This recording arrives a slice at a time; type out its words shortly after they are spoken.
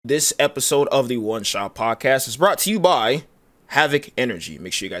This episode of the One Shot Podcast is brought to you by Havoc Energy.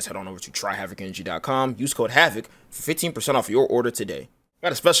 Make sure you guys head on over to tryhavocenergy.com. Use code HAVOC for 15% off your order today.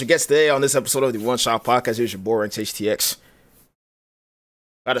 Got a special guest today on this episode of the One Shot Podcast. Here's your boy, RanksHTX.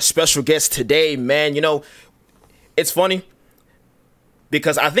 Got a special guest today, man. You know, it's funny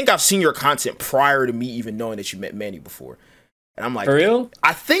because I think I've seen your content prior to me even knowing that you met Manny before. And I'm like, for real?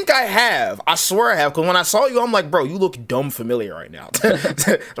 I think I have. I swear I have. Because when I saw you, I'm like, bro, you look dumb familiar right now.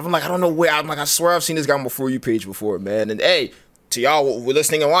 I'm like, I don't know where. I'm like, I swear I've seen this guy on my For You page before, man. And hey, to y'all we're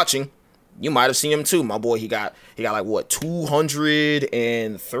listening and watching, you might have seen him too. My boy, he got like what,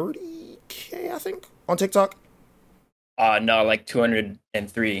 230K, I think, on TikTok. No, like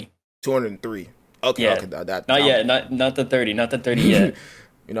 203. 203. Okay, yeah. okay. Not yet. Not the 30. Not the 30 yet.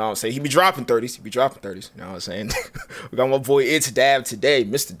 You know what I'm saying? He be dropping 30s. You know what I'm saying? We got my boy ItsDabb today.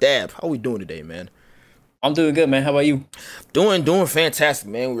 Mr. Dabb. How we doing today, man? I'm doing good, man. How about you? Doing fantastic,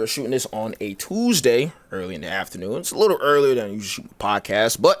 man. We were shooting this on a Tuesday, early in the afternoon. It's a little earlier than I usually shoot a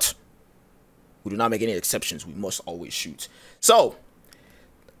podcast, but we do not make any exceptions. We must always shoot. So,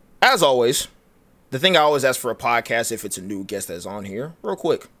 as always, the thing I always ask for a podcast, if it's a new guest that's on here, real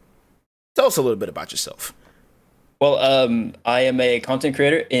quick, tell us a little bit about yourself. Well, I am a content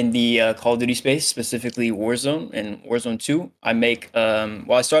creator in the Call of Duty space, specifically Warzone and Warzone 2. I make,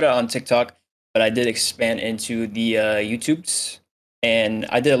 I started on TikTok, but I did expand into the YouTubes, and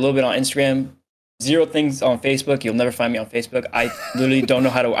I did a little bit on Instagram. Zero things on Facebook. You'll never find me on Facebook. I literally don't know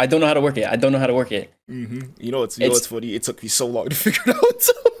how to. I don't know how to work it. Mm-hmm. You know what's funny? It took me so long to figure it out.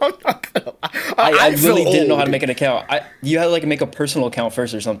 I'm not gonna lie. I really didn't know how to make an account. You had to like make a personal account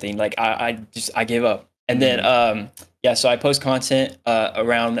first or something. Like I gave up. And then, so I post content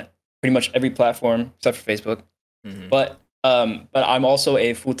around pretty much every platform except for Facebook. Mm-hmm. But I'm also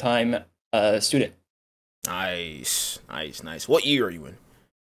a full-time student. Nice. What year are you in?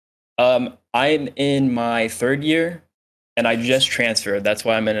 I'm in my third year, and I just transferred. That's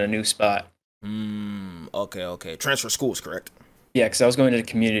why I'm in a new spot. Okay. Transfer schools, correct? Yeah, because I was going to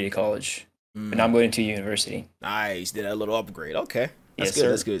community college, and now I'm going to university. Nice. Did that little upgrade. Okay. That's yes, good. sir.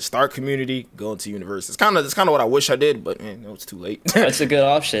 That's good. Start community, go into university. It's kind of what I wish I did, but man, it's too late. That's a good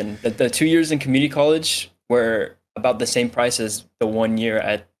option. The 2 years in community college were about the same price as the 1 year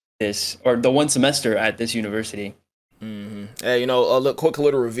at this, or the 1 semester at this university. Mm-hmm. Hey, a quick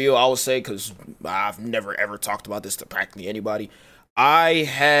little reveal, I would say, because I've never ever talked about this to practically anybody. I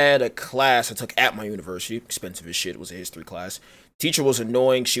had a class I took at my university, expensive as shit. It was a history class. Teacher was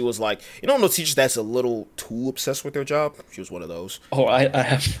annoying. She was like, those teachers that's a little too obsessed with their job. She was one of those. Oh, I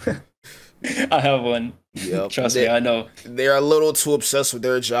have I have one. Yep. Trust me, I know. They're a little too obsessed with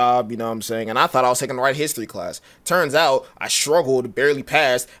their job, you know what I'm saying? And I thought I was taking the right history class. Turns out I struggled, barely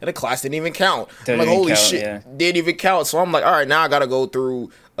passed, and the class didn't even count. I'm like, holy shit, didn't even count. So I'm like, all right, now I got to go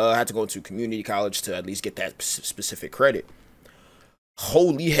through, I had to go to community college to at least get that specific credit.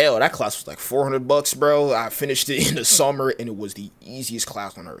 Holy hell, that class was like $400, bro. I finished it in the summer, and it was the easiest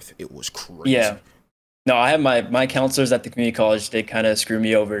class on earth. It was crazy. Yeah. No, I have my counselors at the community college. They kind of screw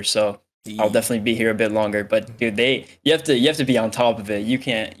me over, so I'll definitely be here a bit longer. But dude, you have to be on top of it. You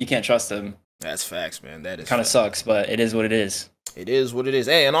can't trust them. That's facts, man. That is kind of sucks, but it is what it is. It is what it is.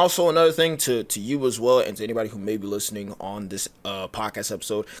 Hey, and also another thing to you as well, and to anybody who may be listening on this podcast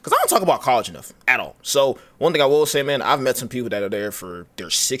episode, because I don't talk about college enough at all. So one thing I will say, man, I've met some people that are there for their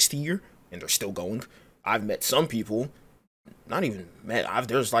 6th year and they're still going. I've met some people, not even met. I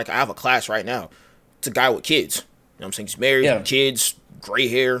have a class right now. It's a guy with kids. You know what I'm saying? He's married, kids, gray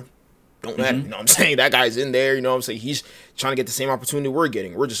hair, don't matter. You know what I'm saying? That guy's in there. You know what I'm saying? He's trying to get the same opportunity we're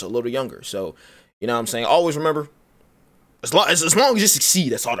getting. We're just a little younger. So, you know what I'm saying? Always remember, as long as you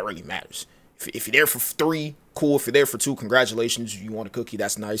succeed, that's all that really matters. If you're there for 3, cool. If you're there for 2, congratulations. If you want a cookie,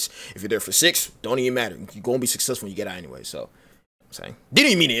 that's nice. If you're there for 6, don't even matter. You're going to be successful when you get out anyway. So, I'm saying.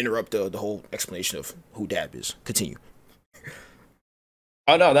 Didn't even mean to interrupt the whole explanation of who Dabb is. Continue.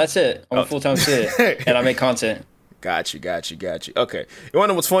 Oh, no, that's it. I'm a full-time student, and I make content. Got you. Okay. You want to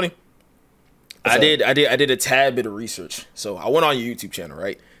know what's funny? I did a tad bit of research. So, I went on your YouTube channel,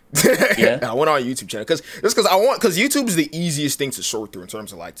 right? Yeah. I went on your YouTube channel because YouTube is the easiest thing to sort through in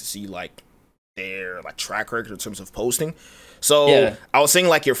terms of like to see like their like track record in terms of posting. So I was seeing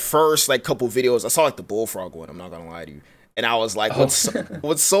like your first like couple videos. I saw like the bullfrog one. I'm not gonna lie to you, and I was like,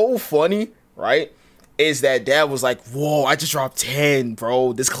 what's so funny, right? Is that Dad was like, whoa, I just dropped 10,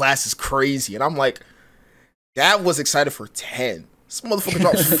 bro. This class is crazy, and I'm like, Dad was excited for 10. This motherfucker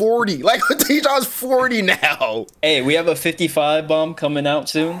drops 40. Like, he drops 40 now. Hey, we have a 55 bomb coming out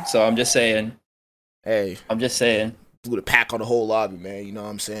soon, so I'm just saying. Hey. Blew the pack on the whole lobby, man. You know what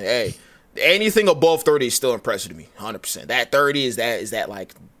I'm saying? Hey, anything above 30 is still impressive to me, 100%. That 30 is that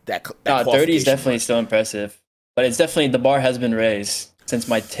like that 30 is qualification definitely part. still impressive, but it's definitely the bar has been raised since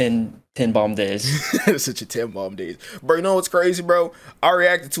my 10 bomb days. Such a 10 bomb days. Bro, you know what's crazy, bro? I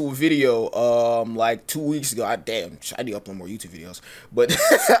reacted to a video like 2 weeks ago. I need to upload more YouTube videos. But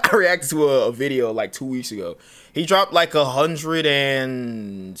I reacted to a video like 2 weeks ago. He dropped like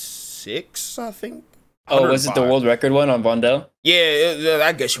 106, I think. Oh, was it the 105. world record one on Vondel? Yeah,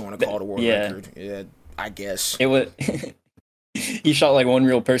 I guess you want to call it a world Yeah. record. Yeah, I guess. It was. He shot like one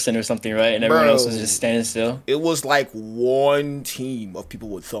real person or something, right? And everyone else was just standing still. It was like one team of people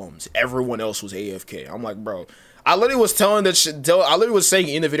with thumbs. Everyone else was AFK. I'm like, bro. I literally was telling that shit. I literally was saying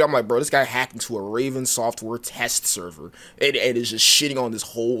in the video, I'm like, bro, this guy hacked into a Raven software test server and is just shitting on this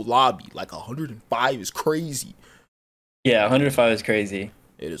whole lobby. Like 105 is crazy. Yeah, 105 is crazy.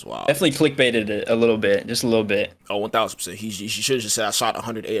 It is wild. Definitely clickbaited it a little bit, just a little bit. Oh, 1000%. He should have just said I shot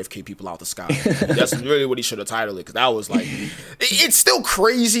 100 AFK people out the sky. That's really what he should have titled it, because that was like, it's still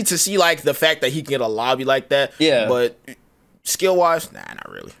crazy to see like the fact that he can get a lobby like that. Yeah. But skill wise, nah, not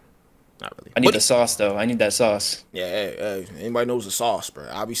really. Not really. I need the sauce though. I need that sauce. Yeah, hey, anybody knows the sauce, bro.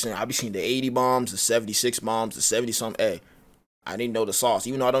 I be seeing the 80 bombs, the 76 bombs, the 70 something. Hey, I didn't know the sauce,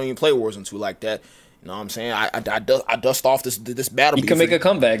 even though I don't even play Warzone 2 like that. You know what I'm saying? I dust off this battle. You can make a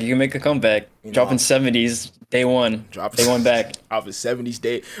comeback. You can make a comeback. Dropping 70s day one. Day one back. Off of 70s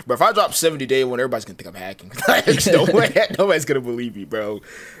day. But if I drop 70 day one, everybody's gonna think I'm hacking. Nobody's gonna believe me, bro.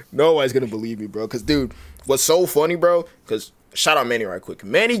 Nobody's gonna believe me, bro. Cause dude, what's so funny, bro? Cause shout out Manny right quick.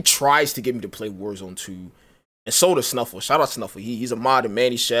 Manny tries to get me to play Warzone 2, and so does Snuffle. Shout out Snuffle. He's a mod in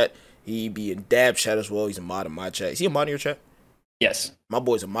Manny's chat. He be in Dabb chat as well. He's a mod in my chat. Is he a mod in your chat? Yes. My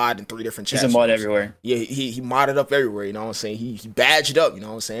boy's a mod in 3 different chats. He's a mod everywhere. Yeah, he modded up everywhere, you know what I'm saying? He badged up, you know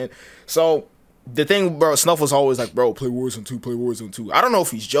what I'm saying? So, the thing, bro, Snuffle's always like, bro, play Warzone 2, play Warzone 2. I don't know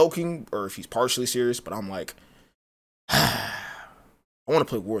if he's joking or if he's partially serious, but I'm like, I want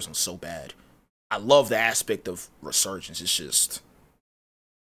to play Warzone so bad. I love the aspect of Resurgence. It's just,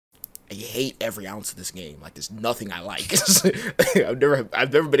 I hate every ounce of this game. Like, there's nothing I like.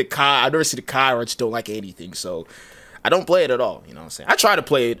 I've never been a Kai. I've never seen a Kai, or I just don't like anything, so I don't play it at all, you know what I'm saying? I try to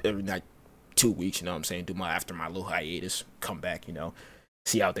play it every like 2 weeks, you know what I'm saying? After my little hiatus, come back, you know,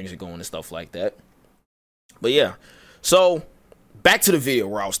 see how things are going and stuff like that. But yeah, so back to the video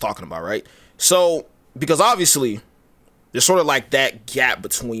where I was talking about, right? So, because obviously there's sort of like that gap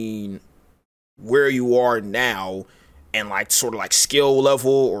between where you are now and like sort of like skill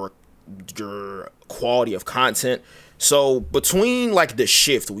level or your quality of content. So between like the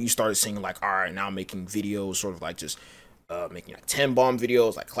shift where you started seeing like, all right, now I'm making videos sort of like just making like 10 bomb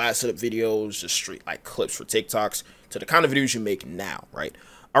videos, like class setup videos, just straight like clips for TikToks, to the kind of videos you make now, right?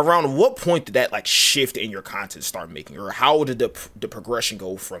 Around what point did that like shift in your content start making, or how did the progression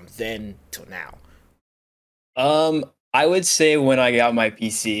go from then to now? I would say when I got my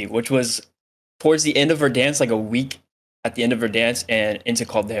PC, which was towards the end of Verdansk, like a week at the end of Verdansk and into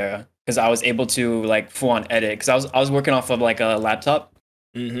Caldera, because I was able to like full on edit, because I was working off of like a laptop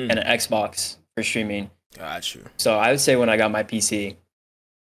and an Xbox for streaming. Got you. So I would say when I got my PC.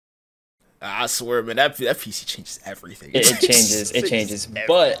 I swear, man, that PC changes everything. It changes.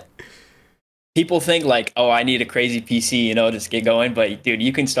 But people think like, oh, I need a crazy PC, you know, just get going. But dude,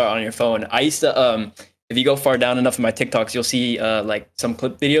 you can start on your phone. I used to if you go far down enough in my TikToks, you'll see like some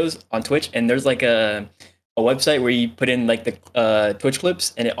clip videos on Twitch, and there's like a website where you put in like the Twitch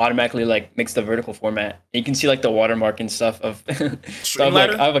clips, and it automatically like makes the vertical format. And you can see like the watermark and stuff of so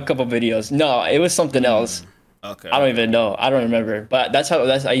I have a couple videos. No, it was something else. Okay. I don't even know. I don't remember. But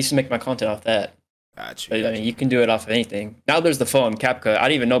I used to make my content off that. Gotcha. But, I mean, you can do it off of anything. Now there's the phone, CapCut. I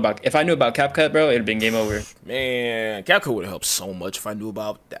didn't even know about. If I knew about CapCut, bro, it'd have been game over. Man, CapCut would have helped so much if I knew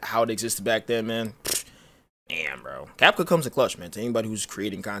about how it existed back then, man. Damn, bro. CapCut comes in clutch, man. To anybody who's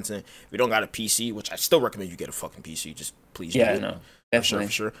creating content, if you don't got a PC, which I still recommend you get a fucking PC, just please do it. No, definitely.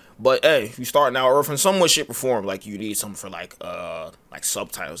 For sure. But hey, if you start now, or if in some way, shape, or form, like you need something for like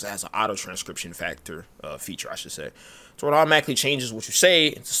subtitles, it has an auto transcription feature, I should say. So it automatically changes what you say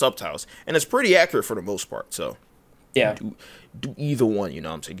into subtitles, and it's pretty accurate for the most part. So yeah, do either one. You know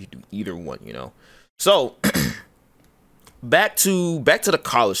what I'm saying? You do either one. You know. So back to the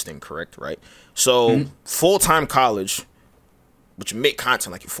college thing, correct? Right. So full-time college, but you make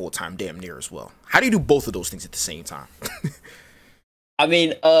content like you're full-time damn near as well. How do you do both of those things at the same time? I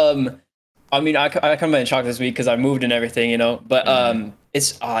mean, I come in shock this week because I moved and everything, you know. But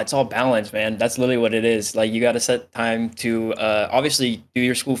it's all balance, man. That's literally what it is. Like, you got to set time to obviously do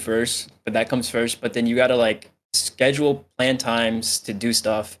your school first, but that comes first. But then you got to like schedule, plan times to do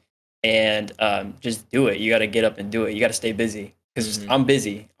stuff, and just do it. You got to get up and do it. You got to stay busy because I'm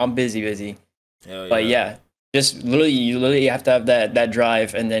busy. Hell yeah. But yeah, Just literally, you literally have to have that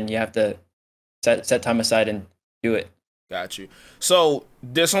drive, and then you have to set time aside and do it. Got you. So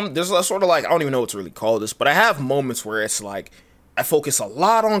there's a sort of like, I don't even know what to really call this, but I have moments where it's like I focus a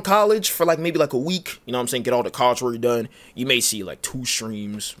lot on college for like maybe like a week. You know what I'm saying? Get all the college work done. You may see like 2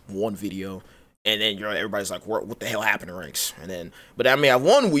 streams, 1 video, and then everybody's like, what the hell happened to ranks? And then, but I may have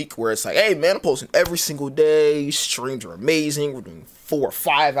 1 week where it's like, hey man, I'm posting every single day. Streams are amazing. We're doing 4 or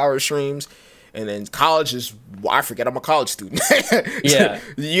 5 hour streams. And then college is, well, I forget I'm a college student. Yeah.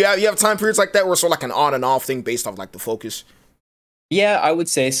 You have time periods like that where it's sort of like an on and off thing based off like the focus. Yeah, I would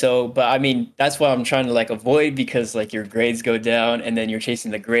say so, but I mean that's what I'm trying to like avoid, because like your grades go down, and then you're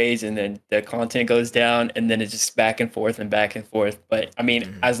chasing the grades, and then the content goes down, and then it's just back and forth and back and forth. But I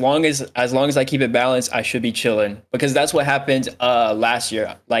mean, as long as I keep it balanced, I should be chilling, because that's what happened last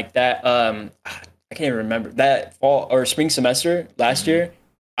year. Like that I can't even remember that fall or spring semester last year.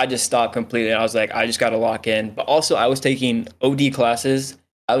 I just stopped completely. I was like, I just got to lock in. But also, I was taking OD classes.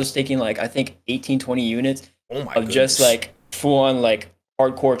 I was taking like I think 18, 20 units Oh my of goodness. just like full on like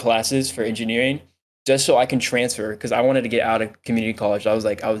hardcore classes for engineering, just so I can transfer, because I wanted to get out of community college. I was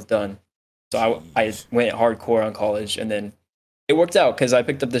like, I was done. So I went hardcore on college, and then it worked out because I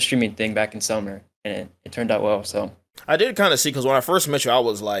picked up the streaming thing back in summer, and it turned out well. So I did kind of see, because when I first met you,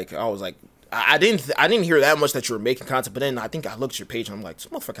 I didn't hear that much that you were making content, but then I think I looked at your page and I'm like, this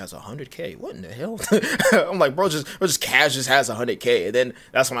motherfucker has 100K. What in the hell? I'm like, bro, Cash just has 100K. And then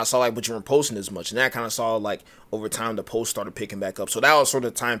that's when I saw like, but you weren't posting as much, and then I kind of saw like over time the posts started picking back up. So that was sort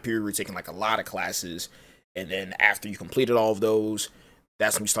of the time period where you're taking like a lot of classes, and then after you completed all of those,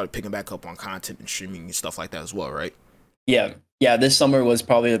 that's when you started picking back up on content and streaming and stuff like that as well, right? yeah, this summer was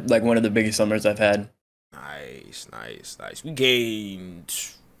probably like one of the biggest summers I've had. Nice. We gained.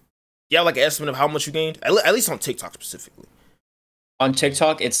 Yeah, like an estimate of how much you gained, at least on TikTok specifically. On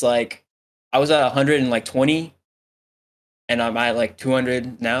TikTok, it's like I was at 120, and I'm at like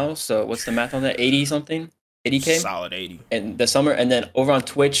 200 now. So what's the math on that? 80 something, 80K. Solid 80. And the summer, and then over on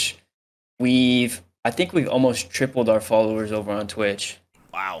Twitch, I think we've almost tripled our followers over on Twitch.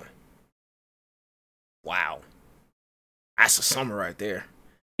 Wow. That's a summer right there.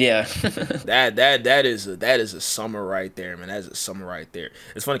 Yeah. that is a summer right there, man. That is a summer right there.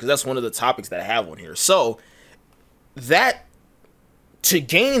 It's funny because that's one of the topics that I have on here. So that to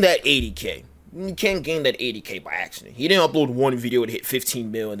gain that 80K, you can't gain that 80K by accident. He didn't upload one video and hit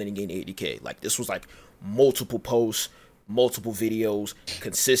 15 mil and then he gained 80K. Like this was like multiple posts, multiple videos,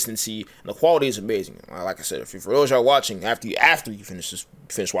 consistency, and the quality is amazing. Like I said, for those y'all watching, after you finish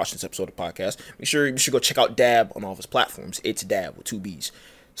watching this episode of the podcast, make sure you should go check out Dabb on all of his platforms. ItsDabb with 2 B's.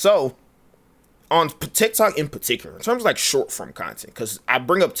 So on TikTok in particular, in terms of like short form content, because I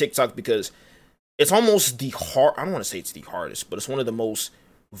bring up TikTok because it's almost I don't want to say it's the hardest, but it's one of the most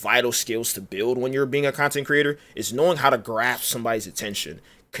vital skills to build when you're being a content creator, is knowing how to grasp somebody's attention,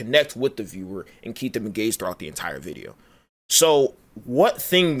 connect with the viewer, and keep them engaged throughout the entire video. So what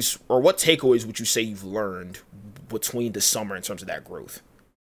things or what takeaways would you say you've learned between the summer in terms of that growth?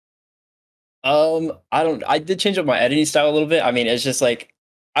 I did change up my editing style a little bit. I mean, it's just like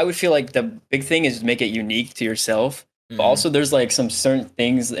I would feel like the big thing is make it unique to yourself. But also there's like some certain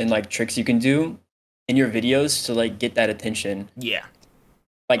things and like tricks you can do in your videos to like get that attention. Yeah.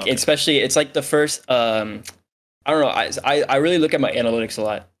 Like especially it's like the first I don't know, I really look at my analytics a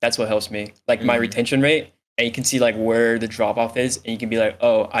lot. That's what helps me. Like my retention rate, and you can see like where the drop off is, and you can be like,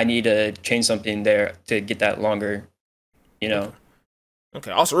 "Oh, I need to change something there to get that longer." You know.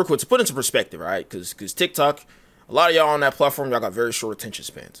 Okay. Also, real quick, to put into perspective, right? Because TikTok, a lot of y'all on that platform, y'all got very short attention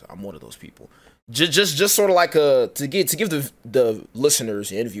spans. I'm one of those people. Just sort of like to give the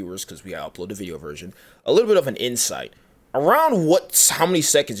listeners and viewers, because we upload the video version, a little bit of an insight around how many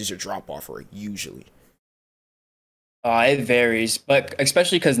seconds is your drop off rate usually? It varies, but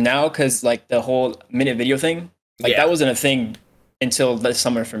especially because like the whole minute video thing, like that wasn't a thing until this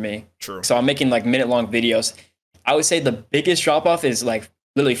summer for me. True. So I'm making like minute long videos. I would say the biggest drop off is like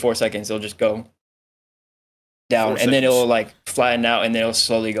literally 4 seconds. It'll just go down, and then it'll like flatten out, and then it'll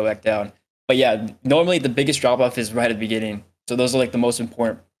slowly go back down. But yeah, normally the biggest drop off is right at the beginning. So those are like the most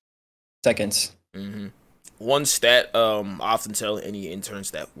important seconds. Mm-hmm. One stat I often tell any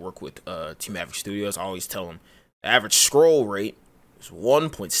interns that work with Team Average Studios, I always tell them the average scroll rate is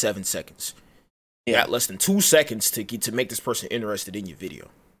 1.7 seconds. You got less than 2 seconds to make this person interested in your video.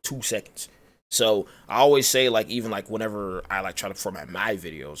 2 seconds. So I always say, like, even like whenever I like try to format my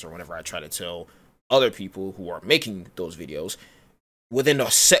videos, or whenever I try to tell other people who are making those videos, within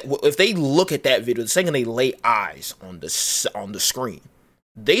a set, if they look at that video, the second they lay eyes on the screen,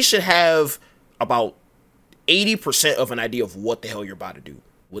 they should have about 80% of an idea of what the hell you're about to do.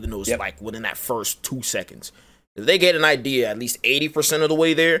 within those Yep. like within that first 2 seconds. If they get an idea at least 80% of the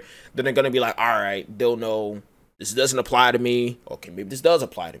way there, then they're gonna be like, all right, they'll know this doesn't apply to me. Okay, maybe this does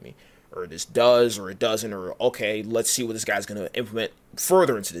apply to me, or this does, or it doesn't, or okay, let's see what this guy's gonna implement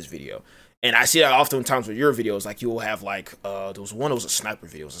further into this video. And I see that oftentimes with your videos, like you'll have like there was one that was a sniper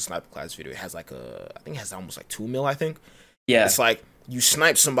video, it was a sniper class video. It has like I think it has almost like 2 mil, I think. Yeah. It's like you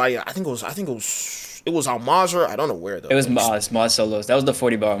snipe somebody, I think it was on Mazur, I don't know where though. It was Maz solos. That was the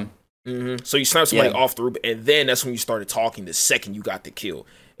 40 bomb. Mm-hmm. So you snipe somebody off the roof, and then that's when you started talking the second you got the kill.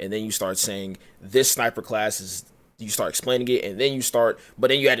 And then you start saying, this sniper class is, you start explaining it, and then but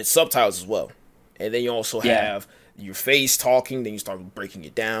then you added subtitles as well. And then you also have your face talking, then you start breaking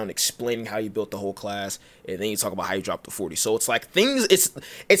it down, explaining how you built the whole class, and then you talk about how you dropped the 40. So it's like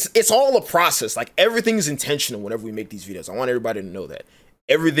it's all a process. Like everything is intentional whenever we make these videos. I want everybody to know that.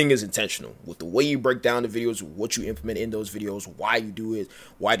 Everything is intentional with the way you break down the videos, what you implement in those videos, why you do it,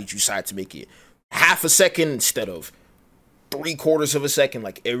 why did you decide to make it half a second instead of 3/4 of a second.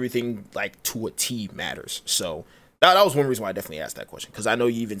 Like everything, like to a T, matters. So that was one reason why I definitely asked that question, because I know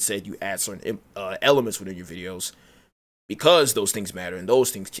you even said you add certain elements within your videos because those things matter and those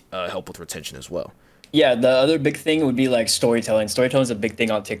things help with retention as well. Yeah, the other big thing would be like storytelling. Storytelling is a big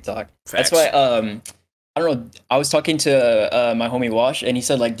thing on TikTok. Facts. That's why I don't know. I was talking to my homie Wash, and he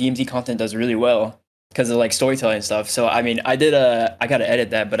said like DMZ content does really well because of like storytelling and stuff. So I mean, I gotta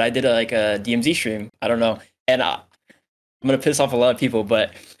edit that, but I did a DMZ stream. I don't know, and I'm gonna piss off a lot of people,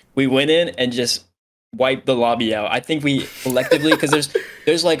 but we went in and just wiped the lobby out. I think we collectively, because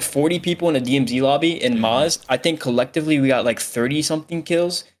there's like 40 people in a DMZ lobby in Maz. I think collectively we got like 30 something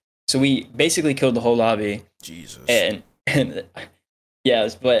kills. So we basically killed the whole lobby. Jesus. And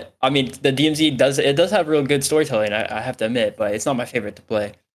yes, but I mean the DMZ does have real good storytelling, I have to admit, but it's not my favorite to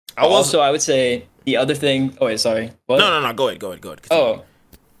play. I would say the other thing. Oh wait, sorry. What? No. Go ahead. Continue. Oh,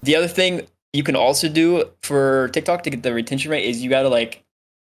 the other thing you can also do for TikTok to get the retention rate is you gotta like,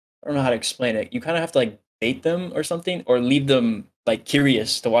 I don't know how to explain it. You kind of have to like bait them or something, or leave them like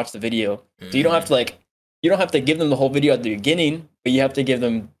curious to watch the video. So you don't have to give them the whole video at the beginning, but you have to give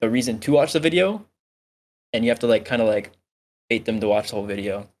them the reason to watch the video, and you have to like kind of like bait them to watch the whole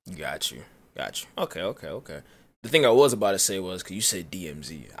video. Got you. Okay. The thing I was about to say was, because you said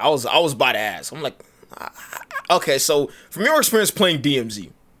DMZ, I was about to ask. I'm like, okay, so from your experience playing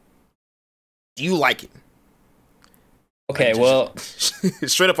DMZ, do you like it? Okay, like, well,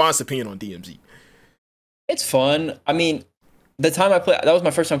 straight up honest opinion on DMZ. It's fun. I mean, the time I play, that was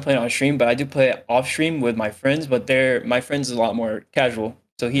my first time playing on stream, but I do play off stream with my friends, but my friends is a lot more casual,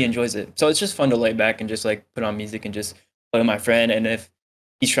 so he enjoys it. So it's just fun to lay back and just like put on music and just play with my friend. And if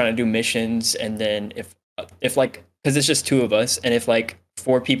he's trying to do missions, and then if like, because it's just 2 of us, and if like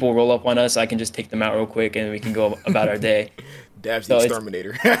 4 people roll up on us, I can just take them out real quick and we can go about our day. Dabb's the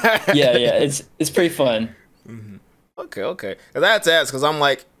exterminator. yeah, it's pretty fun. Mm-hmm. Okay. Cause I had to ask, because I'm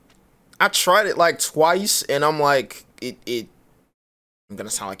like, I tried it like twice, and I'm like, I'm gonna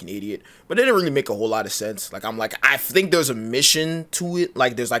sound like an idiot, but it didn't really make a whole lot of sense. Like, I'm like, I think there's a mission to it.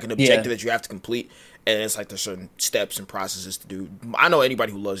 Like, there's like an objective that you have to complete, and it's like there's certain steps and processes to do. I know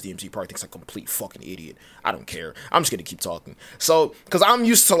anybody who loves DMZ probably thinks I'm a complete fucking idiot. I don't care. I'm just gonna keep talking. So, because I'm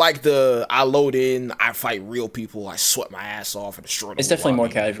used to like I load in, I fight real people, I sweat my ass off and destroy. It's definitely more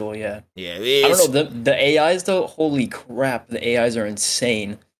casual. Yeah. Yeah. I don't know the AIs though. Holy crap, the AIs are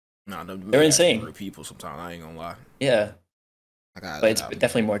insane. Nah, they're insane. Real people sometimes. I ain't gonna lie. Yeah. But it's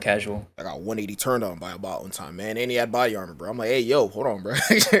definitely more casual. I got 180 turned on by a bot one time, man, and he had body armor, bro. I'm like, hey, yo, hold on, bro.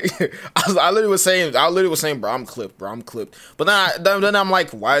 I literally was saying, bro, I'm clipped. But then I'm like,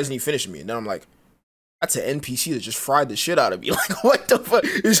 why isn't he finishing me? And then I'm like, that's an NPC that just fried the shit out of me. Like, what the fuck?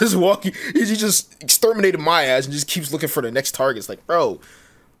 He's just walking. He just exterminated my ass and just keeps looking for the next targets. Like, bro,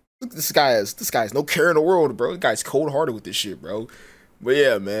 this guy has no care in the world, bro. This guy's cold hearted with this shit, bro. But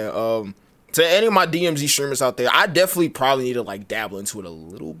yeah, man. To any of my DMZ streamers out there, I definitely probably need to like dabble into it a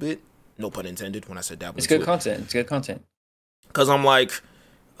little bit. No pun intended when I said dabble. It's good content. It's good content. Cause I'm like,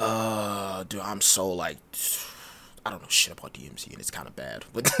 dude, I'm so like, I don't know shit about DMZ, and it's kind of bad.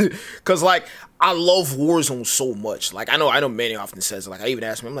 But cause like, I love Warzone so much. Like, I know Manny often says, like, I even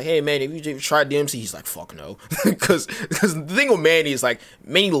ask him, I'm like, hey man, have you tried DMZ? He's like, fuck no. Cause the thing with Manny is like,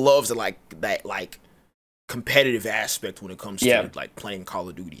 Manny loves that competitive aspect when it comes to like playing Call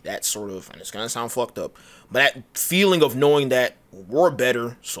of Duty. That sort of, and it's gonna sound fucked up, but that feeling of knowing that we're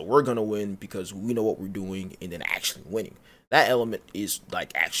better, so we're gonna win because we know what we're doing, and then actually winning. That element is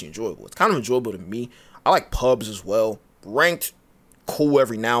like actually enjoyable. It's kind of enjoyable to me. I like pubs as well. Ranked, cool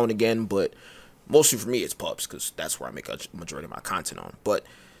every now and again, but mostly for me it's pubs because that's where I make a majority of my content on. But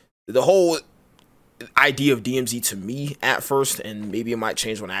the whole idea of DMZ to me at first, and maybe it might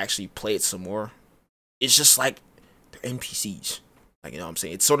change when I actually play it some more. It's just like they're NPCs. Like, you know what I'm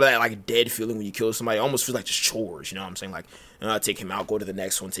saying? It's sort of that like dead feeling when you kill somebody. It almost feels like just chores, you know what I'm saying? Like, take him out, go to the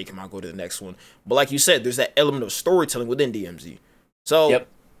next one, take him out, go to the next one. But like you said, there's that element of storytelling within DMZ. So Yep.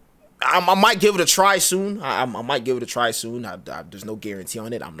 I might give it a try soon. I might give it a try soon. There's no guarantee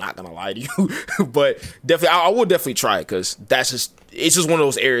on it. I'm not gonna lie to you, but definitely, I will definitely try it because it's just one of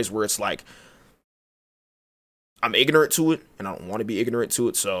those areas where it's like I'm ignorant to it, and I don't want to be ignorant to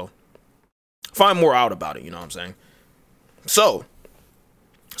it. So find more out about it. You know what I'm saying? So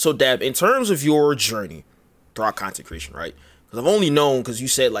Dabb, in terms of your journey throughout content creation, right? Because I've only known because you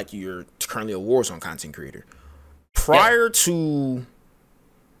said like you're currently a Warzone content creator. Prior to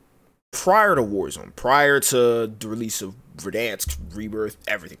Warzone, prior to the release of Verdansk, Rebirth,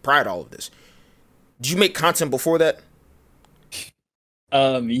 everything, prior to all of this, did you make content before that?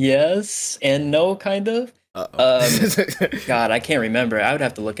 Yes and no, kind of. God, I can't remember. I would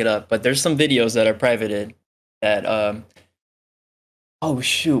have to look it up. But there's some videos that are privated that oh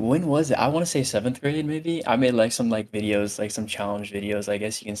shoot, when was it? I want to say 7th grade, maybe. I made like some like videos, like some challenge videos, I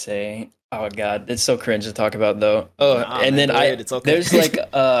guess you can say. Oh god, it's so cringe to talk about though. Oh, nah, and man, then it's okay. there's like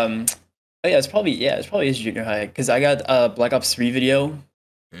oh yeah, it's probably is junior high because I got a Black Ops 3 video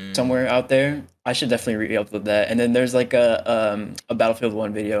somewhere out there. I should definitely re-upload that. And then there's like a Battlefield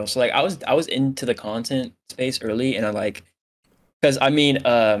 1 video. So like I was into the content space early, and I like because I mean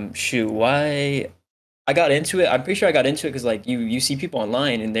shoot, why I got into it. I'm pretty sure I got into it because like you see people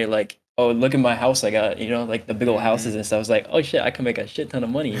online and they're like, oh, look at my house I got, you know, like the big old houses and stuff. I was like, oh shit, I can make a shit ton of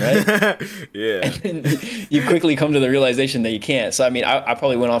money, right? Yeah. And then you quickly come to the realization that you can't. So I mean, I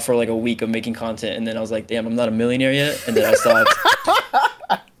probably went off for like a week of making content, and then I was like, damn, I'm not a millionaire yet. And then I stopped.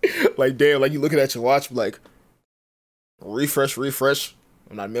 Like, damn, like you looking at your watch, like refresh.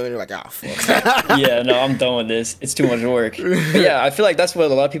 I'm not a millionaire. Like, ah, fuck. Yeah, no, I'm done with this. It's too much work. But yeah, I feel like that's what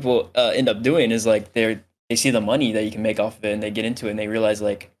a lot of people end up doing is like they see the money that you can make off of it, and they get into it, and they realize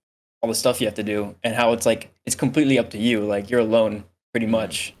like all the stuff you have to do, and how it's like it's completely up to you. Like you're alone, pretty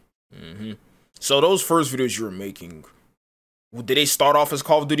much. Mm-hmm. So those first videos you were making, did they start off as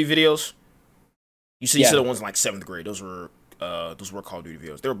Call of Duty videos? You said the ones in like 7th grade. Those were Call of Duty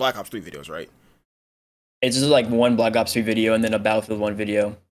videos. They were Black Ops 3 videos, right? It's just like one Black Ops 3 video and then a Battlefield 1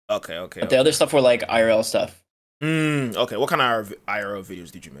 video. Okay. But the other stuff were like IRL stuff. Okay. What kind of IRL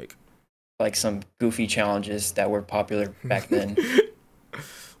videos did you make? Like some goofy challenges that were popular back then.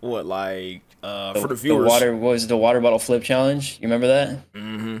 What, like for the viewers? The water bottle flip challenge. You remember that?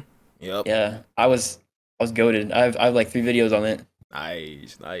 Mm-hmm. Yep. Yeah, I was goated. I have like 3 videos on it.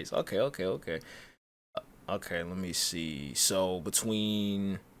 Nice. Okay. Okay, let me see. So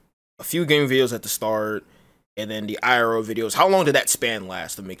between a few game videos at the start and then the IRL videos, how long did that span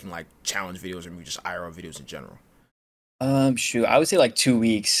last of making like challenge videos or maybe just IRL videos in general? Shoot, I would say like 2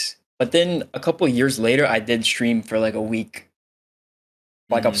 weeks. But then a couple of years later, I did stream for like a week.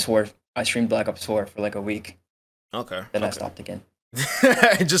 Black Ops 4. I streamed Black Ops 4 for like a week. Okay. Then I stopped again.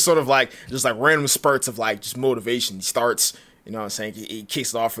 just random spurts of like just motivation. He starts, you know what I'm saying? He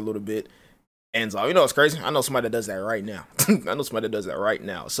kicks it off for a little bit. Ends off. You know, it's crazy. I know somebody that does that right now.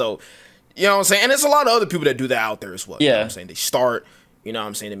 So, you know what I'm saying? And there's a lot of other people that do that out there as well. Yeah. You know what I'm saying? They start, you know what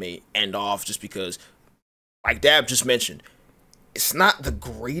I'm saying? They may end off just because, like Dabb just mentioned, it's not the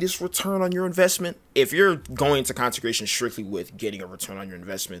greatest return on your investment. If you're going to content creation strictly with getting a return on your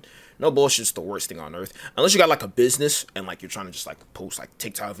investment, no bullshit's the worst thing on earth. Unless you got like a business and like you're trying to just like post like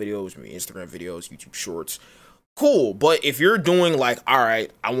TikTok videos, maybe Instagram videos, YouTube shorts. Cool. But if you're doing like, all right,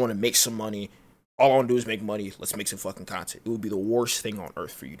 I want to make some money. All I want to do is make money. Let's make some fucking content. It would be the worst thing on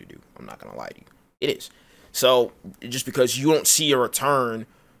earth for you to do. I'm not going to lie to you. It is. So just because you don't see a return,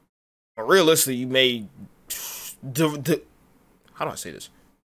 realistically, you may... how do I say this?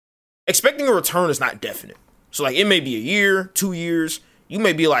 Expecting a return is not definite. So like it may be a year, 2 years. You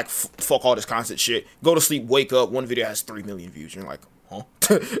may be like, fuck all this content shit. Go to sleep, wake up. One video has 3 million views. You're like, huh?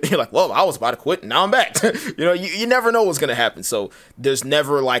 You're like, well, I was about to quit. Now I'm back. You know, you never know what's going to happen. So there's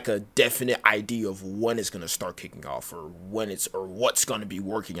never like a definite idea of when it's going to start kicking off or what's going to be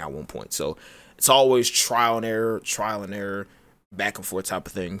working at one point. So it's always trial and error, back and forth type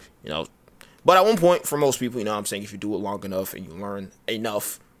of thing, you know. But at one point, for most people, you know what I'm saying, if you do it long enough and you learn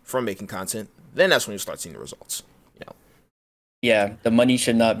enough from making content, then that's when you start seeing the results, you know. Yeah, the money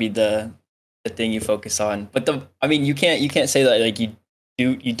should not be the thing you focus on. But you can't say that like you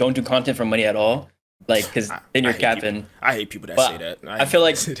don't do content for money at all, like because then you're capping. I hate people that say that. I feel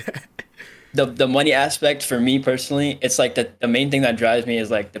like the money aspect for me personally, it's like the main thing that drives me is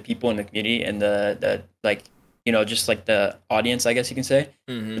like the people in the community and the like just like the audience, I guess you can say.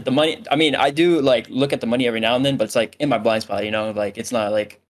 Mm-hmm. But the money, I mean, I do like look at the money every now and then, but it's like in my blind spot,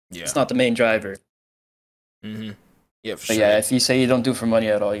 like Yeah. it's not the main driver. Mm-hmm. Yeah, for But sure. yeah, if you say you don't do it for money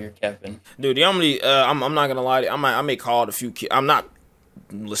at all, you're capping. Dude, the only I'm not gonna lie, I may call it a few. I'm not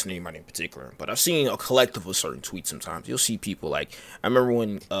listening to anybody in particular, but I've seen a collective of certain tweets. Sometimes you'll see people like I remember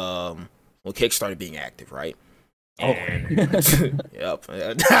when Kick started being active, right? Oh, Yep.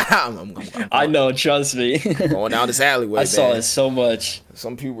 I know. Trust me. Going down this alleyway. I saw man. it so much.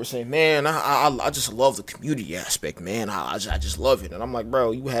 Some people were saying, "Man, I just love the community aspect, man. I just love it." And I'm like,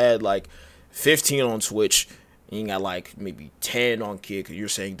 "Bro, you had like 15 on Twitch, and you got like maybe 10 on Kick. And you're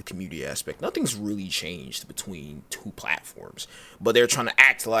saying the community aspect. Nothing's really changed between two platforms, but they're trying to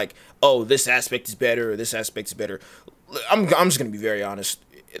act like, oh, this aspect is better, or this aspect is better." I'm just gonna be very honest.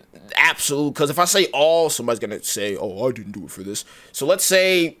 Absolute, because if I say all, somebody's gonna say, "Oh, I didn't do it for this." So let's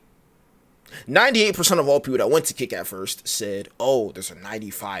say 98% of all people that went to Kick at first said, "Oh, there's a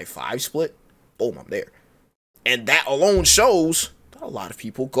 95-5 split." Boom, I'm there. And that alone shows that a lot of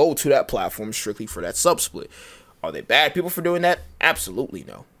people go to that platform strictly for that sub split. Are they bad people for doing that? Absolutely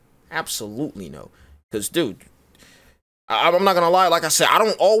no. Absolutely no. Because, dude, I'm not gonna lie. Like I said, I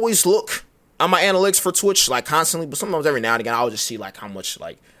don't always look on my analytics for Twitch like constantly, but sometimes every now and again I'll just see like how much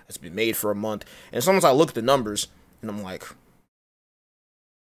like has been made for a month, and sometimes I look at the numbers and I'm like,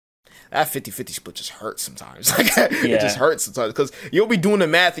 that 50-50 split just hurts sometimes. Like it just hurts sometimes because you'll be doing the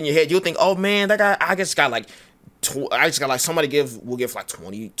math in your head. You'll think, oh man, that guy, I just got like somebody will give like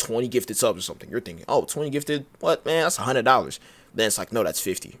 20 gifted subs or something. You're thinking, oh, 20 gifted, what, man, that's $100. Then it's like, no, that's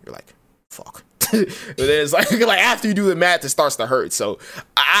 50. You're like, fuck. But then it's like after you do the math, it starts to hurt. So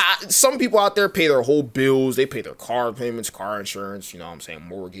some people out there pay their whole bills. They pay their car payments, car insurance, what I'm saying,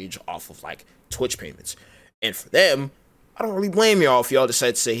 mortgage off of like Twitch payments. And for them, I don't really blame y'all if y'all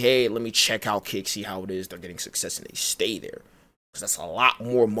decide to say, hey, let me check out Kick, see how it is. They're getting success and they stay there. Because that's a lot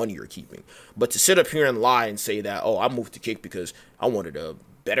more money you're keeping. But to sit up here and lie and say that, oh, I moved to Kick because I wanted a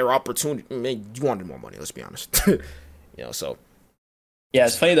better opportunity. Man, you wanted more money, let's be honest. So. Yeah,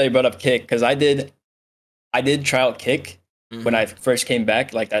 it's funny that you brought up Kick because I did try out Kick when I first came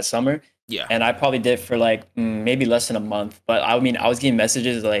back, like that summer. Yeah. And I probably did for like maybe less than a month. But I mean, I was getting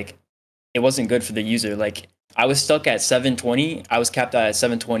messages like it wasn't good for the user. Like I was stuck at 720. I was capped out at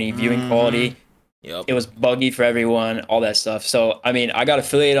 720 viewing quality. Yep. It was buggy for everyone, all that stuff. So, I mean, I got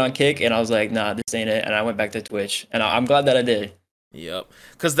affiliated on Kick and I was like, nah, this ain't it. And I went back to Twitch. And I'm glad that I did. Yep.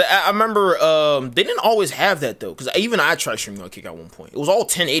 Because I remember they didn't always have that, though. Because even I tried streaming on Kick at one point. It was all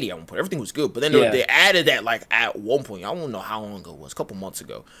 1080 at one point. Everything was good. But then they added that, like, at one point. I don't know how long ago it was. A couple months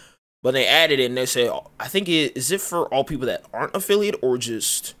ago. But they added it and they said, I think is it for all people that aren't affiliated or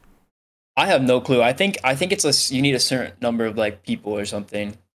just... I have no clue. I think it's you need a certain number of, like, people or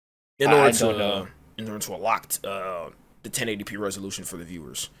something. In order to unlock the 1080p resolution for the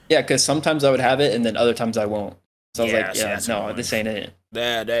viewers. Yeah, because sometimes I would have it and then other times I won't. So I was like, yeah, no, this ain't it.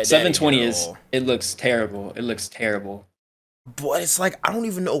 That 720 it looks terrible. It looks terrible. But it's like, I don't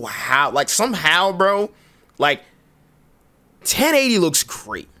even know how. Like, somehow, bro, like, 1080 looks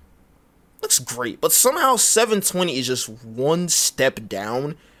great. Looks great. But somehow 720 is just one step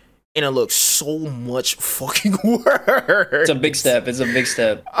down. And it looks so much fucking worse. It's a big step.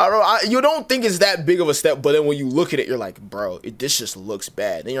 I don't know. You don't think it's that big of a step, but then when you look at it, you're like, bro, this just looks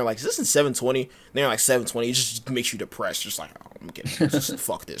bad. Then you're like, is this in 720? Then you're like, 720. It just makes you depressed. Just like, oh, I'm getting just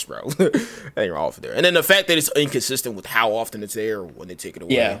fuck this, bro. And you're off there. And then the fact that it's inconsistent with how often it's there when they take it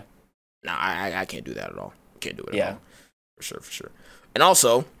away. Yeah. Nah, I can't do that at all. Can't do it at all. For sure. And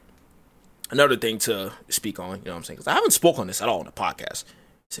also, another thing to speak on, you know what I'm saying? Because I haven't spoke on this at all in the podcast.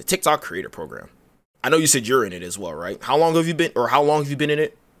 It's a TikTok creator program. I know you said you're in it as well, right? How long have you been in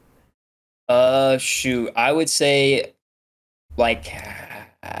it? Shoot, I would say like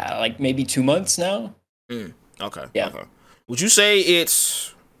maybe 2 months now. Okay. Yeah. Okay. Would you say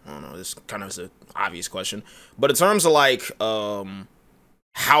it's, I don't know, this kind of is an obvious question, but in terms of like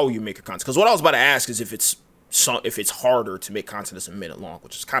how you make your content, because what I was about to ask is if it's harder to make content that's a minute long,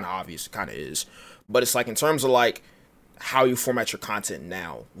 which is kind of obvious, it kind of is, but it's like in terms of like how you format your content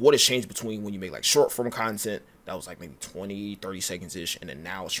now, what has changed between when you make like short form content that was like maybe 20-30 seconds ish, and then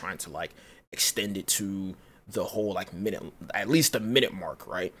now it's trying to like extend it to the whole like minute, at least the minute mark,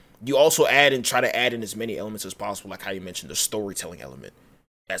 right? You also try to add in as many elements as possible, like how you mentioned the storytelling element,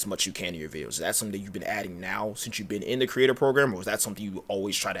 as much you can in your videos. Is that something that you've been adding now since you've been in the creator program, or was that something you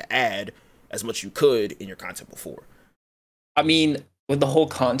always try to add as much you could in your content before? I mean, with the whole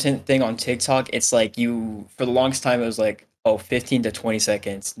content thing on TikTok, it's like for the longest time, it was like, 15 to 20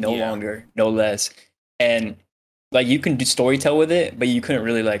 seconds, no longer, no less. And like you can do storytell with it, but you couldn't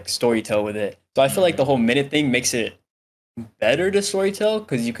really like storytell with it. So I feel like the whole minute thing makes it better to storytell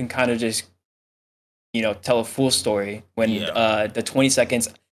because you can kind of just tell a full story when the 20 seconds.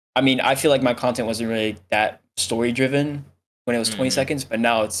 I mean, I feel like my content wasn't really that story driven when it was 20 seconds, but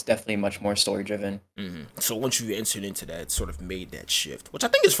now it's definitely much more story driven. So once you entered into that, it sort of made that shift, which I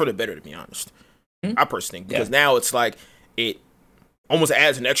think is for the better, to be honest. I personally think, because now it's like it almost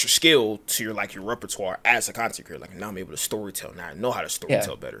adds an extra skill to your repertoire as a content creator. Like, now I'm able to storytell. Now I know how to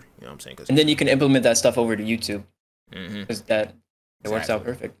storytell better. You know what I'm saying? And then you can implement that stuff over to YouTube because it works out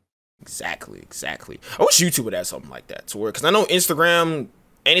perfect. Exactly. I wish YouTube would add something like that to work, because I know Instagram,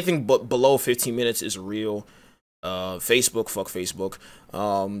 anything but below 15 minutes is real. Facebook, fuck Facebook.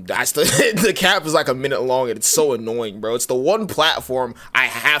 That's the cap is like a minute long, and it's so annoying, bro. It's the one platform I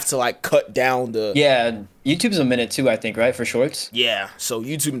have to like cut down the. Yeah, YouTube's a minute too, I think, right, for shorts. Yeah, so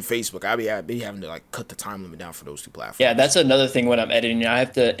YouTube and Facebook, I be having to like cut the time limit down for those two platforms. Yeah, that's another thing when I'm editing. I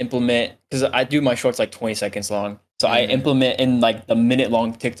have to implement, because I do my shorts like 20 seconds long. So I implement in like the minute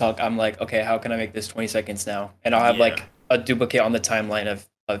long TikTok. I'm like, okay, how can I make this 20 seconds now? And I'll have like a duplicate on the timeline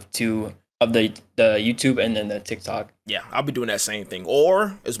of two. Of the YouTube and then the TikTok. Yeah, I'll be doing that same thing.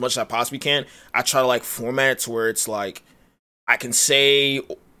 Or, as much as I possibly can, I try to like format it to where it's like I can say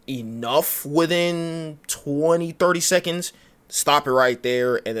enough within 20, 30 seconds, stop it right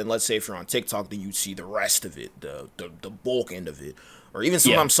there, and then let's say if you're on TikTok, then you see the rest of it, the bulk end of it. Or even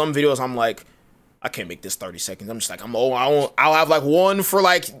sometimes some videos I'm like, I can't make this 30 seconds. I'm just like, I'll have like one for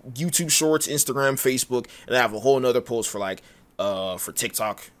like YouTube Shorts, Instagram, Facebook, and then I have a whole nother post for like for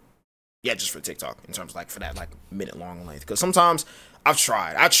TikTok. Yeah, just for TikTok, in terms of like for that like minute long length. Because sometimes I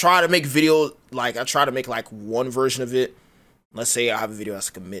try to make video, like I try to make like one version of it. Let's say I have a video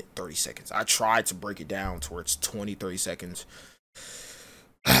that's like a minute 30 seconds. I try to break it down towards 20, 30 seconds.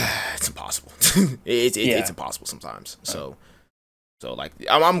 It's impossible. It's impossible sometimes. So like,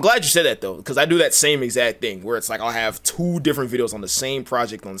 I'm glad you said that though, because I do that same exact thing where it's like I'll have two different videos on the same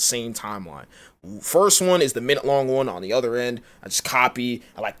project on the same timeline. First one is the minute long one. On the other end, I just copy.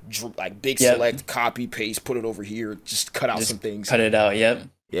 I like big select, copy, paste, put it over here. Just cut out some things. Cut it out. Yep.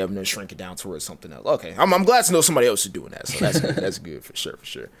 Yeah, and then shrink it down towards something else. Okay, I'm glad to know somebody else is doing that. So that's good. That's good for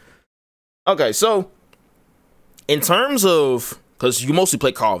sure. Okay, so in terms of, because you mostly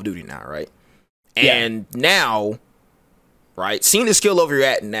play Call of Duty now, right? And now, right, seeing the skill level you're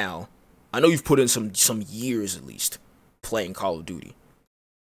at now, I know you've put in some years at least playing Call of Duty.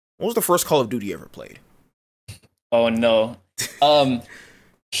 What was the first Call of Duty you ever played? Oh no.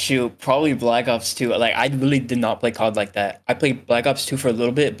 Shoot, probably Black Ops 2. Like, I really did not play COD like that. I played Black Ops 2 for a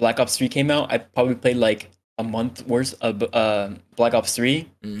little bit. Black Ops 3 came out. I probably played like a month worth of Black Ops 3,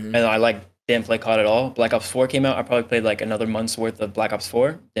 and I like didn't play COD at all. Black Ops 4 came out. I probably played like another month's worth of Black Ops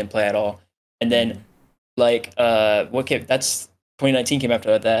 4. Didn't play at all. And then like that's 2019 came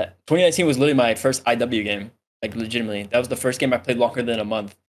after that. 2019 was literally my first IW game. Like, legitimately, that was the first game I played longer than a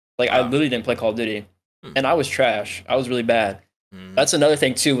month. Like, I literally didn't play Call of Duty, and I was trash. I was really bad. That's another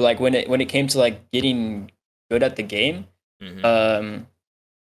thing too. Like, when it came to like getting good at the game,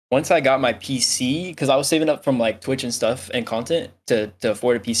 once I got my PC, because I was saving up from like Twitch and stuff and content to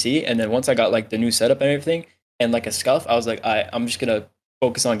afford a PC, and then once I got like the new setup and everything and like a scuff, I was like, I'm just gonna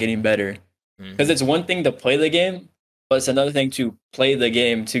focus on getting better, because it's one thing to play the game, but it's another thing to play the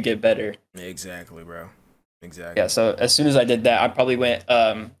game to get better. Exactly, bro. Exactly. Yeah. So as soon as I did that, I probably went.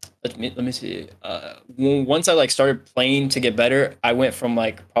 Let me see. Once I like started playing to get better, I went from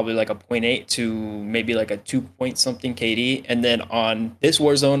like probably like a 0.8 to maybe like a 2 point something KD, and then on this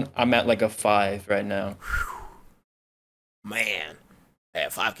Warzone, I'm at like a 5 right now. Man,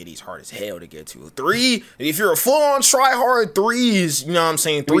 that 5 KD is hard as hell to get to. 3, if you're a full on try hard, 3s, you know what I'm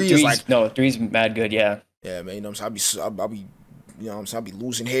saying? 3 is like 3's mad good. Yeah. Yeah, man. You know what I'm saying? I'll be. You know what I'm saying? I'll be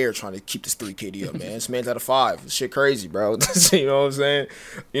losing hair trying to keep this 3 KD up, man. This man's at a 5. This shit crazy, bro. You know what I'm saying?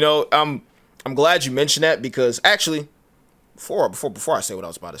 You know, I'm glad you mentioned that, because actually, before I say what I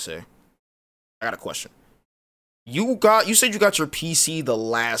was about to say, I got a question. You said you got your PC the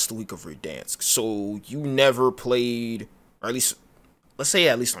last week of Verdansk, so you never played, or at least, let's say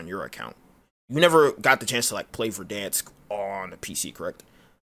at least on your account, you never got the chance to like play Verdansk on a PC, correct?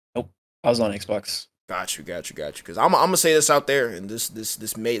 Nope. I was on Xbox. Got you. Because I'm gonna say this out there, and this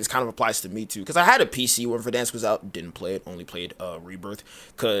kind of applies to me too. Because I had a PC when Verdansk was out, didn't play it, only played Rebirth.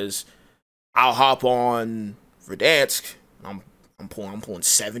 Because I'll hop on Verdansk, I'm pulling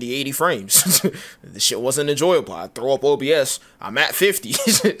 70, 80 frames. This shit wasn't enjoyable. I throw up OBS, I'm at 50.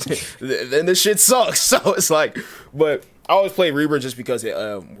 Then the shit sucks. So it's like, but I always play Rebirth just because it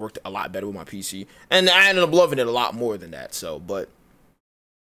worked a lot better with my PC, and I ended up loving it a lot more than that. So, but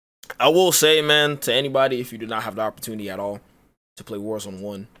I will say, man, to anybody, if you do not have the opportunity at all to play Warzone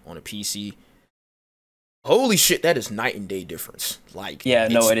 1 on a PC, holy shit, that is night and day difference. Like, Yeah,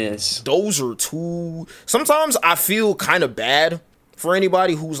 no, it is. Those are two. Sometimes I feel kind of bad for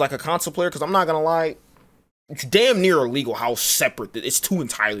anybody who's like a console player, because I'm not gonna lie, it's damn near illegal how separate it's two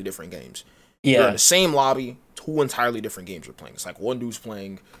entirely different games. Yeah, You're in the same lobby, two entirely different games you're playing. It's like one dude's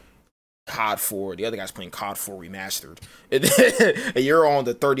playing COD 4, the other guy's playing COD 4 Remastered. And you're on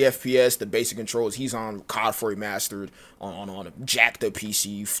the 30 FPS, the basic controls. He's on COD 4 Remastered on a jacked up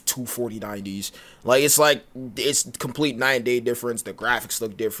PC, 24090s. It's complete night and day difference. The graphics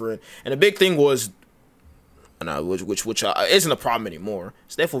look different, and the big thing was, which isn't a problem anymore.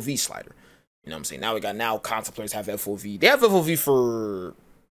 It's the FOV slider. You know what I'm saying? Now console players have FOV. They have FOV for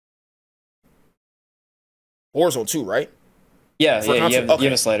Warzone 2, right? Yeah, you have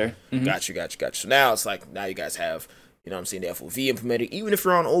a slider. Mm-hmm. Got you. So now it's like, now you guys have, you know what I'm saying, the FOV implemented, even if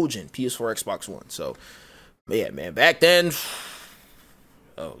you're on old gen, PS4, Xbox One. So, yeah, man, back then,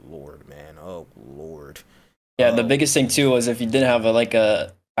 oh, Lord, man. Oh, Lord. Yeah, the biggest thing, too, was if you didn't have,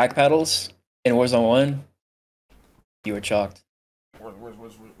 a back paddles in Warzone 1, you were chalked. Where's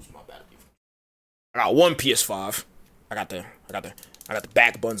my battery? I got one PS5. I got the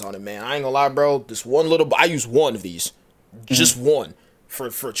back buns on it, man. I ain't gonna lie, bro. This one I use one of these. Just one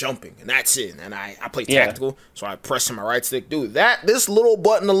for jumping, and that's it. And I play tactical, so I press in my right stick. Dude, this little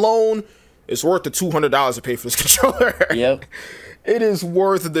button alone is worth the $200 to pay for this controller. Yep. It is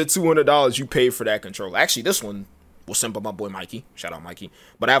worth the $200 you pay for that controller. Actually, this one was sent by my boy Mikey. Shout out Mikey.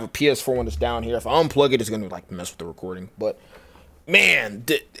 But I have a PS4 one that's down here. If I unplug it, it's gonna mess with the recording. But man,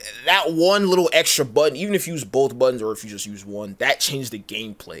 that one little extra button, even if you use both buttons or if you just use one, that changed the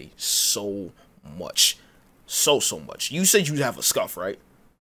gameplay so much. So much. You said you have a Scuff, right?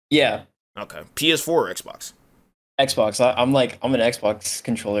 Yeah. Okay. PS4 or Xbox? Xbox. I'm an Xbox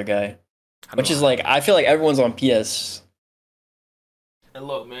controller guy. Which is I feel like everyone's on PS. And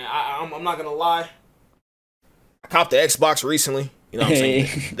look, man, I'm not gonna lie. I copped the Xbox recently. You know what I'm saying?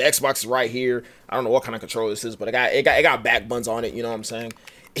 The Xbox is right here. I don't know what kind of controller this is, but it got back buns on it. You know what I'm saying?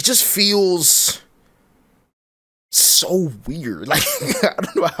 It just feels so weird. Like, I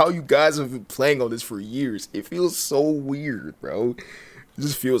don't know how you guys have been playing on this for years. It feels so weird, bro. It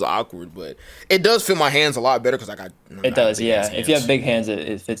just feels awkward, but it does fit my hands a lot better because I got. It does, yeah. If you have big hands,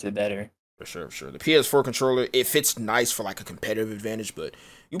 it fits it better. For sure. The PS4 controller, it fits nice for a competitive advantage, but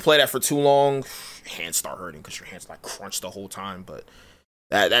you play that for too long, hands start hurting because your hands crunch the whole time. But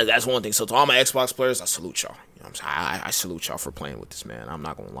that's one thing. So to all my Xbox players, I salute y'all. You know what I'm saying? I salute y'all for playing with this, man. I'm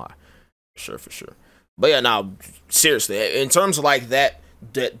not gonna lie, for sure. But yeah, now seriously, in terms of that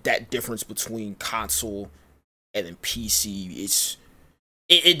difference between console and then PC,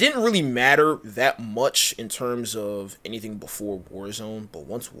 it didn't really matter that much in terms of anything before Warzone. But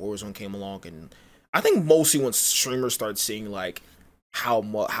once Warzone came along, and I think mostly when streamers started seeing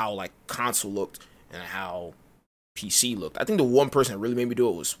how console looked and how PC looked, I think the one person that really made me do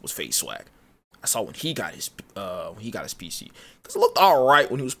it was Phase Swag. I saw when he got his PC, because it looked all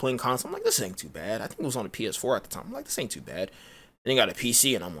right when he was playing console. I'm like, this ain't too bad. I think it was on the PS4 at the time. I'm like, this ain't too bad. Then he got a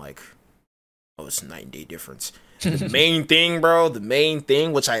PC, and I'm like, oh, it's a night and day difference. The main thing, bro,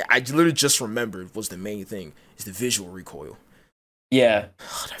 which I literally just remembered was the main thing, is the visual recoil. Yeah.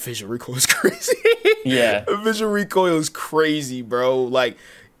 Oh, that visual recoil is crazy. Yeah. The visual recoil is crazy, bro.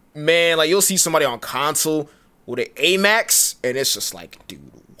 Man, you'll see somebody on console with an AMAX, and it's just dude,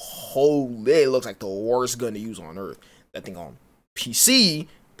 holy, it looks like the worst gun to use on earth. That thing on PC,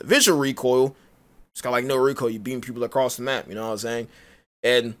 the visual recoil, it's got no recoil. You beam people across the map, you know what I'm saying?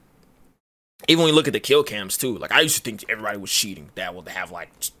 And even when you look at the kill cams too, I used to think everybody was cheating that would have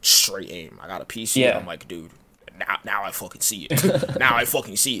straight aim. I got a PC, and I'm like, dude, now I fucking see it. Now I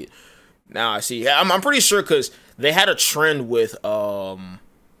fucking see it. Now I see it. I'm pretty sure because they had a trend with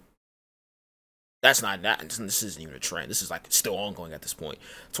that's not that. This isn't even a trend. This is still ongoing at this point.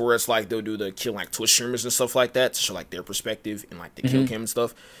 To where it's they'll do the kill Twitch streamers and stuff like that to show their perspective and the kill cam and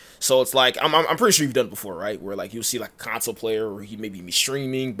stuff. So it's I'm pretty sure you've done it before, right? Where you'll see a console player or he maybe be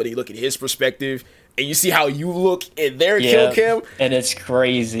streaming, but you look at his perspective and you see how you look in their kill cam. And it's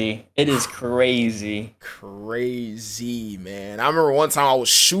crazy. It is crazy. Crazy, man. I remember one time I was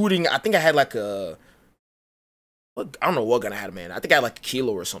shooting. I think I had I don't know what gun I had, man. I think I had a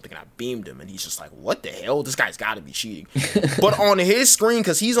kilo or something, and I beamed him, and he's just like, what the hell? This guy's got to be cheating. But on his screen,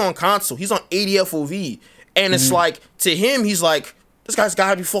 because he's on console, he's on 80 FOV, and it's to him, he's like, this guy's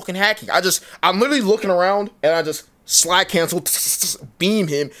got to be fucking hacking. I'm literally looking around, and I just slide cancel, beam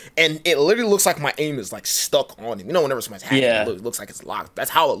him, and it literally looks like my aim is stuck on him. You know, whenever somebody's hacking, it looks like it's locked.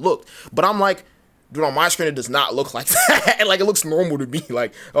 That's how it looked. But I'm like, Dude, on my screen it does not look like that. Like it looks normal to me.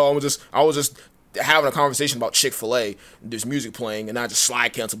 Like, oh, I was just having a conversation about Chick-fil-A. There's music playing, and I just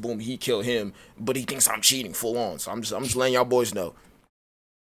slide cancel. Boom, he killed him, but he thinks I'm cheating full on. So I'm just letting y'all boys know.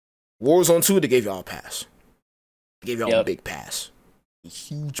 Warzone 2, they gave y'all a pass. They gave y'all a big pass, a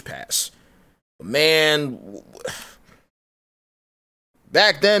huge pass. But man,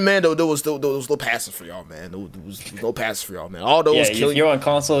 back then, man, there was no passes for y'all, man. There was no passes for y'all, man. All those if you're on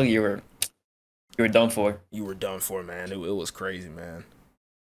console, you were done for. You were done for, man. It was crazy, man.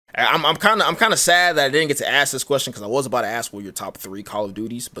 I'm kind of sad that I didn't get to ask this question because I was about to ask what your top 3 Call of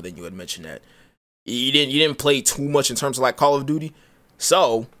Duties, but then you had mentioned that you didn't play too much in terms of like Call of Duty.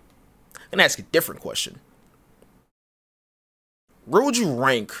 So I'm gonna ask a different question. Where would you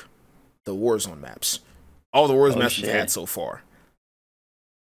rank the Warzone maps? All the Warzone maps we've had so far.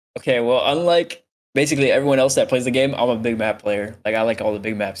 Okay, well, unlike basically everyone else that plays the game, I'm a big map player. Like I like all the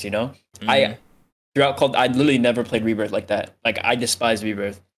big maps, you know. I literally never played Rebirth like that. Like I despise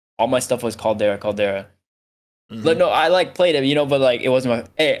Rebirth. All my stuff was Caldera. But no, I like played it, you know, but like it wasn't my.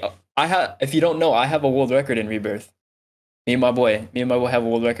 Hey, if you don't know, I have a world record in Rebirth. Me and my boy have a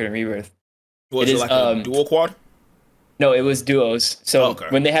world record in Rebirth. Was it like a dual quad? No, it was duos. So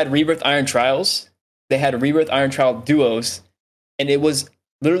when they had Rebirth Iron Trials, they had Rebirth Iron Trial duos, and it was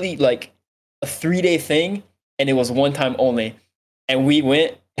literally like a 3-day thing, and it was one time only. And we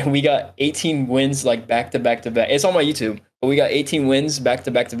went and we got 18 wins like back to back to back. It's on my YouTube. But we got 18 wins back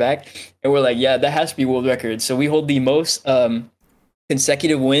to back to back. And we're like, yeah, that has to be world record. So we hold the most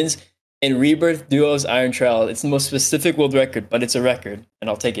consecutive wins in Rebirth Duos Iron Trial. It's the most specific world record, but it's a record, and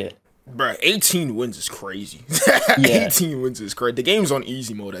I'll take it. Bruh, 18 wins is crazy. 18 wins is crazy. The game's on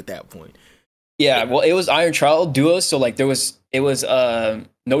easy mode at that point. Yeah, well, it was Iron Trial Duos, so like it was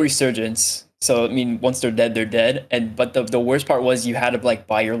no resurgence. So I mean, once they're dead. But the worst part was you had to like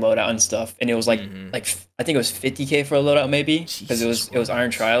buy your loadout and stuff, and it was like I think it was $50K for a loadout maybe because it was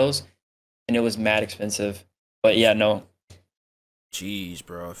Iron Trials, and it was mad expensive. But yeah, no. Jeez,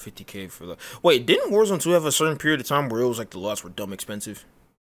 bro, $50K for the. Wait, didn't Warzone 2 have a certain period of time where it was like the lots were dumb expensive?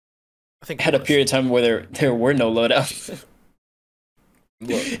 I think it had a period of time where there were no loadouts.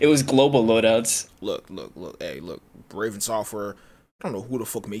 Look, it was global loadouts. Look. Hey, look, Raven Software. I don't know who the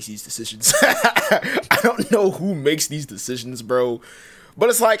fuck makes these decisions. I don't know who makes these decisions, bro. But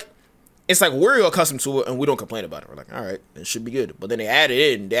it's like we're accustomed to it and we don't complain about it. We're like, all right, it should be good. But then they add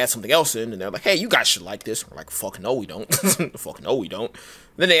it in, they add something else in, and they're like, hey, you guys should like this. We're like, fuck no, we don't. Fuck no, we don't.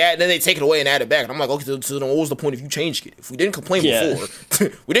 Then they take it away and add it back. And I'm like, okay, so then what was the point if you changed it? If we didn't complain before,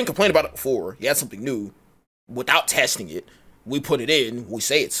 we didn't complain about it before. You had something new without testing it. We put it in. We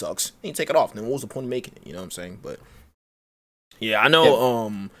say it sucks. And you take it off. Then what was the point of making it? You know what I'm saying? But yeah, I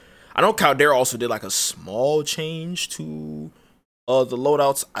know. I know Caldera also did like a small change to the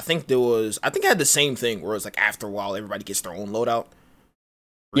loadouts. I think it had the same thing where it's like after a while everybody gets their own loadout.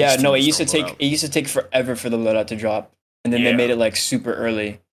 Yeah, no, it used to take forever for the loadout to drop, and then they made it like super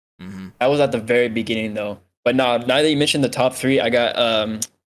early. That was at the very beginning though. But now that you mentioned the top 3, I got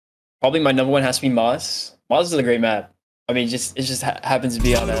probably my number 1 has to be Moz. Moz is a great map. I mean, it just happens to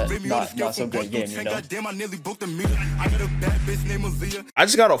be on a not so great game, you know. I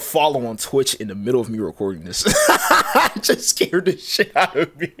just got a follow on Twitch in the middle of me recording this. I just scared the shit out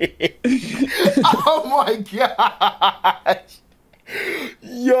of me. Oh my gosh.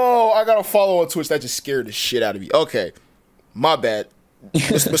 Yo, I got a follow on Twitch that just scared the shit out of me. Okay, my bad.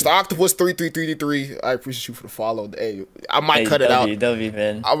 Mr. Octopus 3333. I appreciate you for the follow. Hey, I might cut it out. W,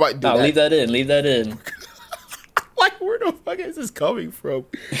 man. I might do that. Leave that in. Like, where the fuck is this coming from?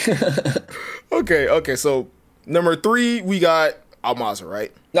 Okay, so number 3 we got Almaza,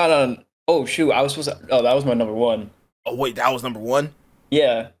 right? No. Oh shoot, that was my number 1. Oh wait, that was number 1?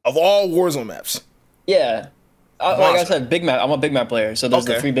 Yeah. Of all Warzone maps? Yeah. Like I said, big map. I'm a big map player, so there's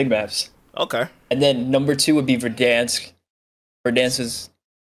the 3 big maps. Okay. And then number 2 would be Verdansk. Verdansk is,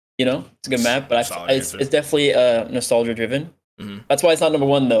 you know, it's a good map, but it's definitely nostalgia driven. That's why it's not number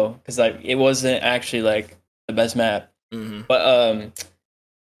 1 though, because like it wasn't actually like the best map. But and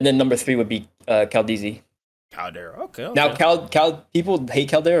then number 3 would be Caldera. Okay. Now people hate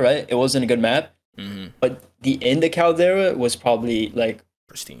Caldera, right? It wasn't a good map. But the end of Caldera was probably like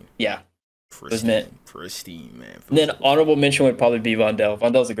pristine. Yeah. Pristine, man. And then honorable mention would probably be Vondel.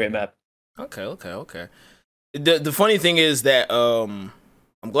 Vondel's a great map. Okay. The funny thing is that I'm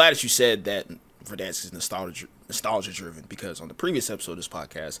glad that you said that Verdansk is nostalgia driven, because on the previous episode of this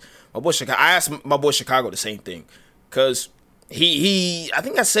podcast, I asked my boy Chicago the same thing, because he I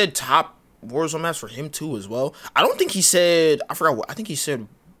think I said top Warzone maps for him too as well. I don't think he said, I forgot what, I think he said,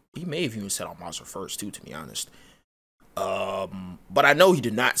 he may have even said Almaza first too, to be honest. But I know he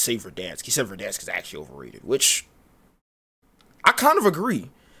did not say Verdansk. He said Verdansk is actually overrated, which I kind of agree.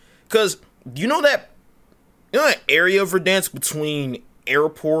 Because that area of Verdansk between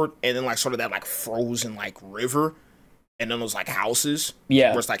airport and then like sort of that like frozen like river and then those like houses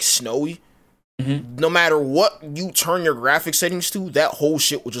where it's like snowy. No matter what you turn your graphic settings to, that whole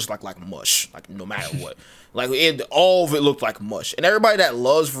shit was just like mush. Like no matter what, like all of it looked like mush. And everybody that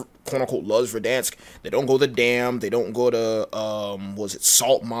loves, quote unquote, loves Verdansk, they don't go to Dam, they don't go to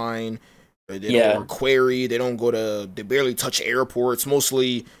Salt Mine, they don't go to Quarry, they barely touch airports.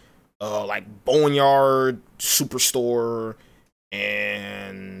 Mostly, like Boneyard, Superstore,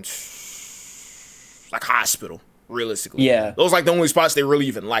 and like Hospital. Realistically, those are like the only spots they really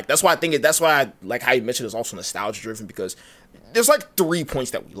even like. That's why I like how you mentioned it's also nostalgia driven, because there's like 3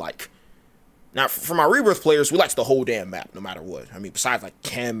 points that we like. Now, for my Rebirth players, we like the whole damn map, no matter what. I mean, besides like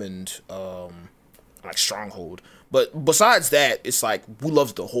Chem and like Stronghold, but besides that, it's like we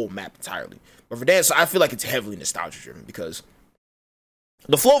love the whole map entirely. But for that, so I feel like it's heavily nostalgia driven because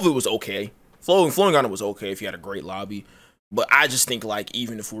the flow of it was okay. Flowing on it was okay if you had a great lobby, but I just think like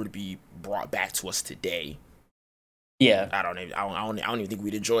even if it were to be brought back to us today. Yeah, I don't even think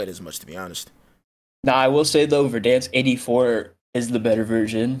we'd enjoy it as much, to be honest. Now, I will say though, Verdansk 84 is the better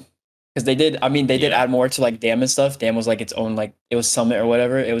version because they did add more to like Dam and stuff. Dam was like its own, like it was Summit or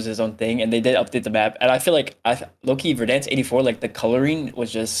whatever. It was its own thing, and they did update the map. And I feel like low-key Verdansk 84, like the coloring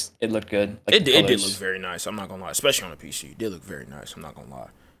was just, it looked good. Like, it did look very nice. I'm not gonna lie, especially on the PC. It did look very nice. I'm not gonna lie.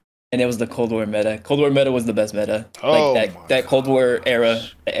 And it was the Cold War meta. Cold War meta was the best meta. Like that Cold War era.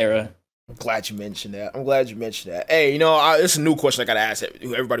 I'm glad you mentioned that. Hey, it's a new question I gotta ask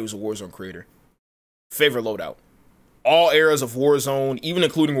everybody who's a Warzone creator. Favorite loadout? All eras of Warzone, even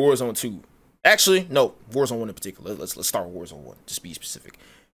including Warzone 2. Actually, no, Warzone 1 in particular. Let's start with Warzone 1, just be specific.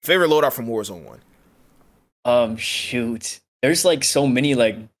 Favorite loadout from Warzone 1? Shoot. There's like so many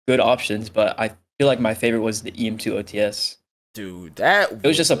like good options, but I feel like my favorite was the EM2 OTS. Dude, it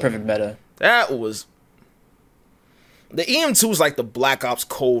was just a perfect meta. The EM2 was like the Black Ops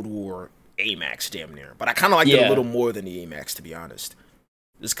Cold War AMAX damn near, but I kind of liked it a little more than the AMAX, to be honest.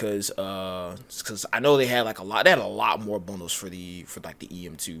 Just because I know they had a lot more bundles for the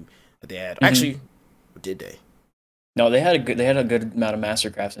EM2 that they had. Actually, did they? No, they had a good amount of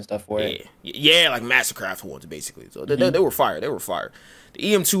Mastercrafts and stuff for it. Yeah, like Mastercraft ones basically. So they were fire. They were fire. The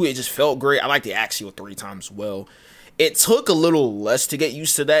EM2, it just felt great. I like the Axial 3 times well. It took a little less to get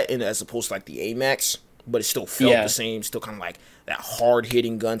used to that, as opposed to like the AMAX, but it still felt the same. Still kind of like that hard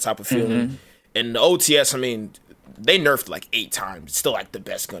hitting gun type of feeling. And the OTS, I mean, they nerfed like 8 times. It's still like the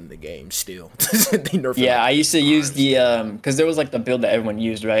best gun in the game. Still, they nerfed. Yeah, I used to use the because there was like the build that everyone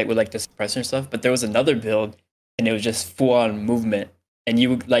used, right, with like the suppressor and stuff. But there was another build, and it was just full on movement. And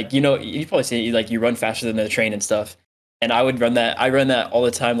you like, you probably see it, like you run faster than the train and stuff. And I would run that. I run that all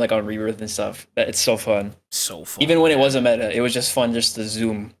the time, like on Rebirth and stuff. It's so fun. So fun. Even when it wasn't meta, it was just fun just to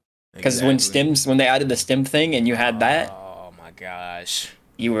zoom. Because when they added the stim thing and you had that, oh my gosh,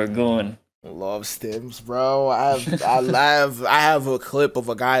 you were going. Love stims, bro. I have a clip of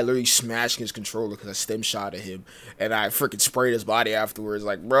a guy literally smashing his controller because I stim shot at him, and I freaking sprayed his body afterwards.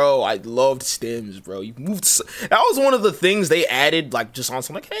 Like, bro, I loved stims, bro. You moved. That was one of the things they added, like just on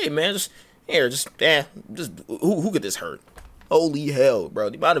some, like, hey man, just who could this hurt? Holy hell, bro!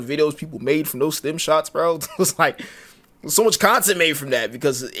 The amount of videos people made from those stim shots, bro, it was like so much content made from that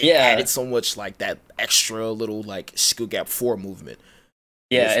because it added so much like that extra little like skill gap 4 movement.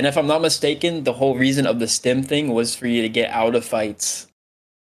 Yeah, and if I'm not mistaken, the whole reason of the stim thing was for you to get out of fights.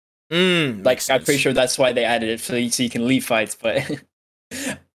 Like, I'm pretty sure that's why they added it, so you can leave fights, but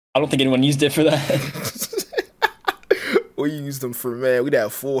I don't think anyone used it for that. We used them for, man, we'd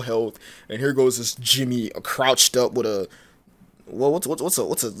have full health, and here goes this Jimmy crouched up with a,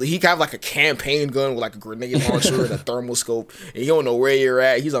 what's he have like a campaign gun with like a grenade launcher and a thermal scope, and he don't know where you're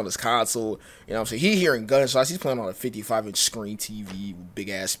at. He's on his console, you know what I'm saying? He hearing gunshots. He's playing on a 55-inch screen TV with big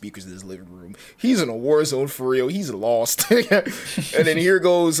ass speakers in his living room. He's in a war zone for real. He's lost. And then here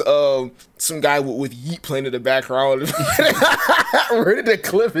goes some guy with Yeet playing in the background, ready to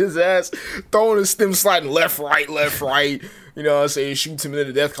clip his ass, throwing his stem sliding left, right. You know what I'm saying? Shoots him into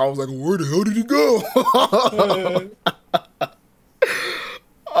the death. I was like, where the hell did he go?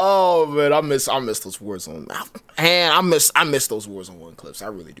 Oh man, I miss those Warzone. Man, I miss those Warzone 1 clips. I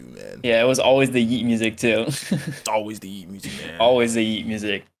really do, man. Yeah, it was always the Yeet music too. Always the Yeet music, man. Always the Yeet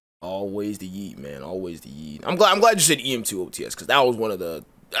music. Always the Yeet, man. Always the Yeet. I'm glad you said EM2 OTS because that was one of the.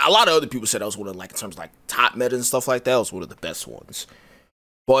 A lot of other people said that was one of, like, in terms of like top meta and stuff like that, it was one of the best ones.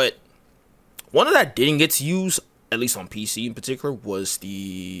 But one of that didn't get to use, at least on PC in particular, was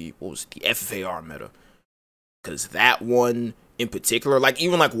the FFAR meta. because that one in particular, like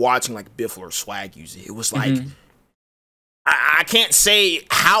even like watching like Biffle or Swag use it, it was like I can't say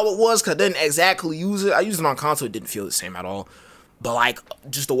how it was because I didn't exactly use it. I used it on console, it didn't feel the same at all. But like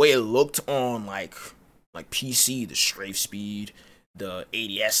just the way it looked on like PC, the strafe speed, the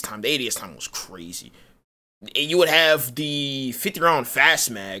ADS time. The ADS time was crazy. You would have the 50 round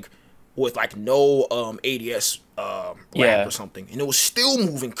fast mag with like no ADS ramp or something, and it was still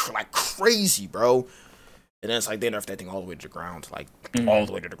moving like crazy, bro. And then it's like they nerfed that thing all the way to the ground, like all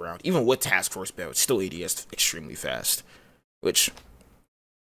the way to the ground. Even with Task Force Bell, it's still ADS extremely fast. Which,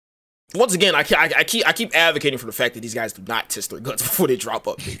 once again, I keep advocating for the fact that these guys do not test their guns before they drop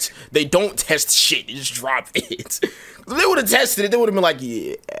updates. They don't test shit; they just drop it. If they would have tested it, they would have been like,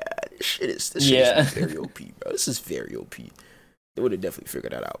 "Yeah, this shit is very OP, bro. This is very OP." They would have definitely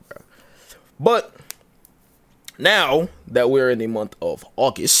figured that out, bro. But now that we're in the month of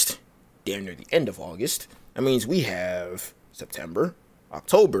August, damn near the end of August, that means we have September,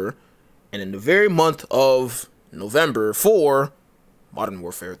 October, and in the very month of November for Modern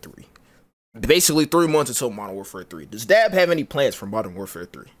Warfare 3. Basically 3 months until Modern Warfare 3. Does Dabb have any plans for Modern Warfare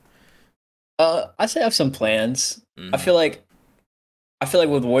 3? I say I have some plans. I feel like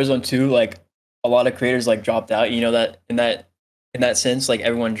with Warzone 2, like a lot of creators like dropped out, you know, that in that sense, like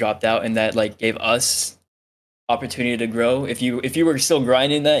everyone dropped out, and that like gave us opportunity to grow. If you were still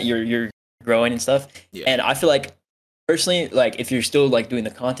grinding that, you're growing and stuff. Yeah. And I feel like personally, like if you're still like doing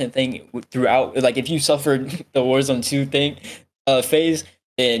the content thing throughout, like if you suffered the Warzone 2 thing phase,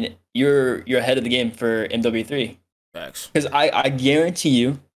 then you're ahead of the game for MW3. Facts. Because I guarantee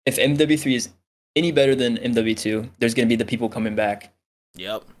you, if MW3 is any better than MW2, there's gonna be the people coming back.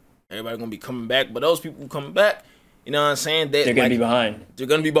 Yep. Everybody gonna be coming back, but those people coming back, you know what I'm saying? They're gonna be behind. They're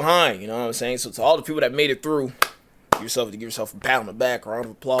gonna be behind, you know what I'm saying? So to all the people that made it through, give yourself a pat on the back, round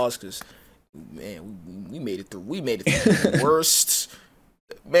of applause, because man, we made it through. We made it through the worst.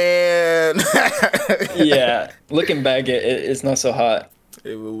 Man. Yeah. Looking back, it's not so hot.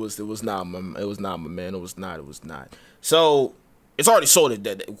 It was not, my man. It was not. So it's already sold.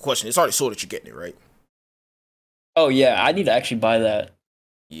 It's already sold that you're getting it, right? Oh yeah, I need to actually buy that.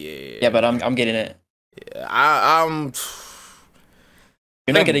 Yeah. Yeah, but I'm getting it. Yeah, I'm.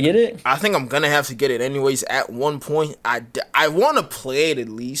 You're not gonna get it? I think I'm gonna have to get it anyways. At one point, I want to play it at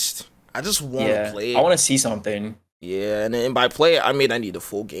least. I just want to play it. I want to see something. Yeah, and by play it, I mean I need the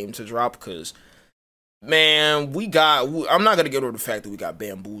full game to drop because, man, I'm not gonna get over the fact that we got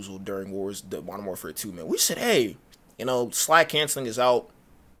bamboozled during the Modern Warfare 2. Man, we said, hey, you know, slide canceling is out.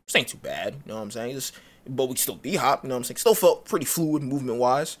 This ain't too bad. You know what I'm saying? But we still B-hop. You know what I'm saying? Still felt pretty fluid movement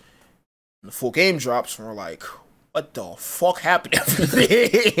wise. And the full game drops, and we're like, what the fuck happened to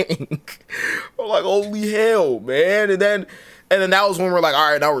everything? We're like, holy hell, man. And then that was when we're like,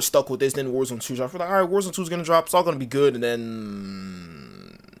 all right, now we're stuck with this. Then Warzone 2 dropped. We're like, all right, Warzone 2 is going to drop. It's all going to be good. And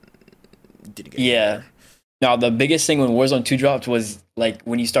then didn't get there. No, the biggest thing when Warzone 2 dropped was like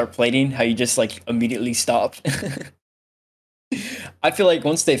when you start plating, how you just like immediately stop. I feel like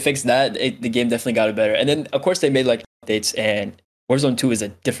once they fixed that, the game definitely got it better. And then, of course, they made like updates, and Warzone 2 is a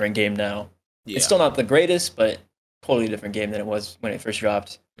different game now. Yeah. It's still not the greatest, but totally different game than it was when it first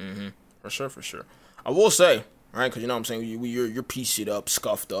dropped. Mm-hmm. For sure. I will say, right, because you know what I'm saying, you're PC'd up,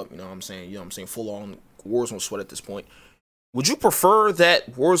 scuffed up, you know what I'm saying, full on Warzone sweat at this point. Would you prefer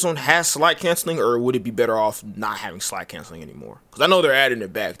that Warzone has slide canceling, or would it be better off not having slide canceling anymore? Because I know they're adding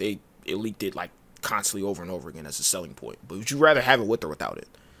it back. It leaked it like constantly over and over again as a selling point. But would you rather have it with or without it?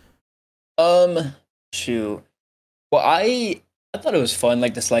 Shoot. Well, I thought it was fun.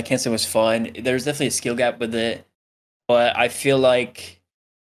 Like the slide canceling was fun. There's definitely a skill gap with it, but I feel like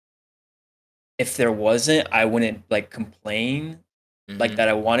if there wasn't, I wouldn't like complain like that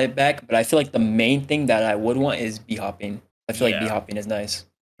I want it back. But I feel like the main thing that I would want is b-hopping. I feel like b-hopping is nice.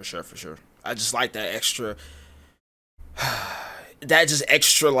 For sure. I just like that extra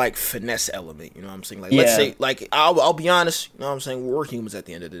like finesse element, you know what I'm saying? Like let's say, like I'll be honest, you know what I'm saying, we're humans at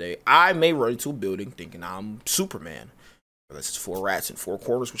the end of the day. I may run into a building thinking I'm Superman. This is 4 rats in 4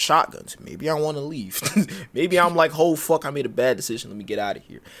 corners with shotguns. Maybe I want to leave. Maybe I'm like, oh fuck, I made a bad decision. Let me get out of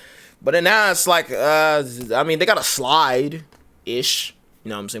here. But then now it's like, I mean, they got a slide-ish, you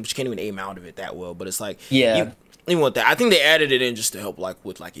know what I'm saying, but you can't even aim out of it that well. But it's like, even with that, I think they added it in just to help like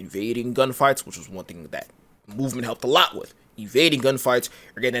with like invading gunfights, which was one thing that movement helped a lot with. Evading gunfights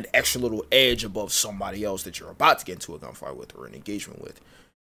or getting that extra little edge above somebody else that you're about to get into a gunfight with or an engagement with.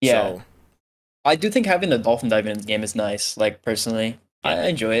 Yeah. So, I do think having the dolphin dive in the game is nice. Like personally, I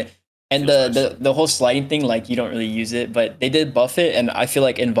enjoy it. And the whole sliding thing, like you don't really use it, but they did buff it. And I feel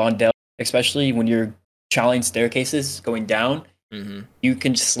like in Vondel, especially when you're challenging staircases going down, you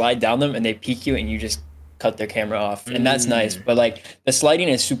can just slide down them and they peek you and you just cut their camera off, and that's nice. But like the sliding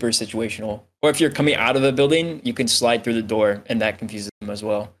is super situational. Or if you're coming out of a building, you can slide through the door, and that confuses them as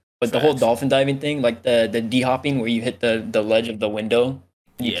well. But the whole dolphin diving thing, like the de-hopping where you hit the ledge of the window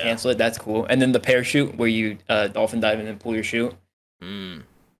and you cancel it, that's cool. And then the parachute where you dolphin dive and then pull your chute.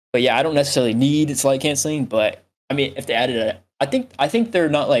 But yeah, I don't necessarily need slide canceling, but I mean, if they added it, I think they're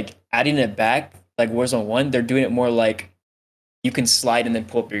not like adding it back like Warzone 1. They're doing it more like you can slide and then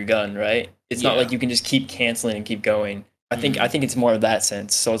pull up your gun, right? It's not like you can just keep canceling and keep going. I think it's more of that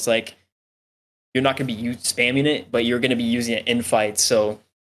sense. So it's like you're not going to be spamming it, but you're going to be using it in fights. So,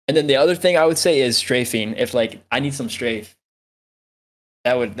 and then the other thing I would say is strafing. If like I need some strafe,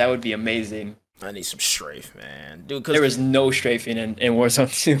 that would be amazing. I need some strafe, man, dude. There was no strafing in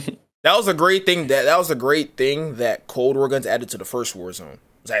Warzone 2. That was a great thing. That was a great thing that Cold War guns added to the first Warzone. It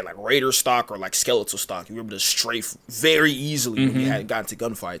was like Raider stock or like skeletal stock. You were able to strafe very easily when you had got into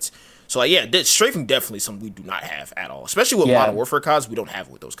gunfights. So like, yeah, strafing definitely something we do not have at all. Especially with Modern Warfare CODs, we don't have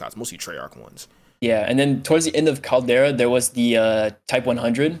it with those CODs. Mostly Treyarch ones. Yeah, and then towards the end of Caldera, there was the Type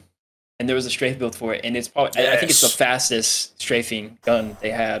 100, and there was a strafe build for it, and it's probably I think it's the fastest strafing gun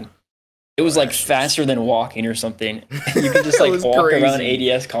they had. It was like faster than walking or something. You could just like walk around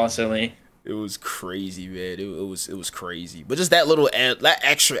ADS constantly. It was crazy, man. It was crazy. But just that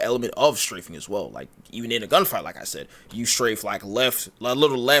extra element of strafing as well. Like even in a gunfight, like I said, you strafe like left, a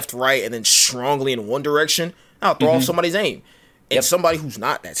little left, right, and then strongly in one direction. I'll throw off somebody's aim. And somebody who's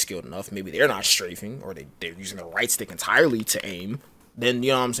not that skilled enough, maybe they're not strafing or they're using the right stick entirely to aim. Then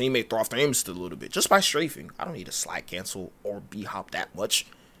you know what I'm saying, you may throw off their aim still a little bit just by strafing. I don't need to slide cancel or b-hop that much.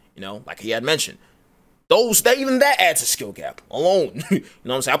 You know, like he had mentioned. That adds a skill gap alone. You know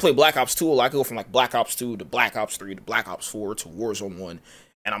what I'm saying? I play Black Ops 2. I go from like Black Ops 2 to Black Ops 3 to Black Ops 4 to Warzone 1.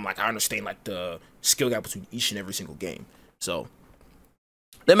 And I'm like, I understand like the skill gap between each and every single game. So,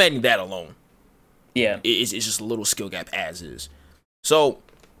 them adding that alone. Yeah. It's just a little skill gap as is. So,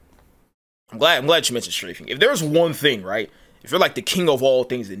 I'm glad you mentioned strafing. If there's one thing, right? If you're like the king of all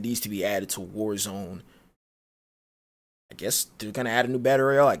things that needs to be added to Warzone, I guess they're gonna add a new battle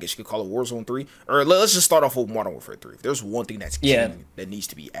royale. I guess you could call it Warzone 3. Or let's just start off with Modern Warfare 3. If there's one thing that's key that needs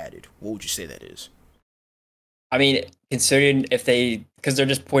to be added, what would you say that is? I mean, considering because they're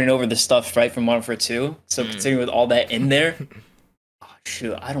just pointing over the stuff right from Modern Warfare 2. So considering with all that in there,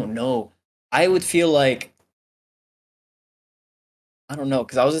 I don't know. I would feel like I don't know,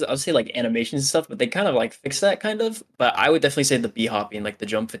 because I would say like animations and stuff, but they kind of like fix that kind of. But I would definitely say the b-hopping, like the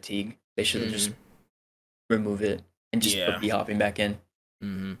jump fatigue, they should just remove it. And just put b-hopping back in.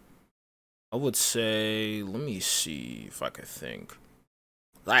 I would say, let me see if I could think.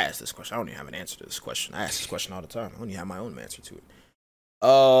 I asked this question. I don't even have an answer to this question. I ask this question all the time. I don't even have my own answer to it.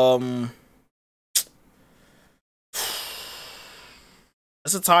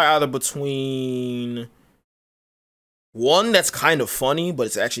 It's a tie either between one that's kind of funny, but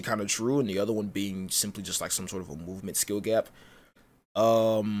it's actually kind of true, and the other one being simply just like some sort of a movement skill gap.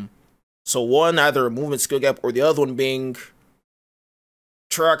 So one, either a movement skill gap, or the other one being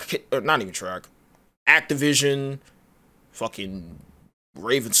Activision, fucking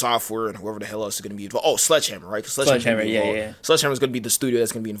Raven Software, and whoever the hell else is going to be involved. Oh, Sledgehammer, right? Sledgehammer, yeah. Sledgehammer is going to be the studio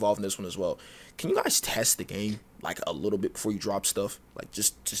that's going to be involved in this one as well. Can you guys test the game like a little bit before you drop stuff? Like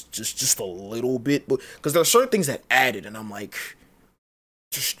just a little bit, because there are certain things that added, and I'm like,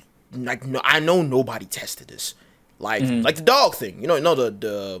 just like no, I know nobody tested this, like the dog thing. You know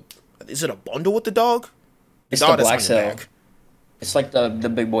the is it a bundle with the dog? It's the Black Cell. It's like the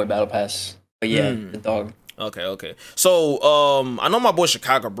big boy battle pass. But yeah, the dog. Okay. So, I know my boy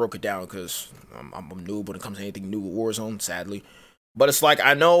Chicago broke it down because I'm a noob when it comes to anything new with Warzone, sadly. But it's like,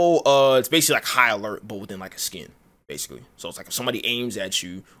 I know it's basically like high alert, but within like a skin, basically. So it's like if somebody aims at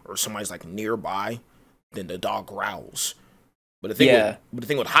you or somebody's like nearby, then the dog growls. But the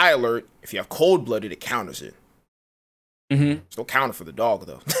thing with high alert, if you have cold blooded, it counters it. There's no counter for the dog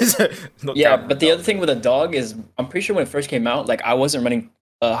though. But the other thing with a dog is, I'm pretty sure when it first came out, like I wasn't running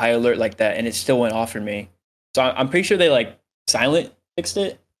high alert like that, and it still went off for me. So I'm pretty sure they like silent fixed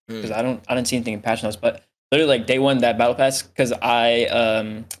it, because I didn't see anything in patch notes. But literally like day one that battle pass, because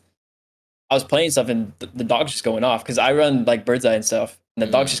I was playing stuff and the dog's just going off, because I run like bird's eye and stuff, and the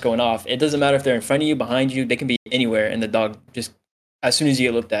dog's just going off. It doesn't matter if they're in front of you, behind you, they can be anywhere, and the dog just, as soon as you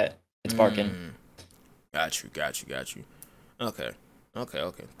get looked at, it's barking. Got you. Okay.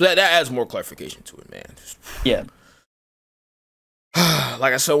 That adds more clarification to it, man. Yeah.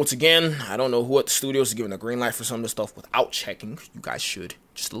 Like I said, once again, I don't know what the studios are giving the green light for some of this stuff without checking. You guys should.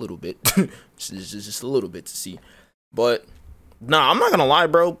 Just a little bit. just a little bit to see. But, nah, I'm not gonna lie,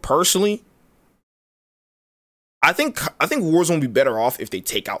 bro. Personally, I think Warzone would be better off if they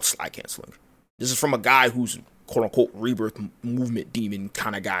take out slide canceling. This is from a guy who's quote unquote rebirth movement demon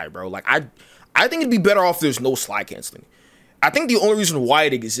kind of guy, bro. Like I think it'd be better off if there's no slide canceling. I think the only reason why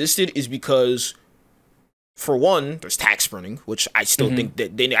it existed is because, for one, there's tax sprinting, which I still think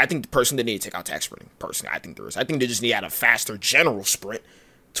that I think the person that need to take out tax sprinting. Personally, I think there is. I think they just need to add a faster general sprint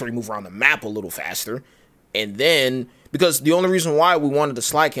to move around the map a little faster. And then, because the only reason why we wanted the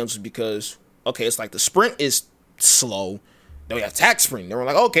slide cancel is because, okay, it's like the sprint is slow. Then we have tax sprinting. Then we're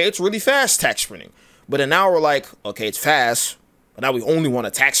like, okay, it's really fast tax sprinting. But then now we're like, okay, it's fast. But now we only want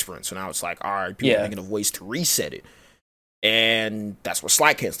a tax sprint. So now it's like, all right, people are thinking of ways to reset it. And that's where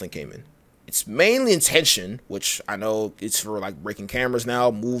slide canceling came in. It's mainly intention, which I know it's for like breaking cameras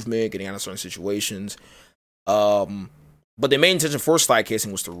now, movement, getting out of certain situations. But the main intention for slide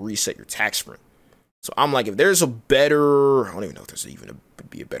canceling was to reset your tax sprint. So I'm like, if there's a better, I don't even know if there's even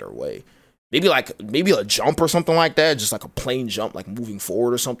be a better way. Maybe a jump or something like that, just like a plain jump, like moving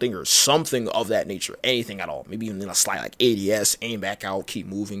forward or something of that nature. Anything at all. Maybe even a slide like ADS, aim back out, keep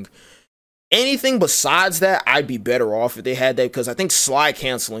moving. Anything besides that, I'd be better off if they had that, because I think slide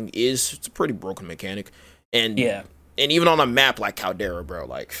canceling it's a pretty broken mechanic. And even on a map like Caldera, bro,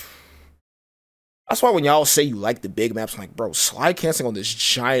 like, that's why when y'all say you like the big maps, I'm like, bro, slide canceling on this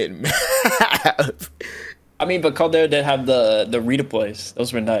giant map. I mean, but Caldera did have the redeploys.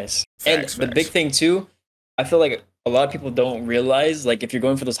 Those were nice. Facts. The big thing too, I feel like a lot of people don't realize, like, if you're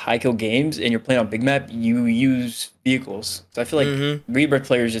going for those high kill games and you're playing on big map, you use vehicles. So I feel like Rebirth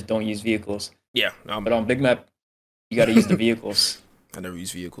players just don't use vehicles. Yeah. But on big map, you got to use the vehicles. I never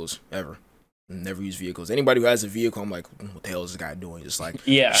use vehicles, ever. Never use vehicles. Anybody who has a vehicle, I'm like, what the hell is this guy doing? Just like,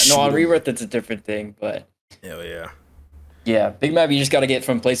 on Rebirth, it's a different thing, but... Hell yeah. Yeah, big map, you just got to get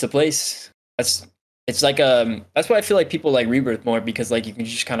from place to place. It's like, that's why I feel like people like Rebirth more, because, like, you can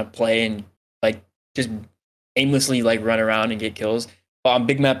just kind of play and, like, just aimlessly, like, run around and get kills. But on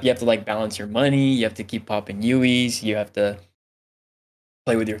big map, you have to, like, balance your money. You have to keep popping UEs. You have to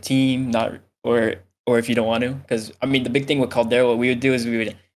play with your team, or if you don't want to. Because, I mean, the big thing with Caldera, what we would do is we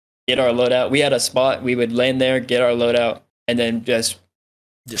would get our loadout. We had a spot. We would land there, get our loadout, and then just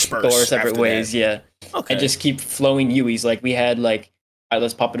disperse, go our separate ways. that. Yeah. Okay. And just keep flowing UEs. Like, we had, like, all right,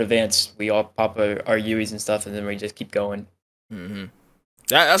 let's pop an advance. We all pop our UEs and stuff, and then we just keep going. Mm-hmm.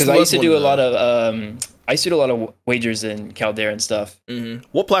 Because I used to do a lot of wagers in Caldera and stuff. Mm-hmm.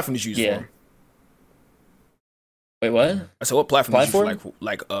 What platform did you use for? Wait, what? I said, what platform did you use for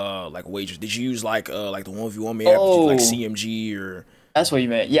like wagers? Did you use like the 1v1 map? Oh, like CMG or? That's what you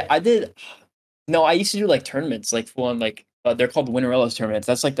meant. Yeah, I did. No, I used to do like tournaments, like full on, like they're called Winnerellas tournaments.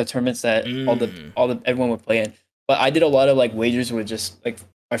 That's like the tournaments that everyone would play in. But I did a lot of like wagers with just like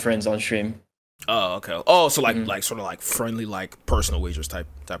my friends on stream. Oh, okay. Oh, so like sort of like friendly, like personal wagers type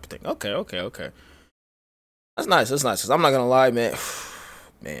of thing. Okay. That's nice. Cause I'm not gonna lie, man.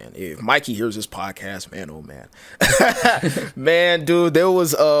 Man, if Mikey hears this podcast, man, oh man, man, dude,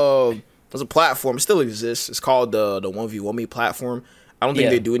 there's a platform. It still exists. It's called the 1v1me platform. I don't think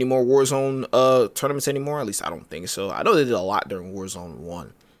they do any more Warzone tournaments anymore. At least I don't think so. I know they did a lot during Warzone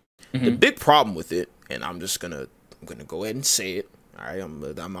 1. Mm-hmm. The big problem with it, and I'm gonna go ahead and say it. All right,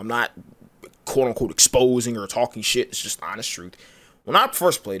 I'm not quote unquote exposing or talking shit. It's just honest truth. When I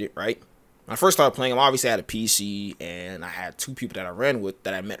first played it, right? When I first started playing, I obviously had a PC, and I had two people that I ran with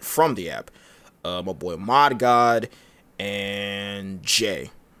that I met from the app. My boy Mod God and Jay.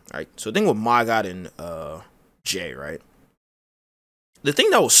 Right. So the thing with Mod God and Jay, right? The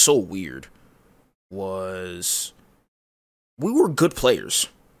thing that was so weird was we were good players,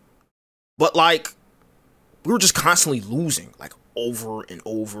 but like we were just constantly losing, like over and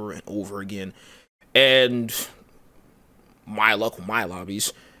over and over again. And my luck with my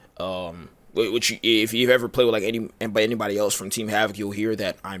lobbies, which if you've ever played with like anybody else from Team Havoc, you'll hear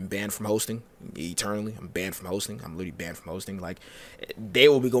that I'm banned from hosting eternally. I'm banned from hosting. I'm literally banned from hosting. Like, they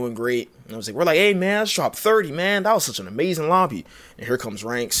will be going great. And I was like, we're like, hey man, let's drop 30, man. That was such an amazing lobby. And here comes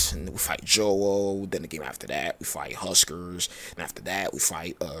Ranks, and we fight Joe. Then the game after that, we fight Huskers. And after that, we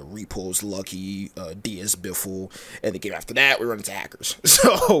fight Repos, Lucky, DS Biffle. And the game after that, we run into Hackers.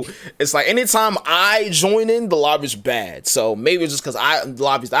 So it's like anytime I join in, the lobby's bad. So maybe it's just because the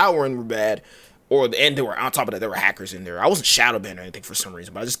lobbies that I were in were bad. And they were, on top of that, there were hackers in there. I wasn't shadow banned or anything for some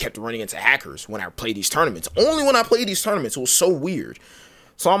reason, but I just kept running into hackers when I played these tournaments. Only when I played these tournaments. It was so weird.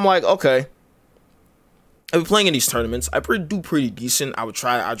 So I'm like, okay. I've been playing in these tournaments. I do pretty decent.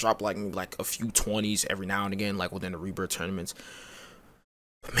 I drop like maybe like a few 20s every now and again, like within the Rebirth tournaments.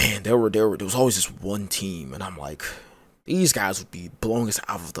 But man, there was always this one team, and I'm like, these guys would be blowing us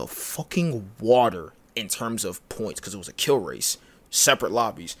out of the fucking water in terms of points, because it was a kill race, separate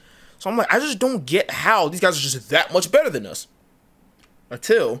lobbies. So I'm like, I just don't get how these guys are just that much better than us.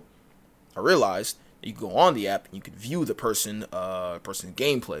 Until I realized that you could go on the app and you could view the person's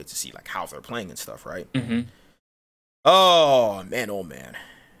gameplay to see like how they're playing and stuff, right? Mm-hmm. Oh man.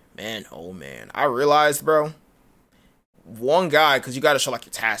 I realized, bro, one guy, because you got to show like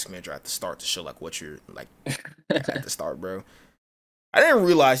your task manager at the start to show like what you're like at the start, bro. I didn't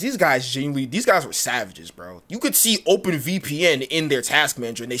realize these guys were savages, bro. You could see open VPN in their task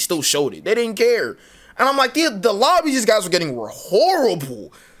manager and they still showed it. They didn't care. And I'm like, the lobbies these guys were getting were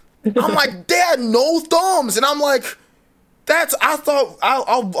horrible. I'm like, they had no thumbs. And I'm like,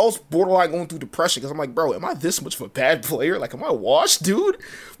 I was borderline going through depression because I'm like, bro, am I this much of a bad player? Like, am I washed, dude?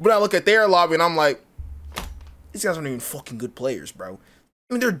 But I look at their lobby and I'm like, these guys aren't even fucking good players, bro.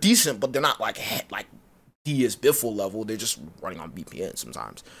 I mean, they're decent, but they're not like DS Biffle level. They're just running on VPN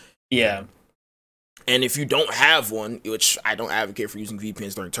sometimes. Yeah. And if you don't have one, which I don't advocate for using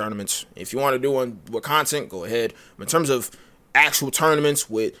VPNs during tournaments, if you want to do one with content, go ahead. But in terms of actual tournaments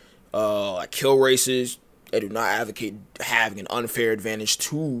with like kill races, I do not advocate having an unfair advantage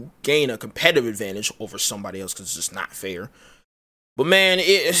to gain a competitive advantage over somebody else because it's just not fair. But man,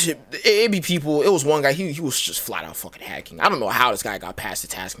 it be people. It was one guy. He was just flat out fucking hacking. I don't know how this guy got past the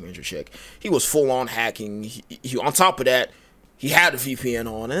task manager check. He was full on hacking. He on top of that, he had a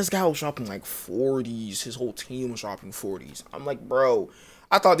VPN on, and this guy was dropping like 40s. His whole team was dropping 40s. I'm like, bro,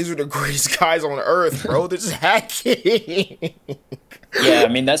 I thought these were the greatest guys on earth, bro. They're just hacking. Yeah, I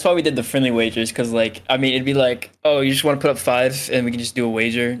mean, that's why we did the friendly wagers, because, like, I mean, it'd be like, oh, you just want to put up 5, and we can just do a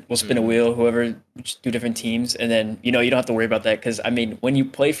wager. We'll spin a wheel, whoever, just do different teams, and then, you don't have to worry about that, because, I mean, when you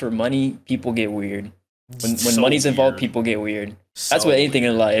play for money, people get weird. When money's involved, people get weird. That's what anything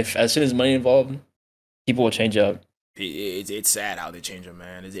in life. As soon as money involved, people will change up. It's sad how they change them,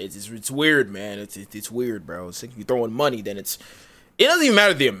 man. It's weird, man. It's weird, bro. It's like if you're throwing money, then it doesn't even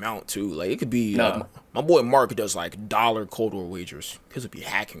matter the amount, too. Like, it could be, No. My boy Mark does, like, dollar Cold War wagers. Because would be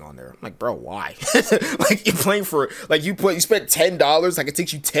hacking on there. I'm like, bro, why? Like, you're playing for, like, you spent $10, like, it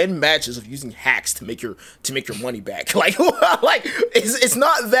takes you 10 matches of using hacks to make your money back. Like, it's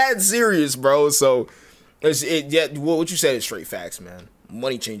not that serious, bro. So, what you said is straight facts, man.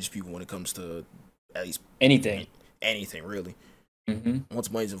 Money changes people when it comes to, at least, Anything, really. Mm-hmm.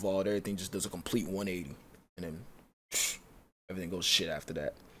 Once money's involved, everything just does a complete 180. And then everything goes shit after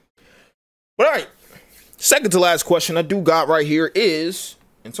that. But all right, second to last question I do got right here is,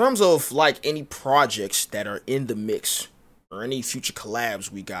 in terms of like any projects that are in the mix or any future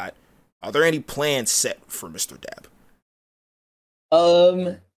collabs we got, are there any plans set for Mr. Dabb?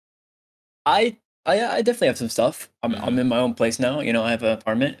 I definitely have some stuff. I'm in my own place now. I have an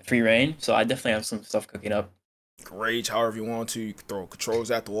apartment, free reign, so I definitely have some stuff cooking up. Rage however you want to. You can throw controls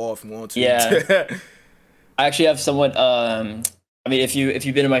at the wall if you want to. Yeah. I actually have someone. I mean, if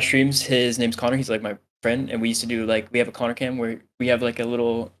you've been in my streams, his name's Connor. He's like my friend, and we used to do like we have a Connor cam where we have like a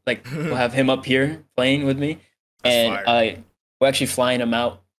little like we'll have him up here playing with me, and we're actually flying him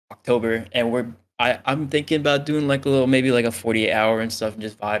out October, and I'm thinking about doing like maybe like a 48-hour and stuff, and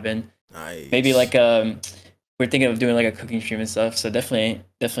just vibing. Nice. Maybe like we're thinking of doing like a cooking stream and stuff. So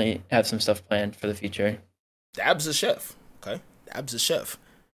definitely have some stuff planned for the future. Dabb's a chef. Okay, Dabb's a chef.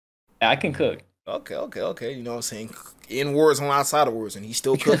 I can cook. Okay. You know what I'm saying? In Warzone, outside of Warzone, he's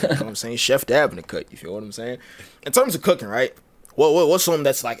still cooking. You know what I'm saying? Chef Dabb in the cut. You feel what I'm saying? In terms of cooking, right? What's something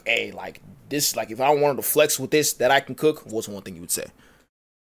that's like, hey, like this, like if I wanted to flex with this that I can cook, what's one thing you would say?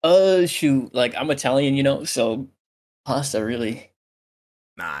 Shoot, like I'm Italian, so pasta really.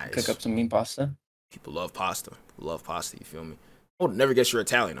 Nice. Cook up some mean pasta. People love pasta. You feel me? I would never guess you're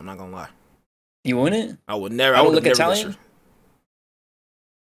Italian. I'm not gonna lie. You wouldn't? I would never. I would look Italian.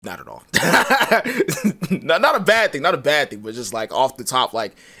 Not at all. not a bad thing. Not a bad thing. But just like off the top,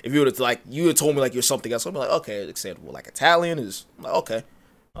 like if you would have like you had told me like you're something else, I'd be like, okay, acceptable. Like Italian is like, okay.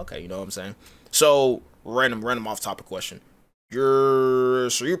 You know what I'm saying? So random off topic question. Your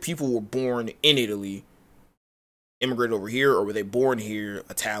people were born in Italy, immigrated over here, or were they born here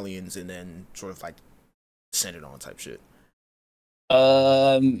Italians and then sort of like descended on type shit?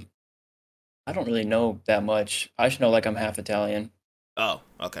 I don't really know that much. I should know like I'm half Italian. Oh,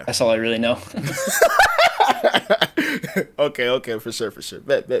 okay. That's all I really know. Okay, for sure.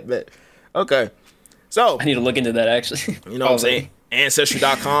 Bet. Okay. So I need to look into that actually. You know what I'm saying?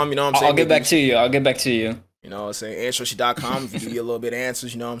 Ancestry.com, you know what I'm saying? I'll get back to you. You know what I'm saying? Ancestry.com, if you give you a little bit of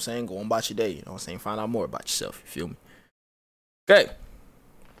answers, you know what I'm saying? Go on about your day, you know what I'm saying? Find out more about yourself, you feel me? Okay.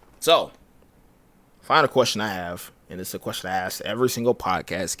 So, final question I have, and it's a question I ask every single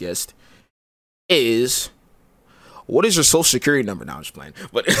podcast guest, is what is your social security number? Now I'm just playing.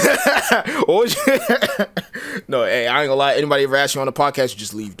 But no, hey, I ain't gonna lie. Anybody ever ask you on the podcast, you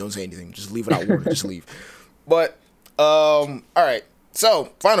just leave. Don't say anything. Just leave without warning. Just leave. But all right.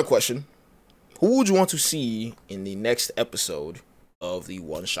 So, final question. who would you want to see in the next episode of the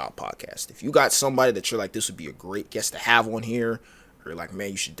One Shot Podcast? If you got somebody that you're like, this would be a great guest to have on here, or like, man,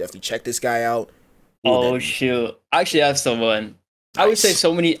 you should definitely check this guy out. Oh shoot! I actually have someone. Nice. I would say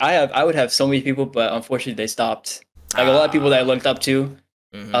so many. I would have so many people, but unfortunately they stopped. Like a lot of people that I looked up to.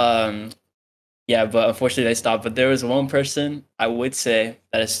 Yeah, but unfortunately they stopped. But there was one person I would say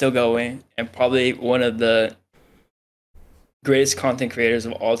that is still going, and probably one of the greatest content creators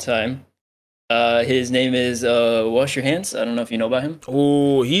of all time. His name is Wash Your Hands. I don't know if you know about him.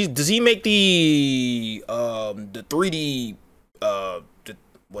 Oh, does he make the 3D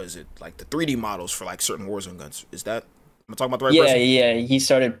what is it, like the 3D models for like certain Warzone guns? Is that, am I talking about the right person? Yeah. He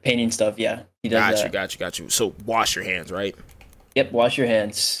started painting stuff. Yeah, he does. Got you. So Wash Your Hands, right? Yep, Wash Your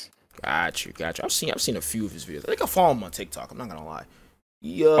Hands. Got you. I've seen a few of his videos. I think I follow him on TikTok. I'm not gonna lie.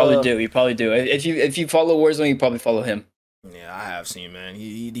 You probably do. If you follow Warzone, you probably follow him. Yeah, I have seen, man.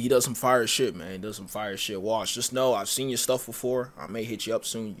 He does some fire shit, man. He does some fire shit. Wash, just know I've seen your stuff before. I may hit you up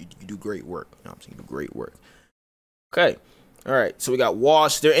soon. You do great work. You know what I'm saying? You do great work. Okay. All right. So we got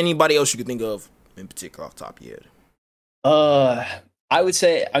Wash. Is there anybody else you could think of in particular off the top of your head? I would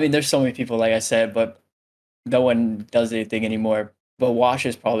say, I mean, there's so many people, like I said, but no one does anything anymore. But Wash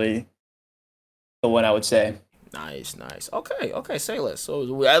is probably the one I would say. Nice. Okay, say less.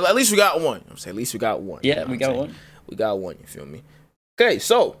 So at least we got one. I'm saying at least we got one. Yeah, we got one. We got one, you feel me? Okay,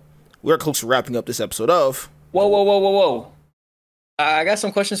 so we're close to wrapping up this episode of... Whoa. I got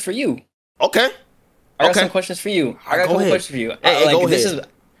some questions for you. Okay. I got some questions for you. I got a couple questions for you. Go ahead.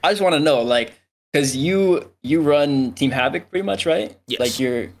 I just want to know, like, because you run Team Havoc pretty much, right? Yes. Like,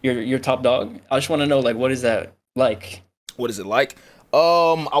 you're top dog. I just want to know, like, what is that like? What is it like?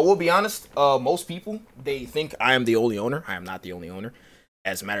 I will be honest. Most people, they think I am the only owner. I am not the only owner.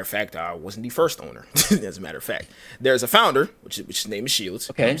 As a matter of fact, I wasn't the first owner. As a matter of fact, there's a founder, which his name is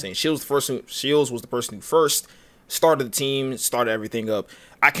Shields. Okay. You know what I'm saying Shields was the person who first started the team, started everything up.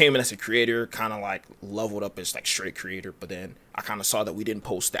 I came in as a creator, kind of like leveled up as like straight creator, but then I kind of saw that we didn't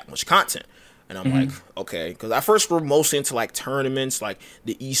post that much content. And I'm like, okay, because at first we're mostly into like tournaments, like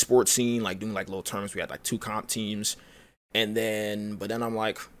the esports scene, like doing like little tournaments. We had like 2 comp teams. But then I'm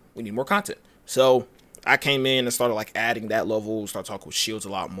like, we need more content. So I came in and started like adding that level, started talking with Shields a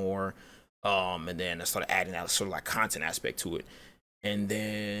lot more. And then I started adding that sort of like content aspect to it. And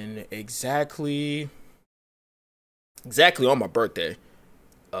then exactly on my birthday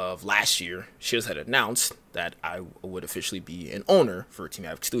of last year, Shields had announced that I would officially be an owner for Team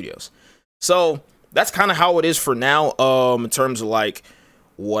Havoc Studios. So that's kind of how it is for now. In terms of like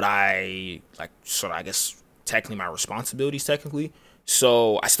what I like, sort of, I guess, technically my responsibilities technically.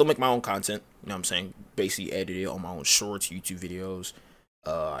 So I still make my own content, you know what I'm saying? Basically edit it on my own shorts, YouTube videos.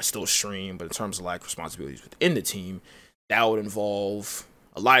 I still stream, but in terms of like responsibilities within the team, that would involve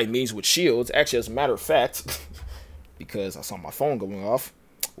a lot of meetings with Shields. Actually, as a matter of fact, because I saw my phone going off.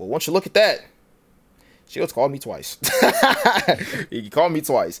 Well, once you look at that, Shields called me twice. He called me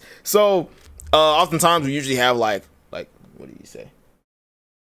twice. So oftentimes we usually have like what do you say?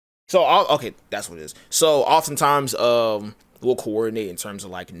 So okay, that's what it is. So oftentimes we'll coordinate in terms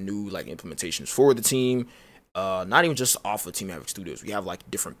of like new like implementations for the team. Not even just off of Team Havoc Studios. We have like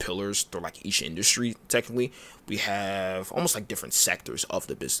different pillars through like each industry. Technically, we have almost like different sectors of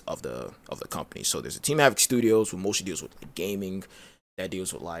the of the company. So there's a Team Havoc Studios who mostly deals with like, gaming. That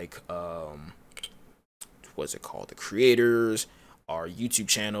deals with like what's it called? The creators, our YouTube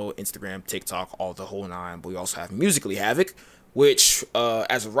channel, Instagram, TikTok, all the whole nine. But we also have Musically Havoc, which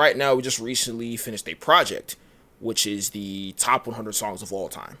as of right now, we just recently finished a project, which is the top 100 songs of all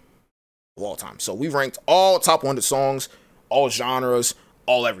time. So we ranked all top 100 songs, all genres,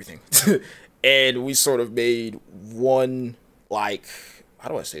 all everything. And we sort of made one, like, how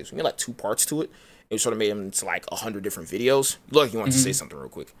do I say this? We made like 2 parts to it. And we sort of made them into like 100 different videos. Look, you wanted to say something real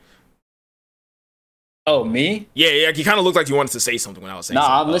quick. Oh, me? Yeah, you kind of looked like you wanted to say something when I was saying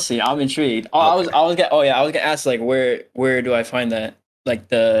something. No, I'm listening. I'm intrigued. I was gonna ask like where do I find that, like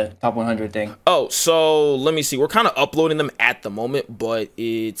the top 100 thing? Oh, so let me see. We're kind of uploading them at the moment, but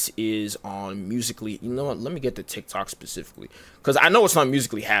it is on Musically. You know what? Let me get the TikTok specifically, because I know it's not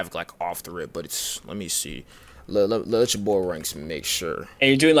Musically Havoc like off the rip, but it's. Let me see. Let your boy Ranks make sure. And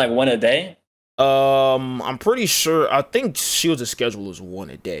you're doing like one a day? I'm pretty sure. I think Shields' schedule is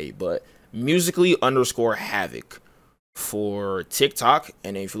one a day, but Musically_Havoc for TikTok,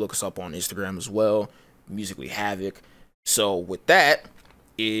 and then if you look us up on Instagram as well, Musically Havoc. So with that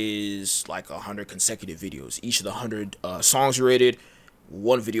is like 100 consecutive videos. Each of the 100 songs rated,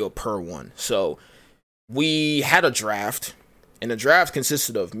 1 video per one. So we had a draft, and the draft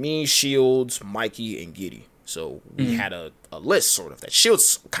consisted of me, Shields, Mikey, and Giddy. So we had a list sort of that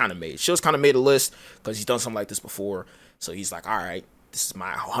Shields kind of made. Shields kind of made a list because he's done something like this before. So he's like, all right, this is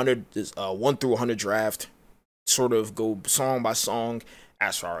my 1 through 100 draft. Sort of go song by song,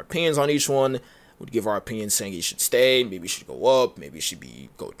 ask for our opinions on each one. We'd give our opinions saying it should stay, maybe it should go up, maybe it should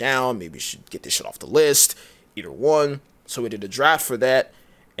go down, maybe it should get this shit off the list. Either one. So we did a draft for that.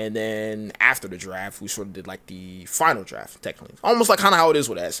 And then after the draft, we sort of did like the final draft, technically. Almost like kind of how it is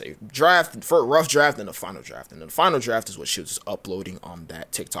with essay. Draft, for a rough draft, and the final draft. And then the final draft is what she was uploading on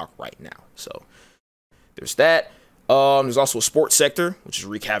that TikTok right now. So there's that. There's also a sports sector, which is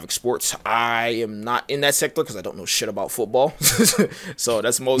Wreak Havoc Sports. I am not in that sector because I don't know shit about football. So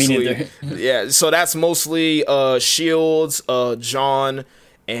that's mostly, yeah. So that's mostly Shields, John,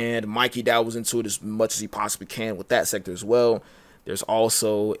 and Mikey Dabb was into it as much as he possibly can with that sector as well. There's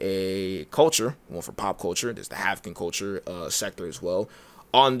also a culture, one for pop culture. There's the Havoc culture sector as well.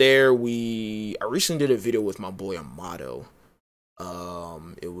 On there, I recently did a video with my boy Amato.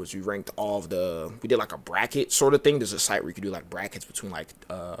 We ranked we did like a bracket sort of thing. There's a site where you can do like brackets between like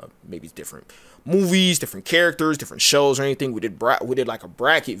maybe different movies, different characters, different shows or anything. We did like a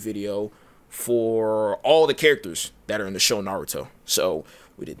bracket video for all the characters that are in the show Naruto. So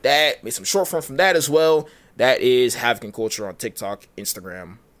we did that, made some short form from that as well. That is Havoc Culture on TikTok,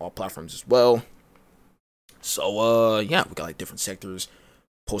 Instagram, all platforms as well. So yeah, we got like different sectors,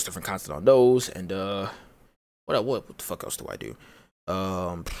 post different content on those, and what the fuck else do I do?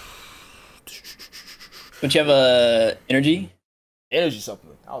 Don't you have a energy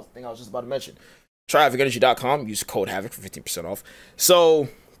supplement? I was just about to mention. Try HavocEnergy.com. Use code Havoc for 15% off. So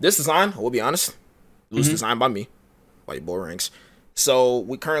this design, I will be honest, it was designed by me, by your boy Ranks. So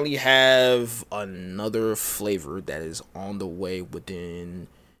we currently have another flavor that is on the way within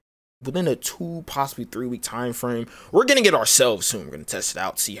a 2, possibly 3 week time frame. We're gonna get ourselves soon. We're gonna test it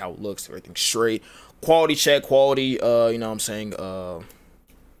out, see how it looks, everything's straight. Quality check, you know what I'm saying?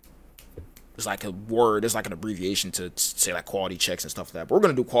 It's like a word, it's like an abbreviation to say like quality checks and stuff like that. But we're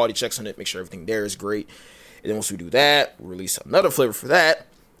gonna do quality checks on it, make sure everything there is great. And then once we do that, we'll release another flavor for that.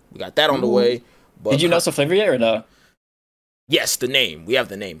 We got that on the way. But did you announce the flavor yet or no? Yes, the name. We have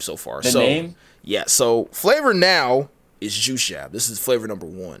the name so far. The name? Yeah, so flavor now is Juice Jab. This is flavor number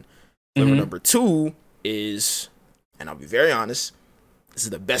 1. Flavor number 2 is, and I'll be very honest, this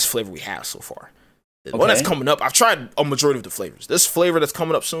is the best flavor we have so far. The one that's coming up, I've tried a majority of the flavors. This flavor that's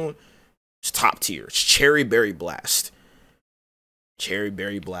coming up soon is top tier. It's Cherry Berry Blast. Cherry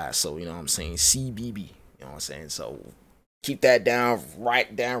Berry Blast. So, you know what I'm saying? CBB. You know what I'm saying? So, keep that down,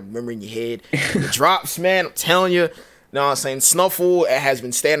 write down, remember in your head. The drops, man, I'm telling you. You know what I'm saying? Snuffle has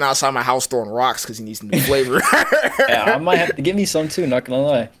been standing outside my house throwing rocks because he needs some new flavor. Yeah, I might have to give me some too, not gonna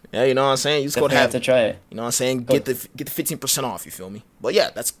lie. Yeah, you know what I'm saying? You just Definitely have to try it. You know what I'm saying? Get the 15% off, you feel me? But yeah,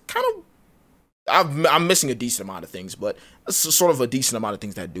 that's kind of, I'm missing a decent amount of things, but it's sort of a decent amount of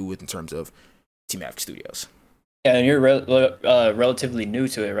things that I do with in terms of Team Havoc Studios. Yeah, and you're relatively new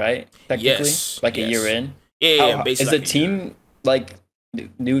to it, right? Technically? Yes. Like a year in? Yeah, basically. Is the team like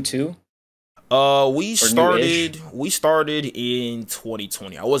new too? We started in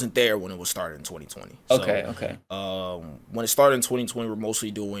 2020. I wasn't there when it was started in 2020. Okay. When it started in 2020, we're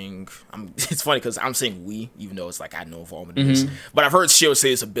mostly doing. It's funny because I'm saying we, even though it's like I had no involvement in this, but I've heard Shield say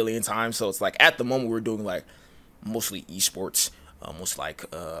this a billion times. So it's like at the moment we're doing like mostly esports, almost like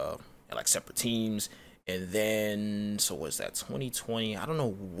separate teams. And then so what's that? 2020. I don't know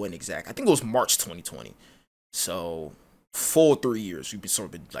when exact. I think it was March 2020. So full 3 years we've been sort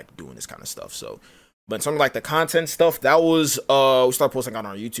of been like doing this kind of stuff. So but in terms of like the content stuff, that was we started posting on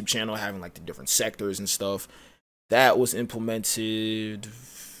our YouTube channel, having like the different sectors and stuff. That was implemented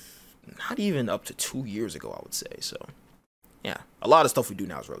not even up to 2 years ago, I would say. So yeah, a lot of stuff we do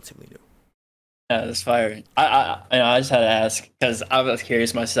now is relatively new. Yeah, that's fire. I just had to ask because I was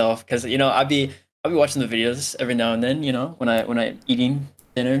curious myself because I'll be watching the videos every now and then, when I eating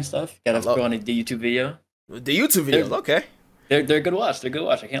dinner and stuff. Gotta go on the YouTube video. The YouTube videos, okay. They're good watch. They're good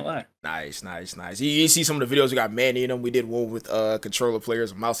watch. I can't lie. Nice. You see some of the videos we got Manny in them. We did one with controller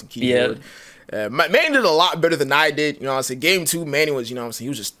players, mouse and keyboard. Yeah. Manny did a lot better than I did. You know what I'm saying? Game 2, Manny was, he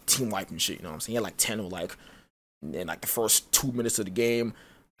was just team wiping shit. You know what I'm saying? He had like 10 of in like the first 2 minutes of the game.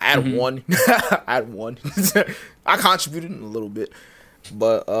 I had one. I contributed a little bit.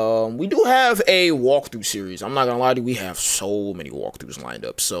 But we do have a walkthrough series. I'm not gonna lie to you, we have so many walkthroughs lined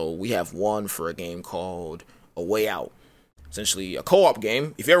up. So we have one for a game called A Way Out. Essentially a co-op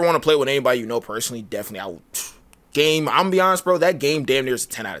game. If you ever want to play with anybody you know personally, definitely I'm gonna be honest, bro, that game damn near is a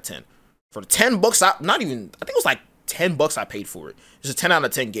 10 out of 10. For the $10, I think it was like $10 I paid for it. It's a 10 out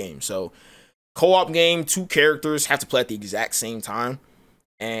of 10 game. So co-op game, 2 characters have to play at the exact same time.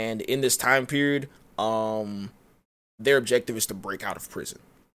 And in this time period, their objective is to break out of prison.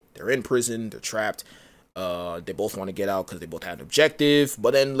 They're in prison, they're trapped. They both want to get out because they both have an objective,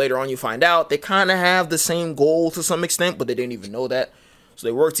 but then later on you find out they kind of have the same goal to some extent, but they didn't even know that. So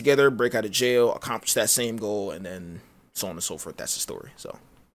they work together, break out of jail, accomplish that same goal, and then so on and so forth. That's the story. So,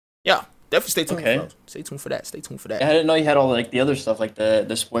 yeah, definitely stay tuned. Okay. Stay tuned for that. Stay tuned for that. I didn't know you had all like the other stuff, like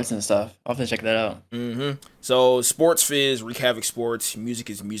the sports and stuff. I'll have to check that out. So Sports Fizz, Wreak Havoc Sports, music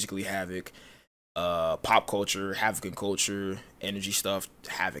is Musically Havoc, pop culture, Havoc and culture, energy stuff,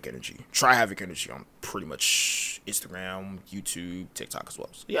 Havoc Energy. Try Havoc Energy on pretty much Instagram, YouTube, TikTok as well.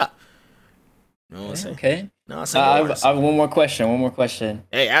 So yeah. You know what I'm saying? Okay. No, I have one more question.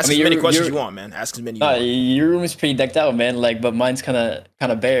 Hey, ask as many questions you want, man. Ask as many you want. Your room is pretty decked out, man. Like, but mine's kind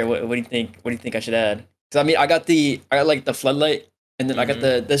of bare. What do you think? What do you think I should add? Because I mean, I got like the floodlight, and then I got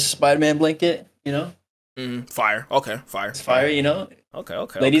the Spider-Man blanket. You know. Fire. Okay. Fire. It's fire. You know.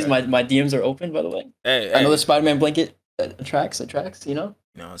 Okay. Ladies, my DMs are open, by the way. Hey. I know the Spider-Man blanket attracts. You know.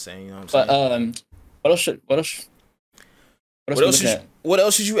 You know what I'm saying? But what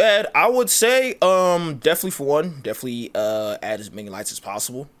else should you add? I would say definitely for one, add as many lights as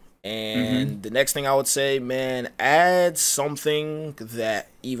possible. And the next thing I would say, man, add something that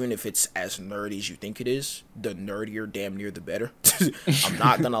even if it's as nerdy as you think it is, the nerdier damn near the better. I'm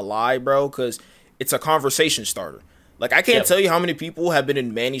not gonna lie, bro, because it's a conversation starter. Like, I can't tell you how many people have been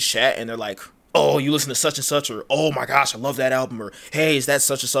in Manny's chat and they're like, oh, you listen to such and such, or oh my gosh, I love that album, or hey, is that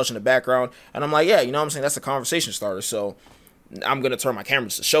such and such in the background? And I'm like, yeah, you know what I'm saying? That's a conversation starter. So I'm going to turn my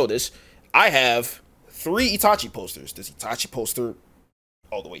cameras to show this. I have 3 Itachi posters. This Itachi poster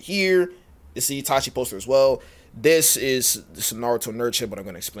all the way here. This is Itachi poster as well. This is Naruto nerd shit, but I'm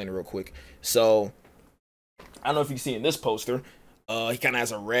going to explain it real quick. So I don't know if you can see in this poster, he kind of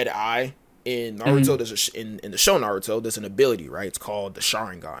has a red eye. In Naruto, there's in the show Naruto, there's an ability, right? It's called the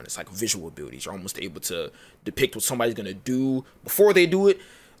Sharingan. It's like visual abilities. You're almost able to depict what somebody's gonna do before they do it.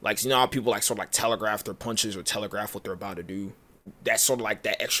 Like, you know how people like sort of like telegraph their punches or telegraph what they're about to do. That's sort of like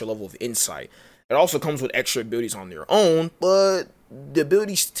that extra level of insight. It also comes with extra abilities on their own, but the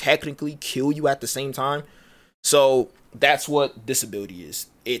abilities technically kill you at the same time. So that's what this ability is.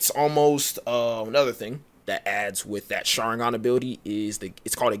 It's almost another thing that adds with that Sharingan ability is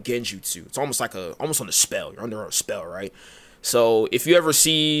it's called a genjutsu. It's almost on a spell. You're under a spell, right? So if you ever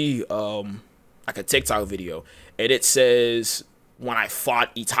see like a TikTok video and it says when I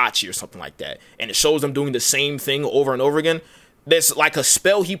fought Itachi or something like that, and it shows them doing the same thing over and over again, there's like a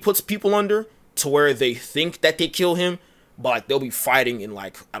spell he puts people under to where they think that they kill him, but like they'll be fighting in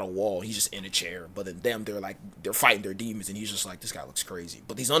like at a wall. He's just in a chair, but then they're fighting their demons, and he's just like, this guy looks crazy.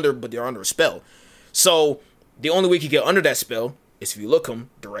 But they're under a spell. So the only way you can get under that spell is if you look them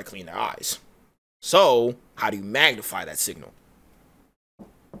directly in the eyes. So how do you magnify that signal?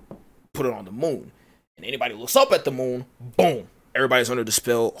 Put it on the moon. And anybody looks up at the moon, boom, everybody's under the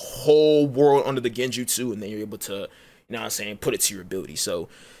spell, whole world under the genjutsu, and then you're able to, you know what I'm saying, put it to your ability. So,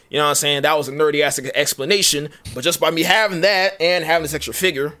 you know what I'm saying, that was a nerdy ass explanation, but just by me having that and having this extra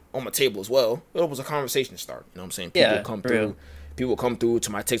figure on my table as well, it was a conversation start. You know what I'm saying? People come through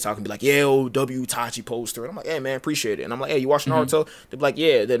to my TikTok and be like, yo, W Tachi poster. And I'm like, hey, man, appreciate it. And I'm like, hey, you watch Naruto? They're like,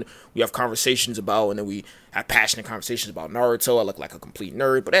 yeah. Then we have conversations about, and then we have passionate conversations about Naruto. I look like a complete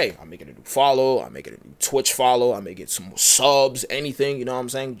nerd. But, hey, I'm making a new follow. I'm making a new Twitch follow. I may get some more subs, anything, you know what I'm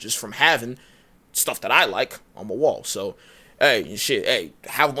saying? Just from having stuff that I like on my wall. So, hey, shit, hey,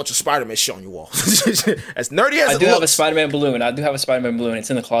 have a bunch of Spider-Man shit on your wall. As nerdy as I do have a Spider-Man balloon. It's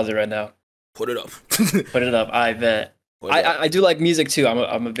in the closet right now. Put it up. Put it up. I bet. I do like music too.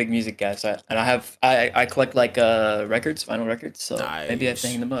 I'm a big music guy, so I collect like records, vinyl records. So nice. Maybe I have to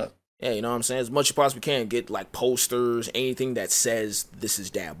hang them up. Yeah, you know what I'm saying? As much as you possibly can, get like posters, anything that says this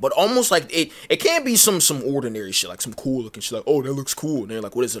is Dabb. But almost like it can't be some ordinary shit, like some cool looking shit, like, oh, that looks cool. And they're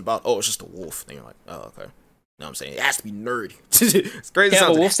like, what is it about? Oh, it's just a wolf. And you're like, oh, okay. You know what I'm saying? It has to be nerdy. It's crazy. Can't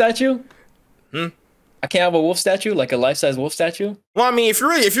have a wolf statue? I can't have a wolf statue, like a life-size wolf statue. Well, I mean, if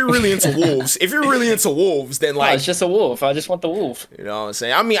you're really into wolves, then like, it's just a wolf. I just want the wolf. You know what I'm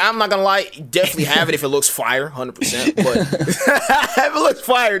saying? I mean, I'm not gonna lie, definitely have it if it looks fire, 100%. But if it looks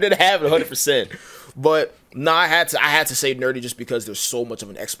fire, then have it 100%. But no, I had to say nerdy just because there's so much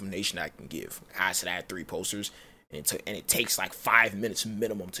of an explanation I can give. I said I had 3 posters, and it takes like 5 minutes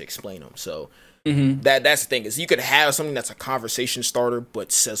minimum to explain them. So. That's the thing, is you could have something that's a conversation starter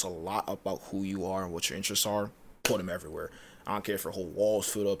but says a lot about who you are and what your interests are. Put them everywhere. I don't care if your whole wall's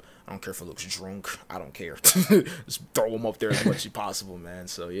filled up. I don't care if it looks drunk. I don't care. Just throw them up there as much as possible, man.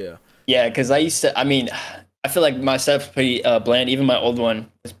 So yeah, because I feel like my setup's pretty bland. Even my old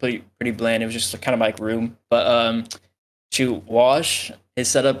one was pretty bland. It was just kind of like room, but to wash His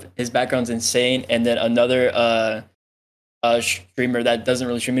setup, his background's insane. And then another streamer that doesn't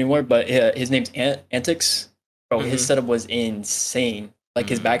really stream anymore, but his name's Antics. Bro, his setup was insane. Like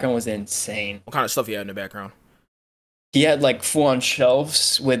his background was insane. What kind of stuff he had in the background? He had like full on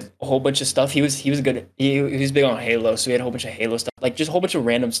shelves with a whole bunch of stuff. He was good. He was big on Halo, so he had a whole bunch of Halo stuff, like just a whole bunch of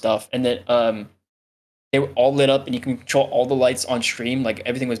random stuff. And then they were all lit up, and you can control all the lights on stream. Like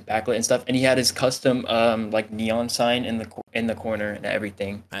everything was backlit and stuff. And he had his custom like neon sign in the corner and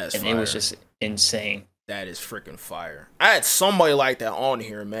everything. That's and fire. It was just insane. That is freaking fire. I had somebody like that on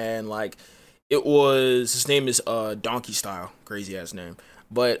here, man. Like it was, his name is Donkey Style, crazy ass name.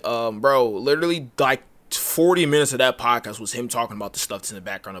 But bro, literally like 40 minutes of that podcast was him talking about the stuff that's in the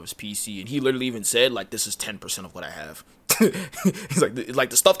background of his PC, and he literally even said like, this is 10% of what I have. He's like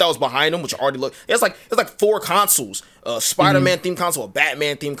the stuff that was behind him, which already looked. It's like 4 consoles: a Spider-Man themed console, a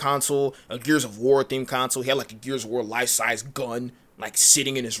Batman themed console, a Gears of War themed console. He had like a Gears of War life-size gun like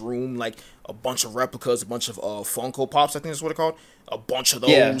sitting in his room, like a bunch of replicas, a bunch of Funko Pops, I think that's what they're called, a bunch of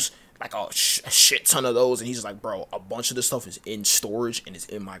those, like a shit ton of those. And he's like, bro, a bunch of this stuff is in storage and is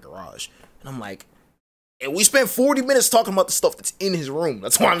in my garage. And I'm like, and we spent 40 minutes talking about the stuff that's in his room.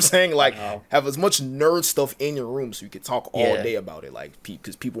 That's why I'm saying, like, have as much nerd stuff in your room so you can talk all day about it, like,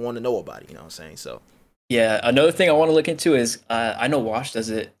 because people want to know about it, you know what I'm saying? So, yeah, another thing I want to look into is, I know Wash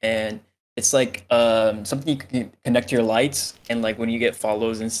does it, and it's like something you can connect to your lights, and like when you get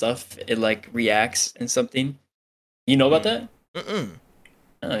follows and stuff, it like reacts and something. You know about that?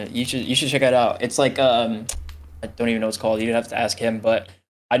 You should check it out. It's like, I don't even know what it's called. You'd have to ask him, but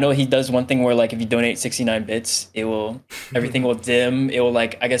I know he does one thing where like if you donate 69 bits, it will, everything will dim. It will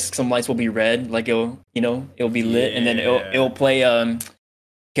like, I guess some lights will be red, like it'll be lit, and then it'll play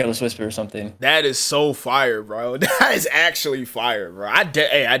Careless Whisper or something. That is so fire, bro. That is actually fire, bro. I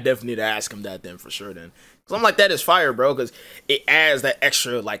definitely need to ask him that then for sure then. Cause I'm like, that is fire, bro, because it adds that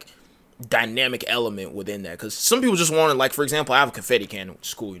extra like dynamic element within that. Because some people just want to, like, for example, I have a confetti cannon, which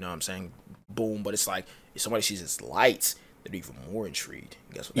is cool, you know what I'm saying? Boom, but it's like if somebody sees its lights, they're even more intrigued.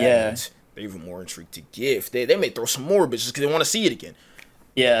 Guess what that means? They're even more intrigued to gift. They may throw some more bitches because they want to see it again.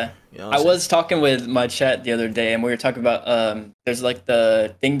 Yeah. You know I was talking with my chat the other day, and we were talking about there's like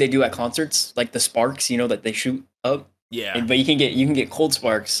the thing they do at concerts, like the sparks, that they shoot up. Yeah. But you can get cold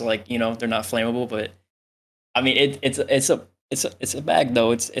sparks, like they're not flammable, but I mean it's a bag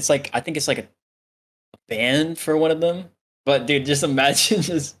though. It's like, I think it's like a band for one of them. But dude, just imagine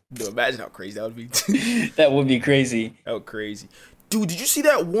imagine how crazy that would be. That would be crazy. That would crazy. Dude, did you see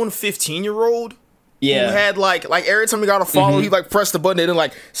that 15-year-old? Yeah. Who had like every time he got a follow, he like pressed the button and then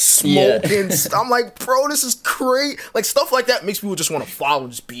like smoke and I'm like, bro, this is crazy. Like stuff like that makes people just want to follow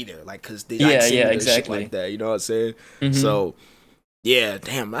and just be there, like, because they exactly shit like that. You know what I'm saying? So yeah,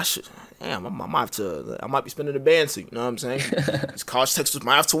 damn, I might be spending the band suit. You know what I'm saying? This college Texas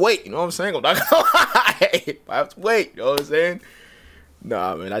might have to wait. You know what I'm saying? I'm not gonna lie. I have to wait. You know what I'm saying?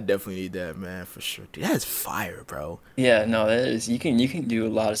 Nah, man, I definitely need that, man, for sure. Dude, that is fire, bro. Yeah, no, that is. You can do a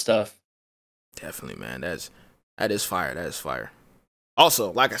lot of stuff. Definitely, man. That is fire. That is fire.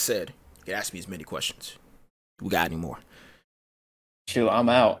 Also, like I said, you can ask me as many questions. We got any more? Shoot, I'm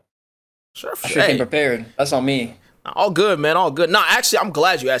out. Sure, I sure came prepared. That's on me. All good, man. All good. No, actually, I'm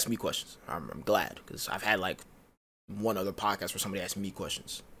glad you asked me questions. I'm glad, because I've had like one other podcast where somebody asked me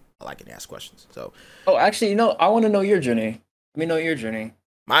questions. I like it to ask questions. So. Oh, actually, I want to know your journey. Let me know your journey.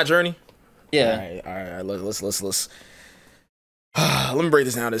 My journey? Yeah. All right. Let's let me break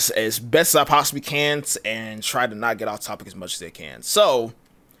this down as best as I possibly can and try to not get off topic as much as I can. So,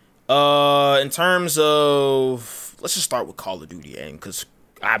 in terms of, let's just start with Call of Duty, and because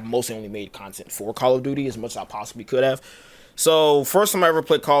I mostly only made content for Call of Duty as much as I possibly could have. So, first time I ever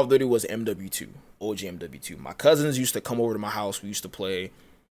played Call of Duty was MW2, OG MW2. My cousins used to come over to my house. We used to play.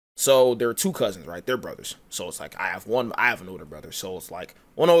 So there are 2 cousins, right? They're brothers. So it's like I have an older brother. So it's like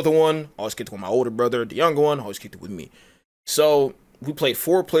one older one, always kicked it with my older brother. The younger one, always kicked it with me. So we played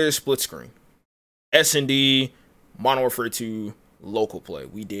 4-player split screen. S&D, Modern Warfare 2, local play.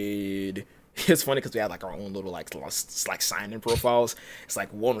 We did. It's funny because we had like our own little like sign-in profiles. It's like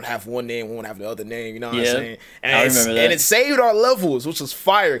one would have one name, one would have the other name. You know what I'm saying? And I remember that. And it saved our levels, which was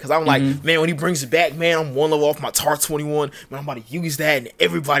fire. Because I'm like, man, when he brings it back, man, I'm 1 level off my TAR 21. Man, I'm about to use that, and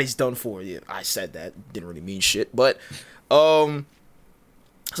everybody's done for it. Yeah, I said that, didn't really mean shit, but so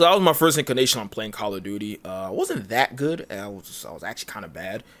that was my first inclination on playing Call of Duty. I wasn't that good. I was actually kind of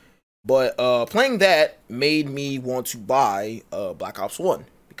bad. But playing that made me want to buy Black Ops 1.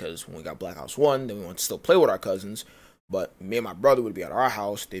 Because when we got Black Ops 1, then we wanted to still play with our cousins. But me and my brother would be at our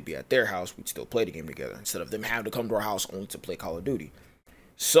house. They'd be at their house. We'd still play the game together. Instead of them having to come to our house only to play Call of Duty.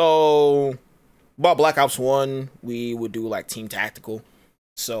 So, about Black Ops 1, we would do like Team Tactical.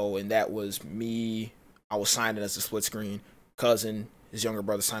 So, and that was me. I was signed in as a split screen. Cousin, his younger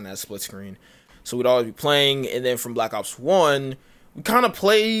brother, signed as a split screen. So we'd always be playing. And then from Black Ops 1, we kind of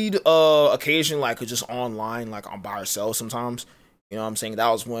played occasionally, like just online, like on by ourselves sometimes. You know what I'm saying? That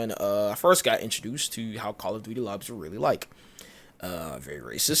was when I first got introduced to how Call of Duty lobbies were really like. Very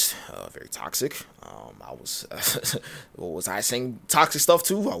racist, very toxic. I was, what was I saying toxic stuff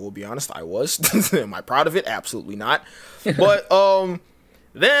too? I will be honest, I was. Am I proud of it? Absolutely not. But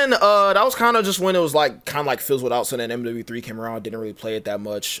then that was kind of just when it was like kind of like fizzled out. So then MW3 came around, didn't really play it that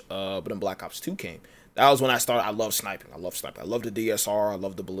much. But then Black Ops 2 came. That was when I started. I love sniping. I love the DSR. I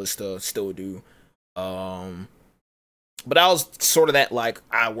love the ballista. Still do. But that was sort of that like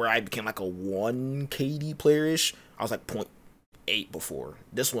where I became like a 1 KD player ish. I was like 0.8 before.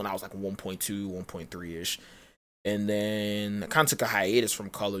 This one I was like 1.2, 1.3 ish. And then I kind of took a hiatus from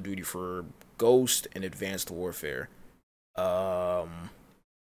Call of Duty for Ghost and Advanced Warfare.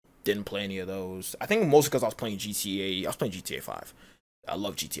 Didn't play any of those. I think mostly because I was playing GTA. I was playing GTA 5. I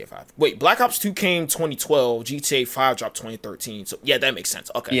love GTA 5. Wait, Black Ops 2 came 2012. GTA 5 dropped 2013. So yeah, that makes sense.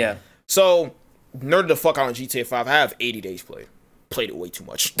 Okay. Yeah. So nerded the fuck out on GTA 5. I have 80 days played. Played it way too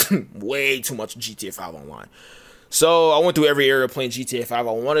much. Way too much GTA 5 online. So I went through every area playing GTA 5.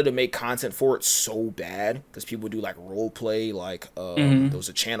 I wanted to make content for it so bad because people do like role play. Like there was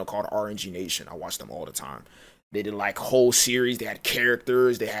a channel called RNG Nation. I watched them all the time. They did like whole series. They had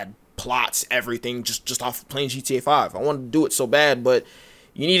characters. They had plots. Everything just off playing GTA 5. I wanted to do it so bad, but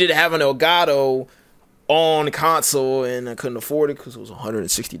you needed to have an Elgato on console, and I couldn't afford it because it was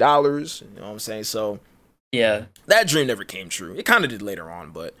 $160. You know what I'm saying? So yeah, that dream never came true. It kind of did later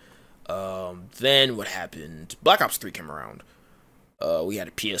on, but then what happened? Black Ops 3 came around. We had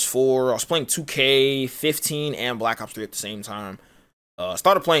a PS4. I was playing 2K15 and Black Ops 3 at the same time.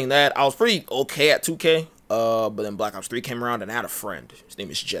 Started playing that. I was pretty okay at 2K. But then Black Ops 3 came around, and I had a friend. His name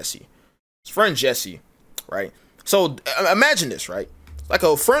is Jesse. His friend Jesse, right? So imagine this, right? Like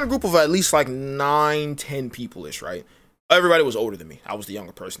a friend group of at least like 9, 10 people-ish, right? Everybody was older than me. I was the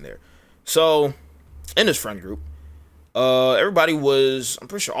younger person there. So in this friend group, everybody was, I'm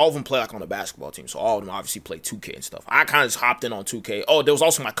pretty sure all of them play like on the basketball team. So all of them obviously play 2K and stuff. I kind of just hopped in on 2K. Oh, there was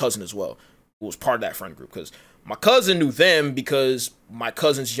also my cousin as well, who was part of that friend group, because my cousin knew them because my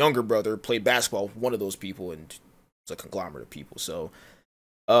cousin's younger brother played basketball with one of those people, and it's a conglomerate of people. So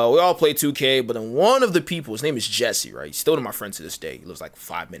we all played 2K, but then one of the people, his name is Jesse, right? He's still my friend to this day. He lives like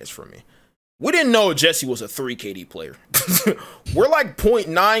 5 minutes from me. We didn't know Jesse was a 3 KD player. We're like 0.9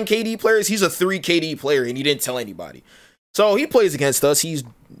 KD players. He's a 3 KD player, and he didn't tell anybody. So he plays against us. He's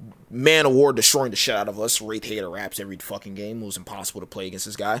man of war, destroying the shit out of us. Wraith Hater raps every fucking game. It was impossible to play against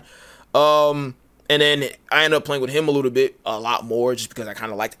this guy. And then I ended up playing with him a lot more, just because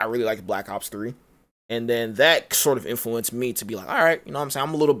I really liked Black Ops 3. And then that sort of influenced me to be like, all right, you know what I'm saying?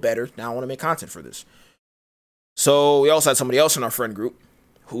 I'm a little better. Now I want to make content for this. So we also had somebody else in our friend group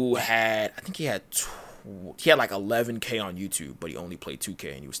who had, I think he had like 11K on YouTube, but he only played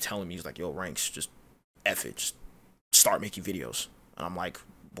 2K. And he was telling me, he's like, yo, Ranks, just F it. Just start making videos. And I'm like,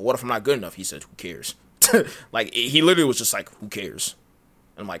 but what if I'm not good enough? He said, who cares? Like, he literally was just like, who cares?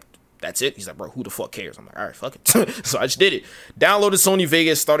 And I'm like, that's it? He's like, bro, who the fuck cares? I'm like, all right, fuck it. So I just did it. Downloaded Sony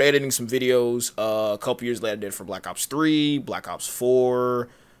Vegas, started editing some videos. A couple years later, I did it for Black Ops 3, Black Ops 4.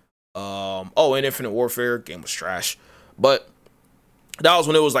 And Infinite Warfare. Game was trash. But that was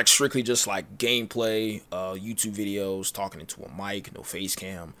when it was like strictly just like gameplay, YouTube videos, talking into a mic, no face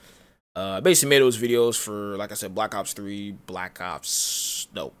cam. Basically made those videos for, like I said, Black Ops 3, Black Ops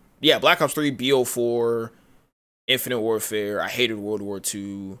 3, BO4, Infinite Warfare. I hated World War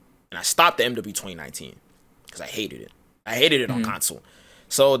II. And I stopped the MW 2019 because I hated it. I hated it on console.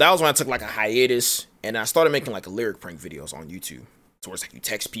 So that was when I took like a hiatus, and I started making like lyric prank videos on YouTube. So it's like you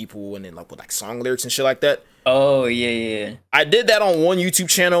text people and then like with like song lyrics and shit like that. Oh, yeah. I did that on one YouTube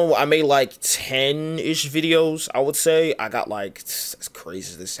channel. I made like 10-ish videos, I would say. I got like, as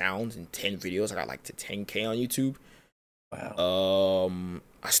crazy as this sounds, in 10 videos, I got like to 10K on YouTube. Wow.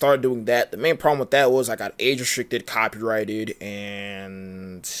 I started doing that. The main problem with that was I got age restricted, copyrighted,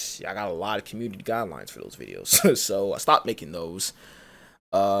 and I got a lot of community guidelines for those videos. So I stopped making those.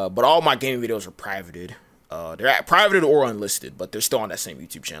 But all my gaming videos are privated. They're privated or unlisted, but they're still on that same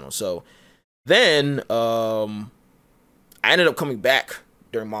YouTube channel. So then I ended up coming back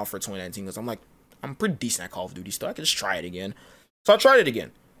during Modern Warfare 2019 because I'm like, I'm pretty decent at Call of Duty still. I can just try it again. So I tried it again.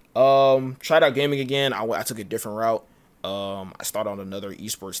 Tried out gaming again. I took a different route. I started on another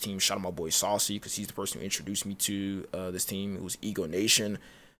esports team. Shout out my boy Saucy, because he's the person who introduced me to this team. It was Ego Nation.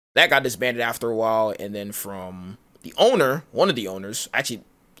 That got disbanded after a while, and then from the owner, one of the owners, actually,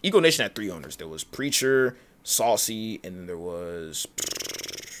 Ego Nation had 3 owners. There was Preacher, Saucy, and then there was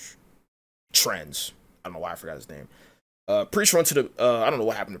Trends. I don't know why I forgot his name. Preacher went to the I don't know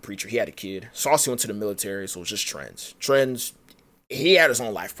what happened to Preacher. He had a kid. Saucy went to the military, so it was just Trends. Trends, he had his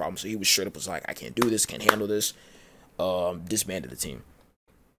own life problem, so he was straight up was like, I can't do this, can't handle this. Disbanded the team.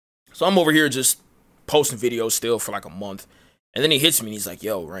 So I'm over here just posting videos still for like a month. And then he hits me and he's like,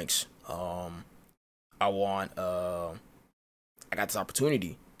 yo, Ranks, I got this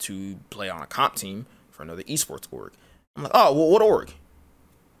opportunity to play on a comp team for another esports org. I'm like, oh, well, what org?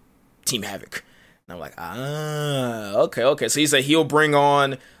 Team Havoc. And I'm like, okay. So he said he'll bring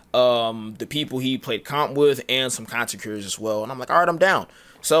on the people he played comp with and some content creators as well. And I'm like, all right, I'm down.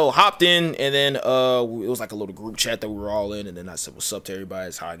 So hopped in, and then it was like a little group chat that we were all in, and then I said what's up to everybody.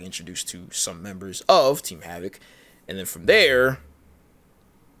 That's how I get introduced to some members of Team Havoc. And then from there,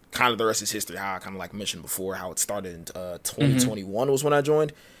 kind of the rest is history, how I kind of like mentioned before, how it started in 2021 was when I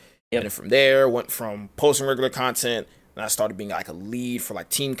joined. Yep. And then from there, went from posting regular content, and I started being like a lead for like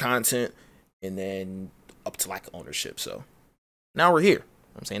team content, and then up to like ownership. So now we're here.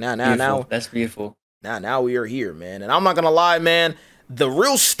 I'm saying now that's beautiful. Now we are here, man. And I'm not gonna lie, man. The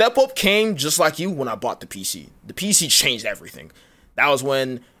real step up came just like you when I bought the PC. The PC changed everything. That was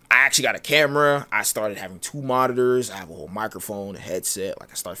when I actually got a camera. I started having 2 monitors. I have a whole microphone, a headset.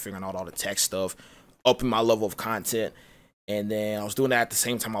 Like I started figuring out all the tech stuff, upping my level of content. And then I was doing that at the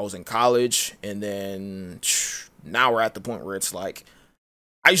same time I was in college. And then now we're at the point where it's like,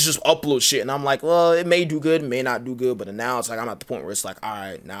 I used to just upload shit and I'm like, well, it may do good, it may not do good. But now it's like, I'm at the point where it's like, all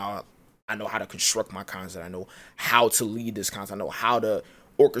right, now I know how to construct my content. I know how to lead this content. I know how to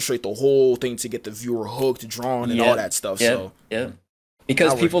orchestrate the whole thing to get the viewer hooked, drawn, and all that stuff.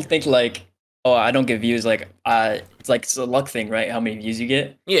 Because people think like, oh, I don't get views. Like, it's a luck thing, right? How many views you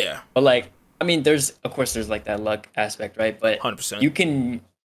get. Yeah. But like, I mean, there's like that luck aspect, right? But 100%. You can,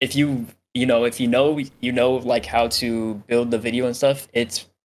 if you know like how to build the video and stuff, it's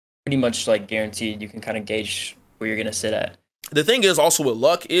pretty much like guaranteed. You can kind of gauge where you're gonna sit at. The thing is also with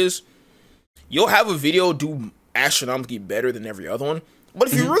luck is, you'll have a video do astronomically better than every other one. But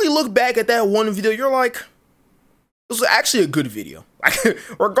if you really look back at that one video, you're like, this was actually a good video. Like,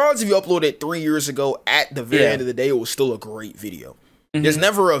 regardless if you uploaded it 3 years ago, at the very end of the day, it was still a great video. There's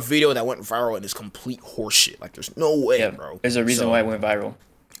never a video that went viral and is complete horseshit. Like, there's no way, bro. There's a reason why it went viral.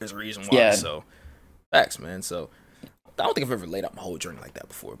 There's a reason why. Yeah. So, facts, man. So, I don't think I've ever laid out my whole journey like that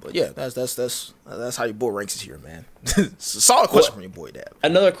before. But yeah, that's how your boy Ranks is here, man. Solid question from your boy Dabb.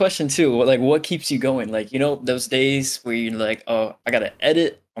 Another question too. Like, what keeps you going? Like, those days where you're like, oh, I gotta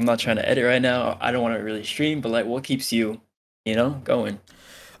edit. I'm not trying to edit right now. I don't want to really stream. But like, what keeps you, going?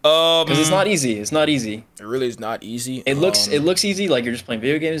 Because it's not easy. It's not easy. It really is not easy. It looks easy, like you're just playing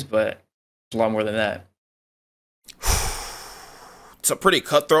video games, but it's a lot more than that. It's a pretty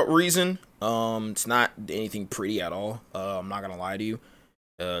cutthroat reason. It's not anything pretty at all. I'm not gonna lie to you.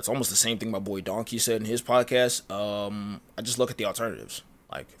 It's almost the same thing my boy Donkey said in his podcast. I just look at the alternatives.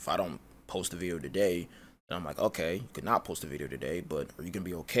 Like, if I don't post a video today, then I'm like, okay, you could not post a video today, but are you gonna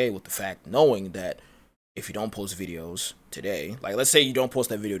be okay with the fact knowing that if you don't post videos today, like let's say you don't post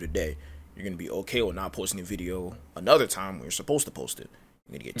that video today, you're gonna be okay with not posting a video another time when you're supposed to post it.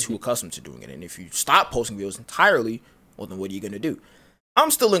 You're gonna get too accustomed to doing it, and if you stop posting videos entirely, well, then what are you gonna do?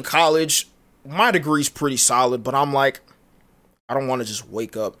 I'm still in college. My degree's pretty solid, but I'm like, I don't want to just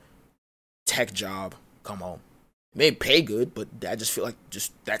wake up, tech job, come home. It may pay good, but I just feel like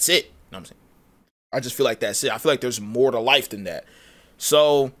that's it. You know what I'm saying? I just feel like that's it. I feel like there's more to life than that.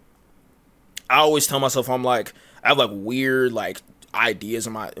 So I always tell myself, I'm like, I have like weird like ideas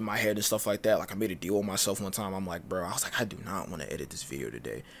in my head and stuff like that. Like, I made a deal with myself one time. I'm like, bro, I was like, I do not want to edit this video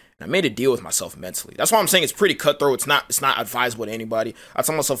today. I made a deal with myself mentally. That's why I'm saying it's pretty cutthroat. It's not advisable to anybody. I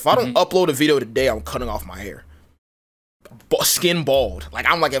tell myself, if I don't upload a video today, I'm cutting off my hair. Skin bald. Like,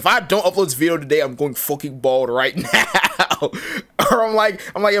 I'm like, if I don't upload this video today, I'm going fucking bald right now. Or I'm like,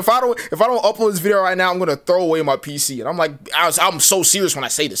 if I don't upload this video right now, I'm gonna throw away my PC. And I'm like, I'm so serious when I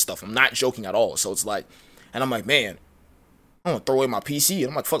say this stuff. I'm not joking at all. So it's like, and I'm like, man, I'm gonna throw away my PC. And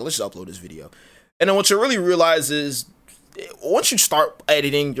I'm like, fuck, let's just upload this video. And then what you really realize is, once you start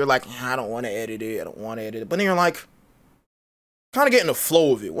editing, you're like, I don't want to edit it. But then you're like, kind of getting the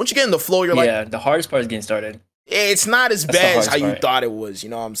flow of it. Once you get in the flow, you're like, yeah, the hardest part is getting started. It's not as bad as how you thought it was. You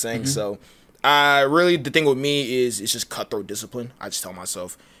know what I'm saying? So, the thing with me is it's just cutthroat discipline. I just tell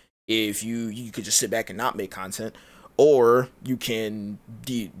myself, if you could just sit back and not make content, or you can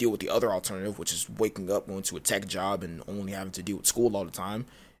deal with the other alternative, which is waking up, going to a tech job, and only having to deal with school all the time.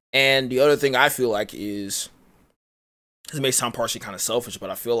 And the other thing I feel like is, this may sound partially kind of selfish, but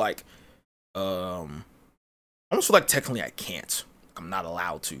I feel like, I almost feel like technically I can't. I'm not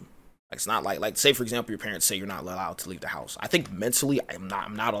allowed to. Like it's not like say for example your parents say you're not allowed to leave the house. I think mentally I'm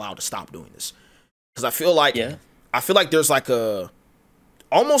not allowed to stop doing this because I feel like there's like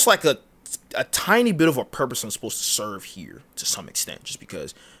almost like a tiny bit of a purpose I'm supposed to serve here to some extent, just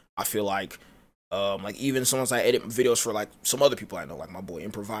because I feel like even sometimes I edit videos for like some other people I know, like my boy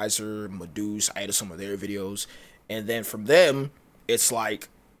Improviser, Meduse. I edit some of their videos, and then from them it's like,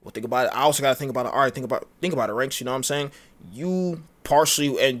 well, think about it. I also gotta think about it. All right, think about it, Ranks. You know what I'm saying? You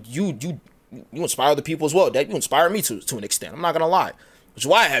partially and you inspire other people as well. That you inspire me to an extent. I'm not gonna lie, which is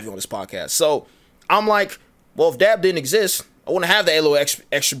why I have you on this podcast. So I'm like, well, if Dabb didn't exist, I wouldn't have that little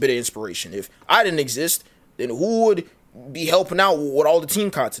extra bit of inspiration. If I didn't exist, then who would be helping out with all the team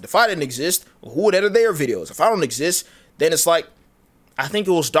content? If I didn't exist, who would edit their videos? If I don't exist, then it's like, I think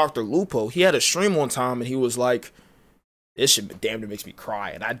it was Dr. Lupo. He had a stream one time and he was like, this shit damn near makes me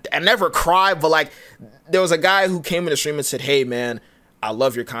cry. And I never cried, but like there was a guy who came in the stream and said, hey man, I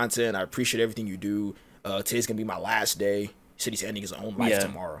love your content. I appreciate everything you do. Today's gonna be my last day. He said he's ending his own life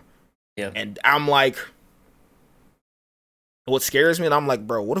tomorrow. Yeah. And I'm like, what scares me, and I'm like,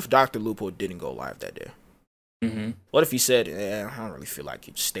 bro, what if Dr. Lupo didn't go live that day? Mm-hmm. What if he said, I don't really feel like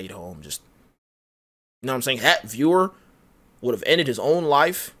he stayed home, just, you know what I'm saying? That viewer would have ended his own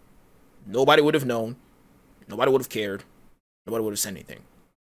life. Nobody would have known. Nobody would have cared. Nobody would have said anything.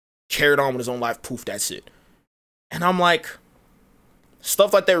 Carried on with his own life. Poof, that's it. And I'm like,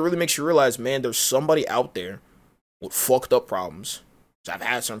 stuff like that really makes you realize, man, there's somebody out there with fucked up problems. So I've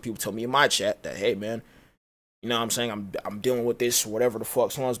had some people tell me in my chat that, hey, man, you know what I'm saying? I'm dealing with this, whatever the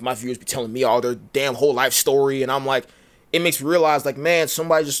fuck. Sometimes my viewers be telling me all their damn whole life story, and I'm like, it makes me realize, like, man,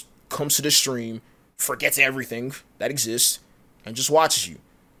 somebody just comes to the stream, forgets everything that exists, and just watches you.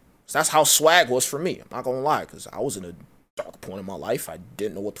 So that's how swag was for me. I'm not gonna lie, because I was in a dark point in my life. I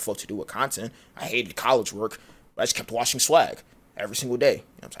didn't know what the fuck to do with content. I hated college work, but I just kept watching swag every single day. You know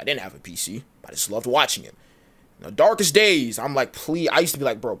what I'm saying? I didn't have a PC, but I just loved watching it. In the darkest days, I'm like, please. I used to be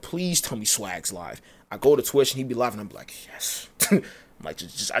like, bro, please tell me swag's live. I go to Twitch and he'd be live, and I'm like, yes. I'm like,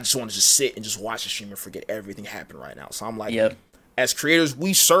 I just want to just sit and just watch the stream and forget everything happened right now. So I'm like, as creators,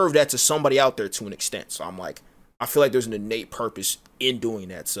 we serve that to somebody out there to an extent. So I'm like, I feel like there's an innate purpose in doing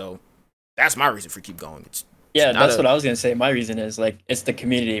that. So that's my reason for keep going. That's what I was gonna say. My reason is like it's the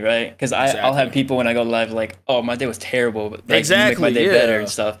community, right? Because I'll have people when I go live like, oh, my day was terrible, but like, you make my day better and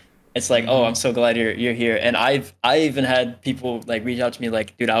stuff. It's like, oh, I'm so glad you're here. And I even had people like reach out to me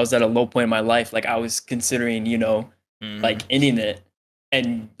like, dude, I was at a low point in my life. Like I was considering, like ending it.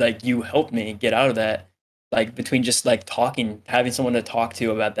 And like you helped me get out of that. Like between just like talking, having someone to talk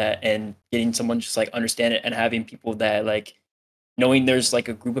to about that and getting someone just like understand it and having people that like knowing there's like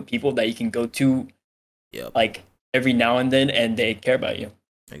a group of people that you can go to like every now and then and they care about you.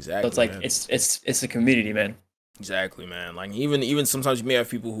 Exactly. So it's like, man. it's a community, man. Exactly, man. Like even sometimes you may have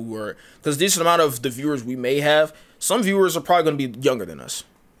people who are, because decent amount of the viewers we may have, some viewers are probably going to be younger than us,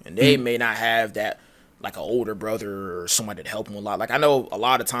 and they may not have that like an older brother or somebody that helped them a lot. Like I know a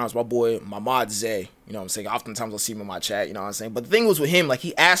lot of times my mod Zay, you know what I'm saying. Oftentimes I'll see him in my chat, you know what I'm saying. But the thing was with him, like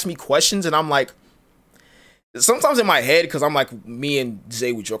he asked me questions, and I'm like, sometimes in my head, because I'm like, me and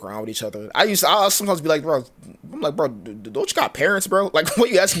Zay would joke around with each other. I'll sometimes be like, bro, don't you got parents, bro? Like, why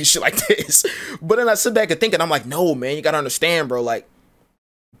you asking me shit like this? But then I sit back and think, and I'm like, no, man, you gotta understand, bro. Like,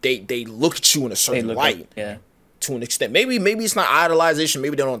 they look at you in a certain light, to an extent. Maybe it's not idolization.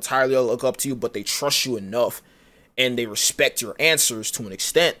 Maybe they don't entirely look up to you, but they trust you enough, and they respect your answers to an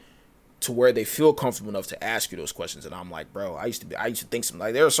extent, to where they feel comfortable enough to ask you those questions. And I'm like, bro, I used to think something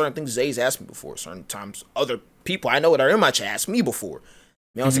like, there are certain things Zay's asked me before. Certain times other people I know that are in my chat asked me before.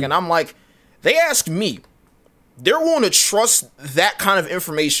 You know what I'm saying? And I'm like, they ask me. They're willing to trust that kind of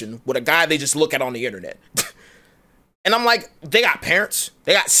information with a guy they just look at on the internet. And I'm like, they got parents,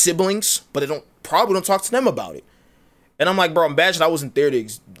 they got siblings, but they probably don't talk to them about it. And I'm like, bro, imagine I wasn't there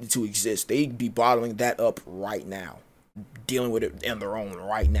to exist. They'd be bottling that up right now, dealing with it on their own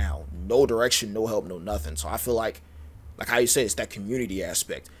right now. No direction, no help, no nothing. So I feel like how you say, it's that community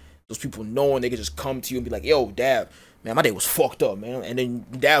aspect. Those people knowing they can just come to you and be like, yo, Dabb, man, my day was fucked up, man. And then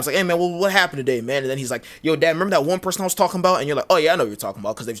Dabb's like, hey, man, well, what happened today, man? And then he's like, yo, Dabb, remember that one person I was talking about? And you're like, oh, yeah, I know what you're talking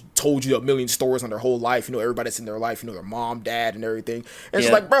about, because they've told you a million stories on their whole life. You know everybody that's in their life. You know their mom, dad, and everything. And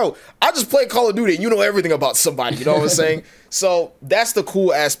it's like, bro, I just played Call of Duty, and you know everything about somebody. You know what I'm saying? So that's the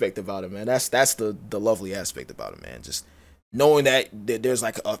cool aspect about it, man. That's the lovely aspect about it, man. Just knowing that there's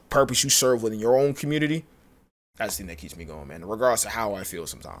like a purpose you serve within your own community. That's the thing that keeps me going, man, regardless of how I feel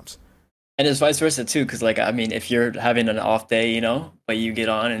sometimes. And it's vice versa too, because like, I mean, if you're having an off day, but you get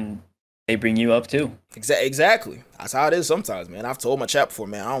on and they bring you up too. Exactly. That's how it is sometimes, man. I've told my chat before,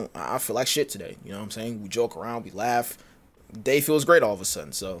 man, I feel like shit today. You know what I'm saying? We joke around, we laugh. Day feels great all of a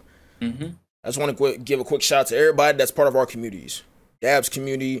sudden. So Mm-hmm. I just want to give a quick shout out to everybody that's part of our communities. Dabb's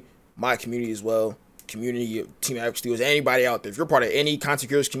community, my community as well, community of Team Average Steelers, anybody out there. If you're part of any content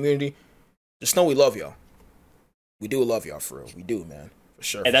creators community, just know we love y'all. We do love y'all for real. We do, man. For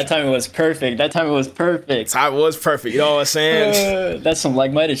sure. At that time it was perfect. Time it was perfect. You know what I'm saying? That's some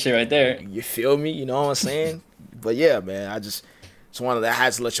like-minded shit right there. You feel me? You know what I'm saying? But yeah, man, I just wanted that. I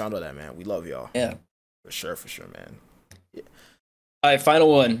had to let y'all know that, man. We love y'all. Yeah. For sure, man. Yeah. All right, final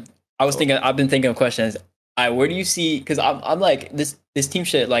one. I've been thinking of questions. All right, where do you see, because I'm like, this team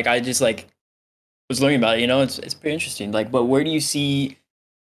shit, like, I just, like, was learning about it, you know? It's pretty interesting. Like, but where do you see,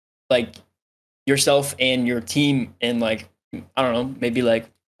 like, yourself and your team in, like, I don't know, maybe, like,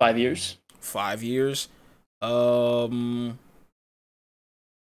 5 years? 5 years? A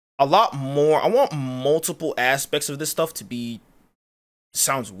lot more. I want multiple aspects of this stuff to be,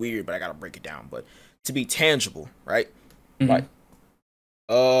 sounds weird, but I gotta break it down, but to be tangible, right? Mm-hmm. Like,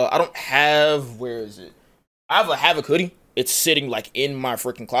 I don't have, where is it? I have a Havoc hoodie. It's sitting like in my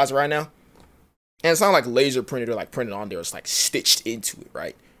freaking closet right now. And it's not like laser printed or like printed on there. It's like stitched into it,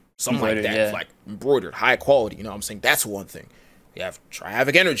 right? Something like that. Yeah. Like embroidered, high quality. You know what I'm saying? That's one thing. You have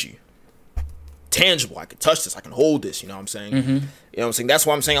Havoc energy. Tangible. I can touch this. I can hold this. You know what I'm saying? Mm-hmm. You know what I'm saying? That's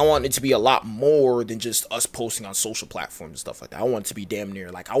why I'm saying I want it to be a lot more than just us posting on social platforms and stuff like that. I want it to be damn near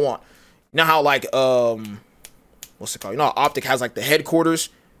like, I want, you know how like, what's it called? You know how Optic has like the headquarters?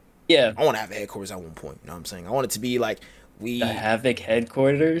 Yeah. I want to have a headquarters at one point. You know what I'm saying? I want it to be like the Havoc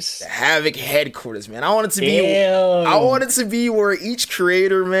headquarters? The Havoc headquarters, man. I want it to be where each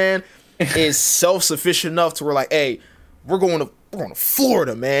creator, man, is self-sufficient enough to where like, hey, we're going to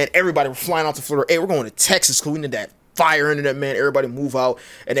Florida, man. Everybody, we're flying out to Florida. Hey, we're going to Texas because we need that fire internet, man. Everybody move out,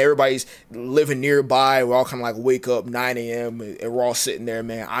 and everybody's living nearby. We're all kind of like wake up 9 a.m. and we're all sitting there,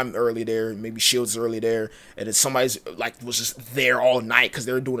 man. I'm early there, maybe Shields early there, and then somebody's like was just there all night because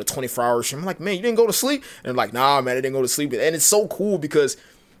they were doing a 24-hour stream. I'm like, man, you didn't go to sleep? And they're like, nah, man, I didn't go to sleep. And it's so cool because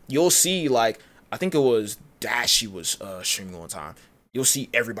you'll see, like, I think it was Dashy was streaming one time. You'll see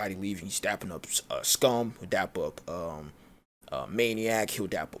everybody leaving. He's dapping up Scum, he'll dap up Maniac, he'll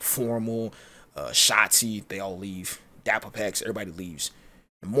dap up Formal, Shotzi, they all leave. Dap up Hex, everybody leaves.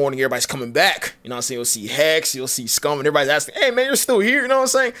 In the morning, everybody's coming back. You know what I'm saying? You'll see Hex, you'll see Scum, and everybody's asking, hey, man, you're still here. You know what I'm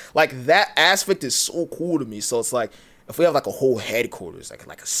saying? Like, that aspect is so cool to me. So it's like, if we have like a whole headquarters,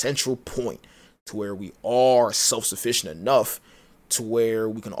 like a central point to where we are self-sufficient enough to where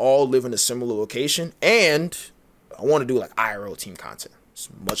we can all live in a similar location. And I want to do like IRL team content as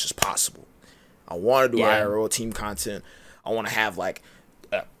much as possible. I want to do IRL team content. I want to have like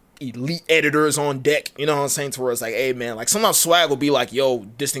elite editors on deck, you know what I'm saying, to where it's like, hey man, like sometimes Swag will be like, yo,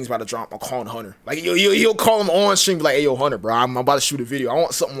 this thing's about to drop, I'm calling Hunter. Like he'll call him on stream, be like, hey yo Hunter, bro, I'm about to shoot a video. I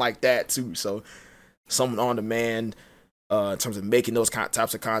want something like that too. So something on demand in terms of making those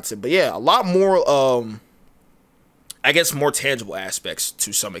types of content. But yeah, a lot more I guess more tangible aspects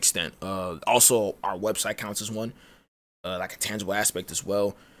to some extent. Also our website counts as one, like a tangible aspect as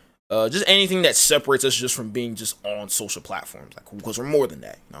well. Just anything that separates us just from being just on social platforms, like, because we're more than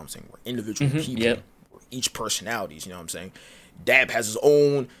that. You know what I'm saying? We're individual people. Yep. We're each personalities. You know what I'm saying? Dabb has his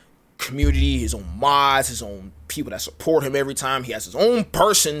own community, his own mods, his own people that support him every time. He has his own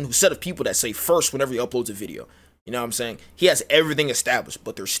set of people that say first whenever he uploads a video. You know what I'm saying? He has everything established,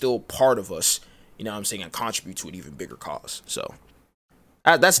 but they're still part of us. You know what I'm saying? And contribute to an even bigger cause. So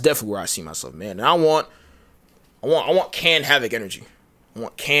that's definitely where I see myself, man. And I want canned Havoc energy. I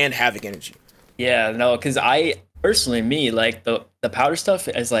want canned Havoc energy. Yeah, no, because I personally, like the powder stuff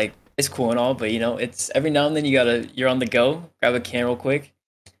is like, it's cool and all, but you know, it's every now and then you're on the go, grab a can real quick.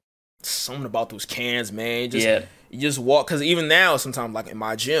 Something about those cans, man. You just walk, because even now, sometimes like in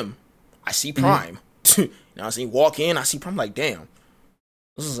my gym, I see Prime. You know what I'm saying? Walk in, I see Prime, like, damn,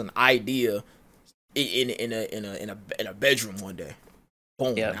 this is an idea in a bedroom one day.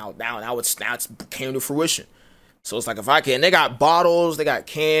 Boom. Yeah. Now it's came to fruition. So it's like, if I can, they got bottles, they got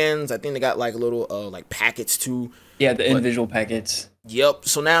cans. I think they got like little like packets too. Yeah, the individual packets. Yep.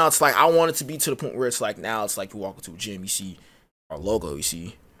 So now it's like, I want it to be to the point where it's like, now it's like you walk into a gym, you see our logo, you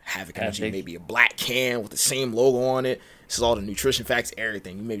see Havoc Energy, maybe a black can with the same logo on it. This is all the nutrition facts,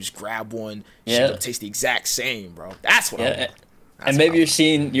 everything. You maybe just grab one. Yeah. Taste the exact same, bro. That's what I want. And maybe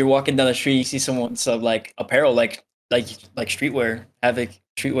you're walking down the street, you see someone sub like apparel, like streetwear, Havoc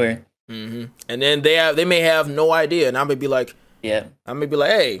streetwear. Mm-hmm. And then they may have no idea, and I may be like,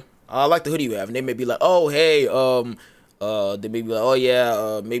 hey, I like the hoodie you have, and they may be like, oh, hey, they may be like, oh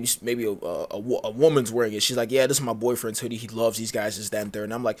yeah, maybe a woman's wearing it. She's like, yeah, this is my boyfriend's hoodie. He loves these guys, this, that, and third.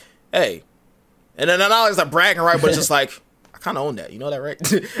 And I'm like, hey, and then I know it's like bragging, right? But it's just like, I kind of own that. You know that,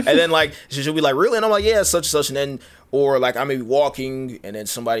 right? And then like she'll be like, really? And I'm like, yeah, such and such. And then, or like I may be walking and then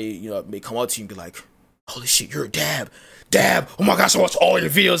somebody, you know, may come up to you and be like, holy shit, you're a Dabb. Dabb, oh my gosh, I watch all your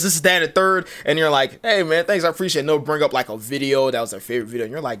videos. This is that and the third. And you're like, hey man, thanks, I appreciate it. And they'll bring up like a video that was their favorite video.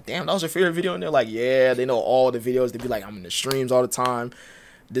 And you're like, damn, that was your favorite video? And they're like, yeah, they know all the videos. They be like, I'm in the streams all the time.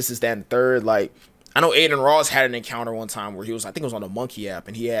 This is that and the third. Like, I know Aiden Ross had an encounter one time where he was, I think it was on the Monkey app,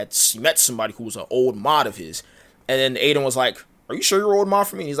 and he met somebody who was an old mod of his. And then Aiden was like, are you sure you're an old mod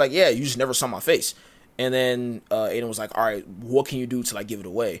for me? And he's like, yeah, you just never saw my face. And then Aiden was like, all right, what can you do to like give it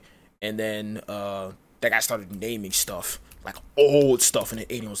away? And then that guy started naming stuff, like old stuff, and then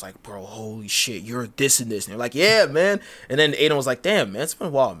Aiden was like, bro, holy shit, you're this and this. And they're like, yeah, man. And then Aiden was like, damn, man, it's been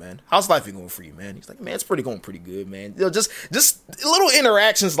a while, man. How's life been going for you, man? He's like, man, it's going pretty good, man. You know, just little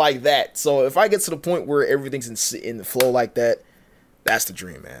interactions like that. So if I get to the point where everything's in the flow like that, that's the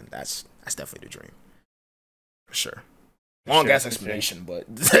dream, man. That's definitely the dream. For sure. Long ass explanation, but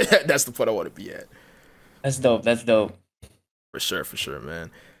that's the point I want to be at. That's dope. For sure,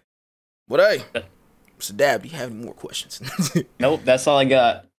 man. But hey, Mr. Dabb, do you have any more questions? Nope, that's all I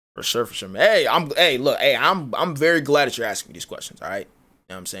got. For sure, man. I'm very glad that you're asking me these questions, all right? You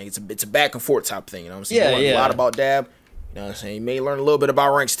know what I'm saying? It's a back and forth type thing, you know what I'm saying? You learn a lot about Dabb, you know what I'm saying? You may learn a little bit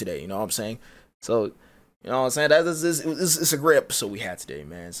about ranks today, you know what I'm saying? So, you know what I'm saying? It's a great episode we had today,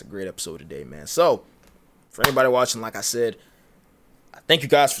 man. It's a great episode today, man. So, for anybody watching, like I said, thank you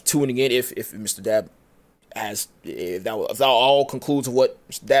guys for tuning in. If Mr. Dabb if that all concludes what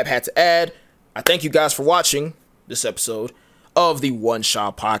Mr. Dabb had to add, I thank you guys for watching this episode of the One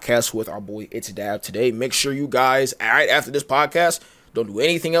Shot Podcast with our boy ItsDabb today. Make sure you guys, all right, after this podcast, don't do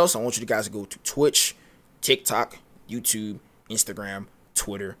anything else. I want you guys to go to Twitch, TikTok, YouTube, Instagram,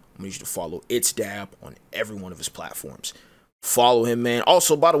 Twitter. I want you to follow ItsDabb on every one of his platforms. Follow him, man.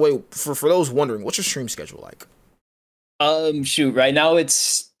 Also, by the way, for those wondering, what's your stream schedule like? Right now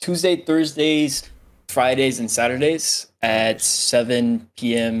it's Tuesday, Thursdays, Fridays, and Saturdays at 7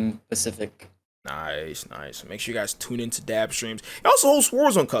 p.m. Pacific. Nice. Make sure you guys tune into Dabb streams. He also hosts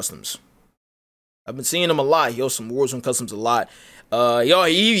Warzone customs. I've been seeing him a lot. He hosts some Warzone customs a lot.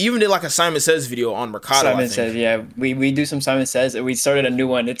 He even did like a Simon Says video on Mercado. Simon Says, yeah. We do some Simon Says. We started a new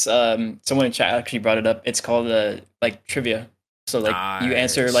one. It's someone in chat actually brought it up. It's called like trivia. So like you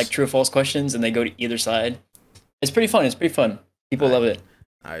answer like true or false questions, and they go to either side. It's pretty fun. People love it.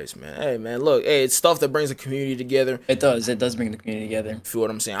 Nice, man. Hey, man, look, it's stuff that brings the community together. It does bring the community together. Feel what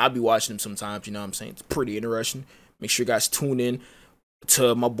I'm saying? I'll be watching them sometimes, you know what I'm saying? It's pretty interesting. Make sure you guys tune in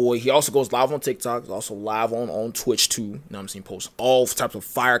to my boy. He also goes live on TikTok. He's also live on Twitch, too. You know what I'm saying? Posts all types of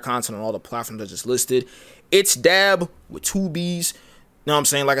fire content on all the platforms I just listed. ItsDabb with 2 B's. You know what I'm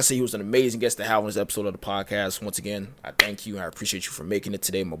saying? Like I said, he was an amazing guest to have on this episode of the podcast. Once again, I thank you. I appreciate you for making it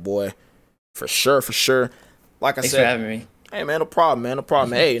today, my boy. For sure. Like I said. Thanks for having me. Hey, man, no problem, man.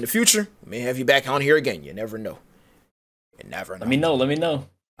 Hey, in the future, we may have you back on here again. You never know. Let me know.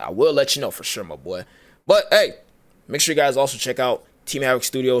 I will let you know for sure, my boy. But, hey, make sure you guys also check out Team Havoc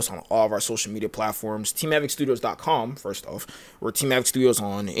Studios on all of our social media platforms. TeamHavocStudios.com, first off. We're Team Havoc Studios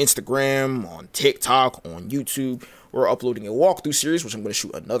on Instagram, on TikTok, on YouTube. We're uploading a walkthrough series, which I'm going to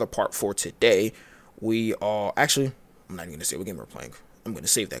shoot another part for today. We are, actually, I'm not even going to say what game we're playing. I'm going to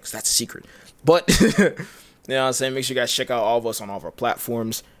save that because that's a secret. But... You know what I'm saying? Make sure you guys check out all of us on all of our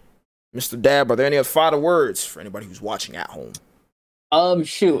platforms. Mr. Dabb, are there any other final words for anybody who's watching at home?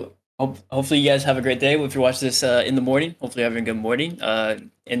 Hopefully you guys have a great day. If you watch this in the morning, hopefully you're having a good morning.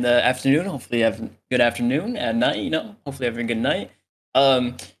 In the afternoon, hopefully you have a good afternoon. At night, hopefully you're having a good night.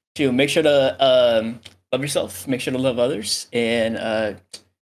 Make sure to love yourself. Make sure to love others. And,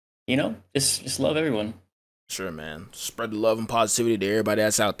 just love everyone. Sure, man. Spread the love and positivity to everybody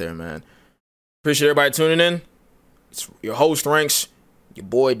that's out there, man. Appreciate everybody tuning in. It's your host, Ranks, your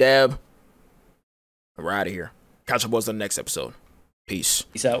boy, Dabb. We're out of here. Catch up with us on the next episode. Peace.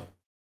 Peace out.